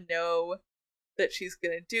let him know that she's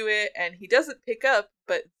gonna do it, and he doesn't pick up,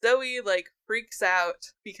 but Zoe like freaks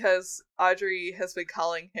out because Audrey has been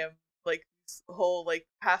calling him like this whole like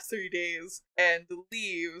past 3 days, and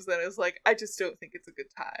leaves and is like, I just don't think it's a good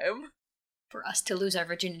time for us to lose our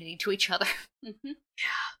virginity to each other. Yeah,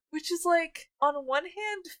 which is like on one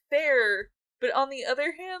hand fair, but on the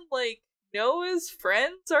other hand, like, Noah's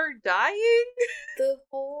friends are dying? The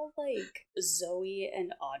whole, like, Zoe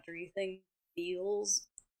and Audrey thing feels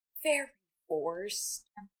very forced.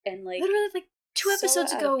 And, like, literally, like, 2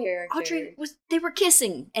 episodes ago, Audrey they were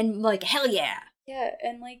kissing, and, like, hell yeah. Yeah,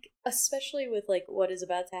 and, like, especially with, like, what is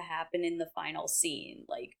about to happen in the final scene,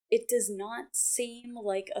 like, it does not seem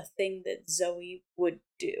like a thing that Zoe would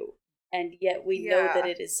do. And yet we know that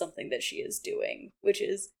it is something that she is doing, which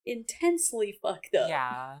is intensely fucked up.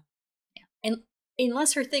 Yeah. And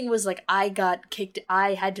unless her thing was like, I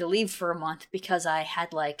had to leave for a month because I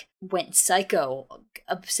had like went psycho,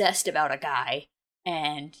 obsessed about a guy,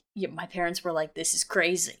 and my parents were like, this is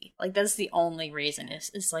crazy. Like, that's the only reason.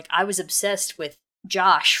 It's like, I was obsessed with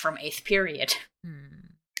Josh from 8th period.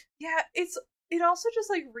 Yeah, it also just,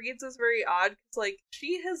 like, reads as very odd, because, like,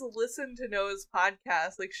 she has listened to Noah's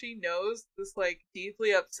podcast, like, she knows this, like,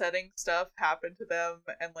 deeply upsetting stuff happened to them,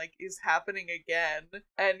 and, like, is happening again,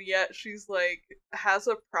 and yet she's, like, has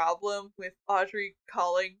a problem with Audrey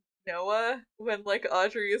calling Noah when, like,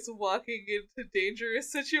 Audrey is walking into dangerous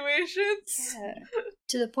situations. Yeah.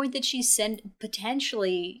 To the point that she's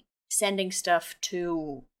potentially sending stuff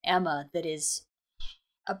to Emma that is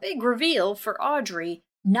a big reveal for Audrey.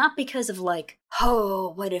 Not because of, like,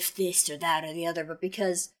 oh, what if this or that or the other, but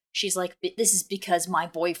because she's like, this is because my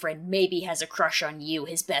boyfriend maybe has a crush on you,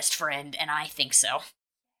 his best friend, and I think so.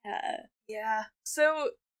 Yeah.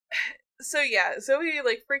 So yeah, Zoe,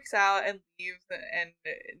 like, freaks out and leaves, and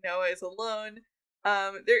Noah is alone.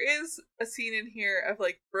 There is a scene in here of,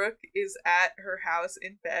 like, Brooke is at her house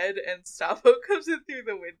in bed, and Stavo comes in through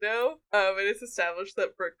the window, and it's established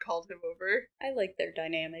that Brooke called him over. I like their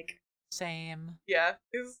dynamic. Same. Yeah,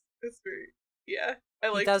 it's very, yeah. I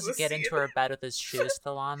like. He does get into her bed with his shoes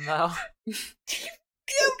still on, though.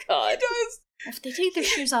 Oh God. He does. If they take their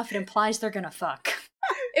shoes off, it implies they're gonna fuck.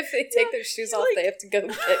 If they take their shoes off, they have to go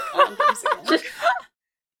get condoms again.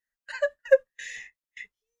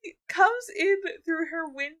 He comes in through her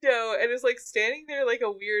window and is, like, standing there like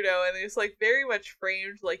a weirdo, and it's, like, very much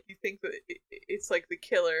framed like you think that it's, like, the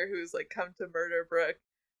killer who's, like, come to murder Brooke.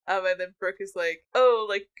 And then Brooke is like,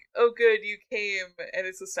 oh, good, you came, and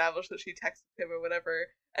it's established that she texted him or whatever.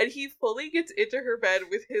 And he fully gets into her bed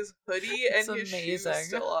with his hoodie and his shoes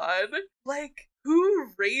still on. Like, who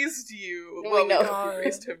raised you? We know who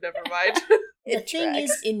raised him, never mind. The thing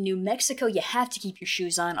is, in New Mexico, you have to keep your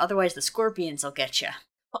shoes on, otherwise the scorpions will get you.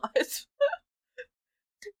 But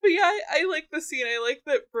yeah, I like the scene. I like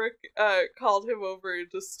that Brooke called him over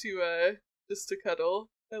just to cuddle.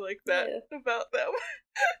 I like that about them.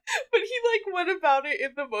 But he, like, went about it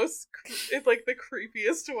in the the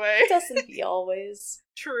creepiest way. Doesn't he always?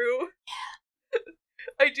 True. Yeah.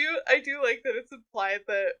 I do like that it's implied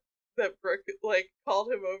that Brooke, like, called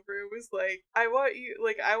him over and was like, I want you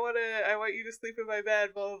to sleep in my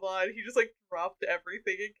bed, blah blah blah, and he just, like, dropped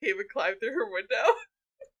everything and came and climbed through her window.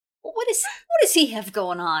 What does he have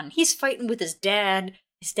going on? He's fighting with his dad.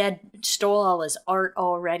 His dad stole all his art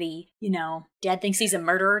already. You know, Dad thinks he's a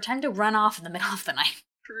murderer. Time to run off in the middle of the night.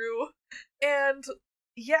 True. And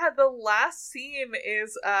yeah, the last scene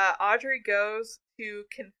is Audrey goes to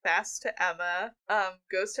confess to Emma,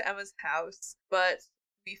 goes to Emma's house, but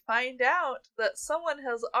we find out that someone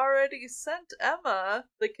has already sent Emma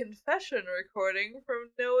the confession recording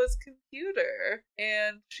from Noah's computer,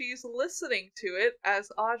 and she's listening to it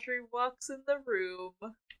as Audrey walks in the room.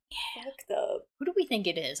 Yeah. Fucked up. Who do we think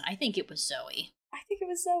it is? I think it was Zoe. I think it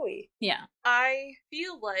was Zoe. Yeah. I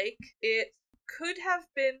feel like it could have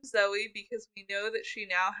been Zoe because we know that she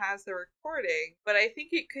now has the recording, but I think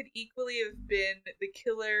it could equally have been the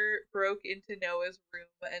killer broke into Noah's room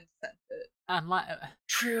and sent it.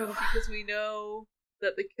 True. Because we know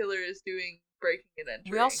that the killer is doing breaking and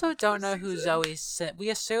entering. We also don't know who Zoe sent. We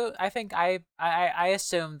assume. I think I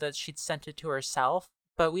assumed that she'd sent it to herself,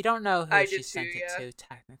 but we don't know who she sent it to.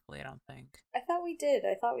 Technically, I don't think. I thought we did.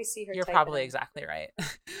 I thought we see her. You're probably exactly right,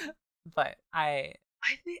 but I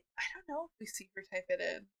don't know if we see her type it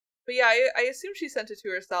in. But yeah, I assume she sent it to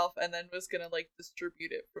herself and then was gonna, like,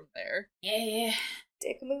 distribute it from there. Yeah.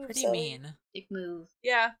 Dick move. Pretty Zoe. mean. Dick move.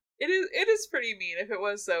 Yeah, It is pretty mean if it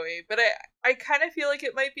was Zoe, but I kind of feel like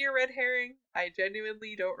it might be a red herring. I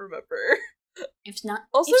genuinely don't remember. If not,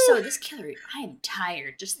 Also- if so, this killer, I am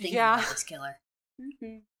tired just thinking about this killer.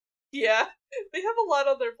 Mm-hmm. Yeah, they have a lot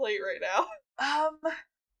on their plate right now.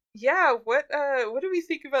 Yeah, what do we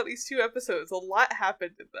think about these 2 episodes? A lot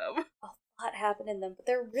happened in them. A lot happened in them, but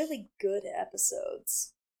they're really good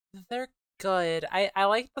episodes. They're good. I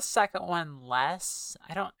like the second one less.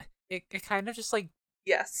 I don't. It kind of just like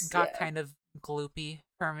Yes. got Yeah. kind of gloopy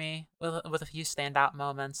for me with a few standout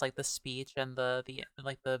moments like the speech and the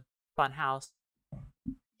like the fun house.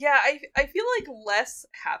 Yeah, I feel like less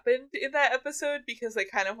happened in that episode because they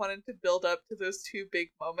kind of wanted to build up to those 2 big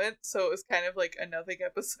moments, so it was kind of like a nothing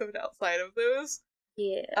episode outside of those.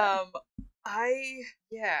 Yeah.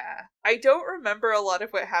 I don't remember a lot of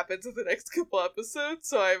what happens in the next couple episodes,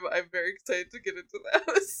 so I'm very excited to get into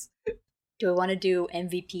those. Do we want to do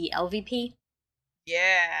MVP, LVP?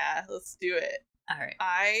 Yeah, let's do it. All right.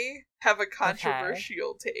 I have a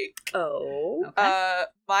controversial take. Oh. Okay.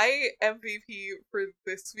 My MVP for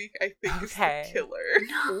this week, I think, is Okay. the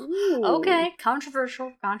killer. Ooh. Okay,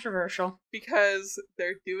 controversial. Because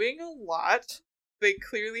they're doing a lot. They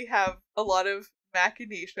clearly have a lot of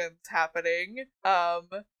machinations happening. A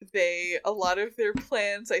lot of their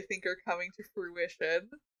plans, I think, are coming to fruition.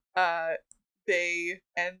 They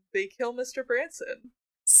kill Mr. Branson.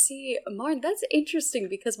 See, Marn, that's interesting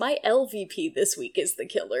because my LVP this week is the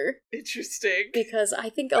killer. Interesting. Because I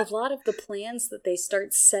think a lot of the plans that they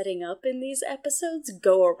start setting up in these episodes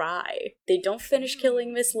go awry. They don't finish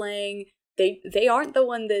killing Miss Lang. They aren't the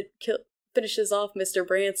one that finishes off Mr.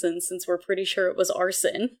 Branson, since we're pretty sure it was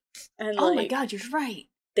arson. And Oh my god, you're right.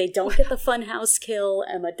 They don't get the funhouse kill.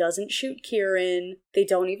 Emma doesn't shoot Kieran. They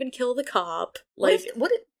don't even kill the cop. What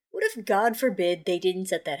if, God forbid, they didn't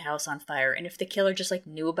set that house on fire, and if the killer just, like,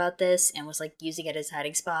 knew about this and was, like, using it as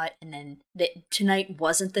hiding spot, and then tonight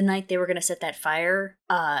wasn't the night they were gonna set that fire,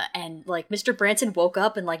 and, like, Mr. Branson woke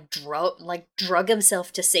up and, like, drug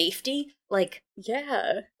himself to safety? Like,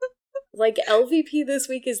 Yeah. Like, LVP this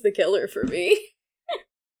week is the killer for me.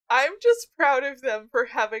 I'm just proud of them for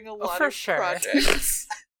having a lot for of sure. projects.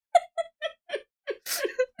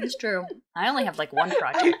 it's true. I only have, like, one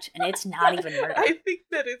project, and it's not even murder. I think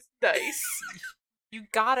that it's nice. You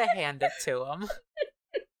gotta hand it to him.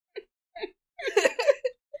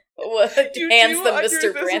 What? You Hands do them under Mr.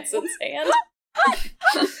 this- Branson's hand.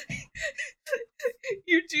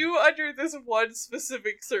 You do, under this one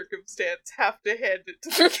specific circumstance, have to hand it to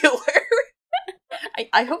the killer.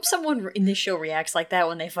 I hope someone in this show reacts like that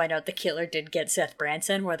when they find out the killer did get Seth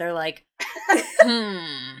Branson, where they're like,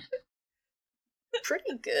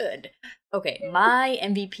 pretty good. Okay, my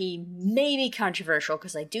MVP may be controversial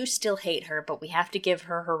because I do still hate her, but we have to give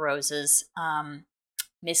her her roses.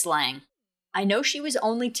 Miss Lang. I know she was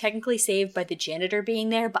only technically saved by the janitor being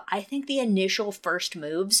there, but I think the initial first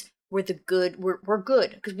moves were were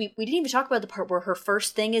good, because we didn't even talk about the part where her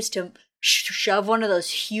first thing is to shove one of those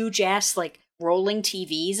huge ass like rolling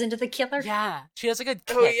TVs into the killer. Yeah, she has a good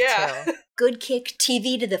kick Oh, yeah. too. Good kick,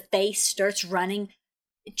 TV to the face, starts running,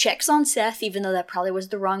 checks on Seth, even though that probably was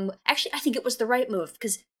the wrong move. Actually, I think it was the right move,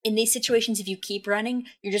 because in these situations, if you keep running,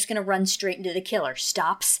 you're just gonna run straight into the killer.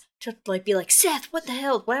 Stops to like be like, Seth, what the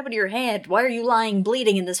hell? What happened to your hand? Why are you lying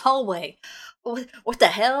bleeding in this hallway? What the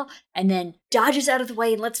hell? And then dodges out of the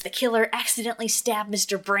way and lets the killer accidentally stab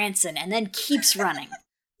Mr. Branson, and then keeps running.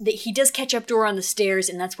 He does catch up to her on the stairs,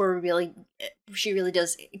 and that's where she really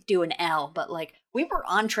does do an L. But like, we were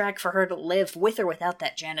on track for her to live with or without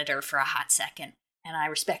that janitor for a hot second, and I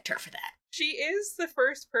respect her for that. She is the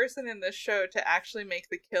first person in this show to actually make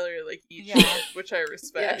the killer like eat Yeah. shit, which I Yeah,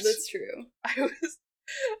 respect. that's true.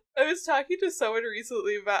 I was talking to someone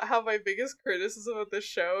recently about how my biggest criticism of this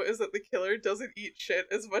show is that the killer doesn't eat shit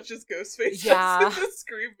as much as Ghostface Yeah. does in the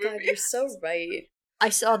Scream God, movies. you're so right. I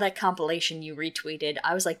saw that compilation you retweeted.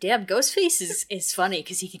 I was like, damn, Ghostface is funny,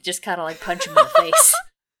 because he could just kind of like punch him in the face.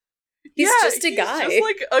 He's Yeah, just a guy. He's just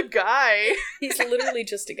like a guy. He's literally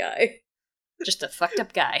just a guy. Just a fucked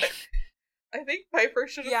up guy. I think Piper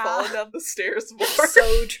should have Yeah. fallen down the stairs more.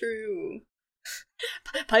 So true.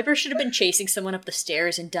 Piper should have been chasing someone up the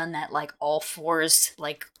stairs and done that like all fours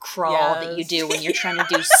like crawl that you Yes. do when you're trying to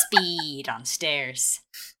do speed on stairs.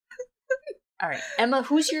 All right, Emma,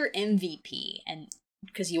 who's your MVP? And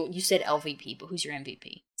because you said LVP, but who's your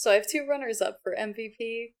MVP? So I have 2 runners-up for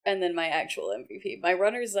MVP, and then my actual MVP. My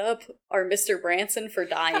runners-up are Mr. Branson for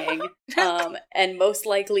dying, and most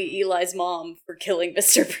likely Eli's mom for killing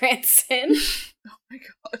Mr. Branson. Oh my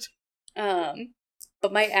god.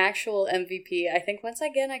 But my actual MVP, I think once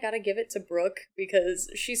again I gotta give it to Brooke, because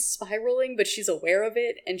she's spiraling, but she's aware of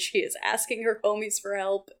it, and she is asking her homies for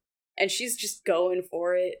help. And she's just going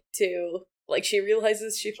for it, too. Like, she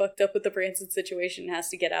realizes she fucked up with the Branson situation and has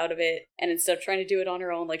to get out of it. And instead of trying to do it on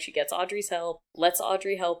her own, like, she gets Audrey's help, lets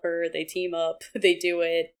Audrey help her, they team up, they do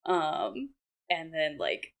it. And then,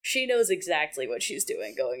 like, she knows exactly what she's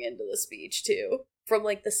doing going into the speech, too. From,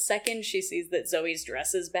 like, the second she sees that Zoe's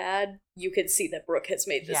dress is bad, you can see that Brooke has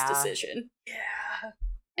made this decision. Yeah.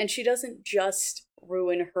 And she doesn't just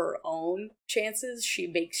ruin her own chances, she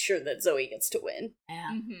makes sure that Zoe gets to win.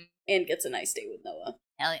 Yeah. Mm-hmm. And gets a nice date with Noah.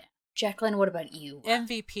 Hell yeah. Jacqueline, what about you?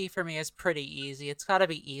 MVP for me is pretty easy. It's got to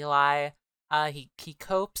be Eli. He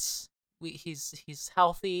copes. He's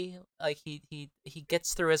healthy. Like he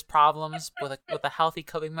gets through his problems with a healthy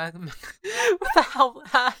coping mechanism. The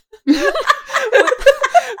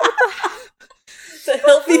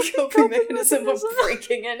healthy coping mechanism of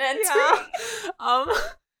breaking and entering. Yeah.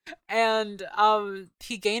 And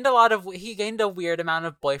he gained a weird amount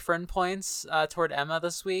of boyfriend points toward Emma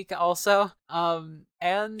this week also.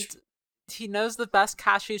 And he knows the best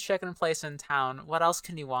cashew chicken place in town. What else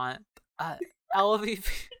can you want?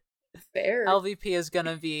 LVP. Fair. LVP is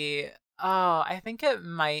gonna be. Oh, I think it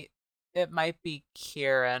might be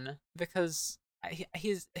Kieran because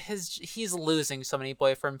he's losing so many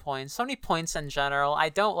boyfriend points, so many points in general. I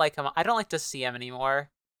don't like him. I don't like to see him anymore.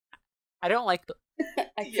 I don't like the.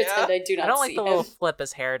 I pretend I do not. I don't see like the him. little flip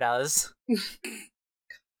his hair does.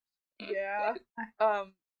 Yeah.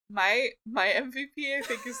 My MVP, I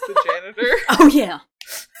think, is the janitor. Oh yeah.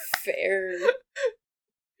 Fair.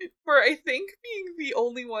 For I think being the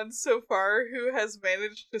only one so far who has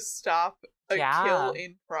managed to stop a kill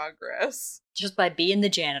in progress. Just by being the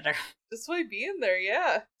janitor. Just by being there,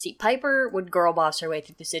 yeah. See, Piper would girl boss her way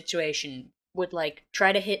through the situation, would, like,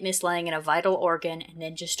 try to hit Miss Lang in a vital organ, and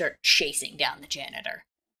then just start chasing down the janitor.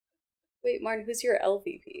 Wait, Martin, who's your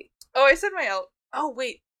LVP? Oh, I said my Oh,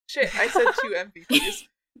 wait. Shit, I said 2 MVPs.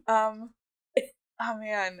 Oh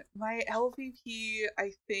man, my LVP,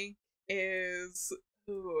 I think, is...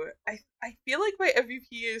 Ooh, I feel like my MVP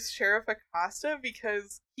is Sheriff Acosta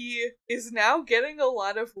because he is now getting a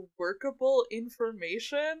lot of workable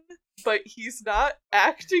information, but he's not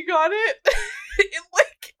acting on it in,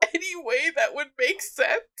 like, any way that would make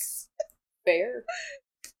sense. Fair.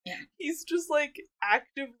 Yeah. He's just, like,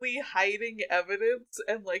 actively hiding evidence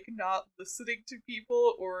and, like, not listening to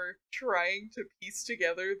people or trying to piece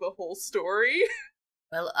together the whole story.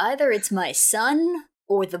 Well, either it's my son,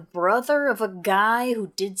 or the brother of a guy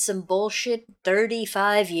who did some bullshit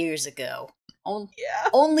 35 years ago. Yeah.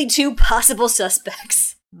 Only 2 possible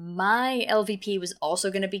suspects. My LVP was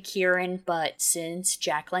also going to be Kieran, but since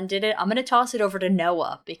Jacqueline did it, I'm going to toss it over to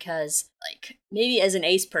Noah, because, like, maybe as an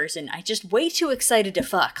ace person, I'm just way too excited to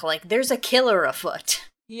fuck. Like, there's a killer afoot.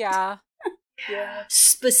 Yeah. Yeah.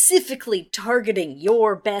 Specifically targeting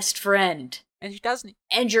your best friend. And he doesn't.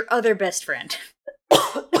 And your other best friend.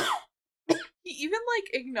 He even,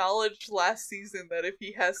 like, acknowledged last season that if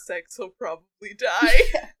he has sex, he'll probably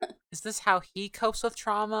die. Is this how he copes with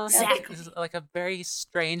trauma? Exactly. Is it like a very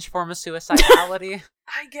strange form of suicidality?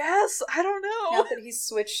 I guess. I don't know. Now that he's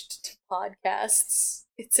switched to podcasts,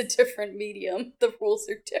 it's a different medium. The rules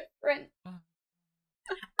are different.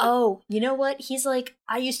 Oh, you know what? He's like,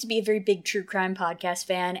 I used to be a very big true crime podcast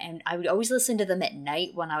fan, and I would always listen to them at night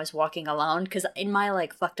when I was walking alone, because in my,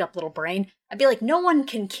 like, fucked up little brain, I'd be like, no one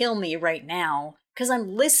can kill me right now, because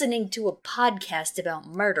I'm listening to a podcast about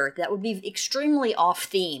murder that would be extremely off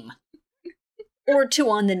theme. Or too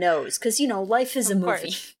on the nose, because, you know, life is a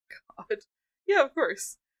movie. God. Yeah, of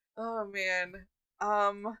course. Oh, man.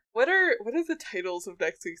 What are the titles of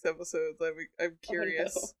next week's episodes? I'm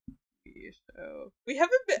curious. Oh, no. Show. We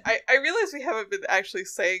haven't been. I realize we haven't been actually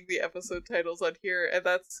saying the episode titles on here, and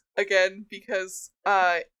that's again because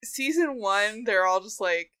season 1 they're all just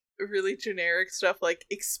like really generic stuff like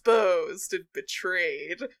exposed and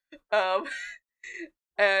betrayed.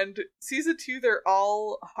 And season 2 they're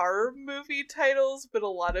all horror movie titles, but a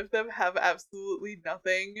lot of them have absolutely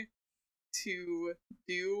nothing to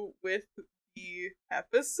do with the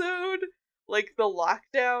episode. Like the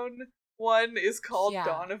lockdown one is called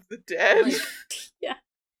Dawn of the Dead. Like, yeah.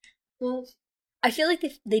 Well, I feel like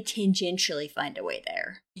they tangentially find a way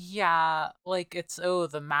there. Yeah, like it's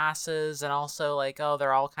the masses, and also like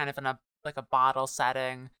they're all kind of in a bottle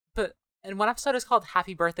setting. But and one episode is called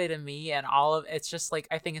Happy Birthday to Me, and all of it's just like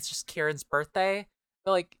I think it's just Kieran's birthday.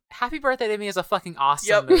 But like Happy Birthday to Me is a fucking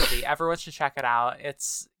awesome movie. Everyone should check it out.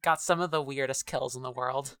 It's got some of the weirdest kills in the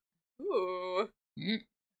world. Ooh.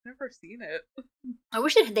 Never seen it. I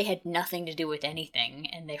wish that they had nothing to do with anything,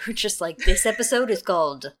 and they were just like, this episode is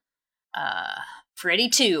called Freddy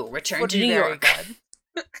 2, Return to New York.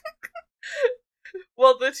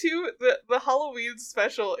 Well, the Halloween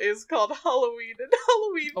special is called Halloween and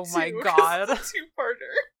Halloween 2. Oh my god. It's a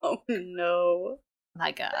two-parter. Oh no.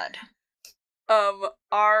 My god.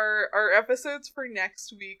 Our episodes for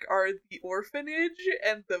next week are The Orphanage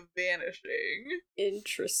and The Vanishing.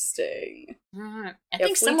 Interesting. I If think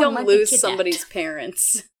we someone don't might lose be somebody's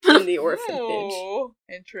parents in the orphanage. Oh,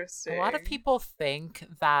 interesting. A lot of people think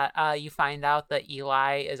that you find out that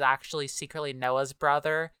Eli is actually secretly Noah's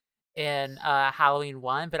brother in Halloween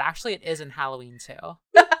 1, but actually it is in Halloween 2.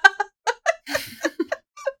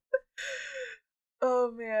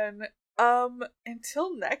 Oh man.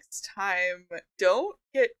 Until next time, don't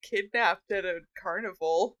get kidnapped at a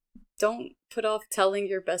carnival. Don't put off telling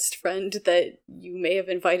your best friend that you may have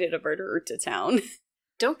invited a murderer to town.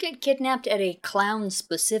 Don't get kidnapped at a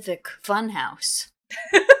clown-specific funhouse.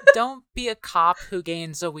 Don't be a cop who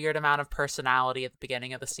gains a weird amount of personality at the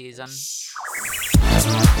beginning of the season.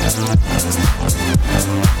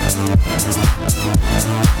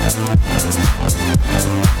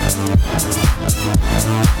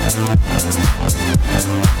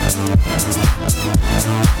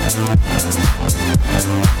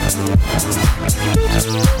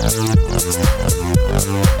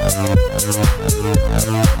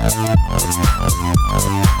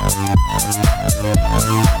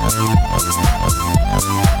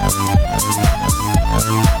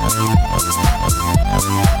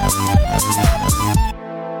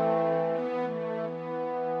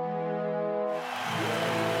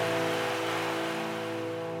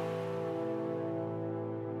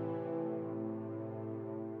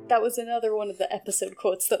 That was another one of the episode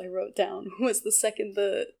quotes that I wrote down. Was the second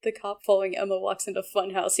the cop following Emma walks into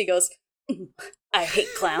Funhouse, he goes, "I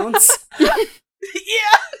hate clowns."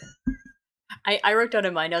 Yeah! I wrote down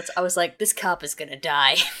in my notes, I was like, this cop is gonna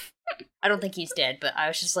die. I don't think he's dead, but I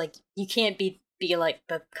was just like, you can't be like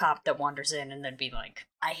the cop that wanders in and then be like,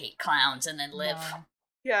 I hate clowns, and then live. No.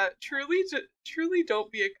 Yeah, truly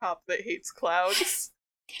don't be a cop that hates clowns.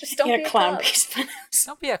 Just don't In be a a clown cop. based funhouse.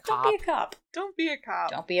 Don't be a Don't cop. be a cop. Don't be a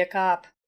cop. Don't be a cop.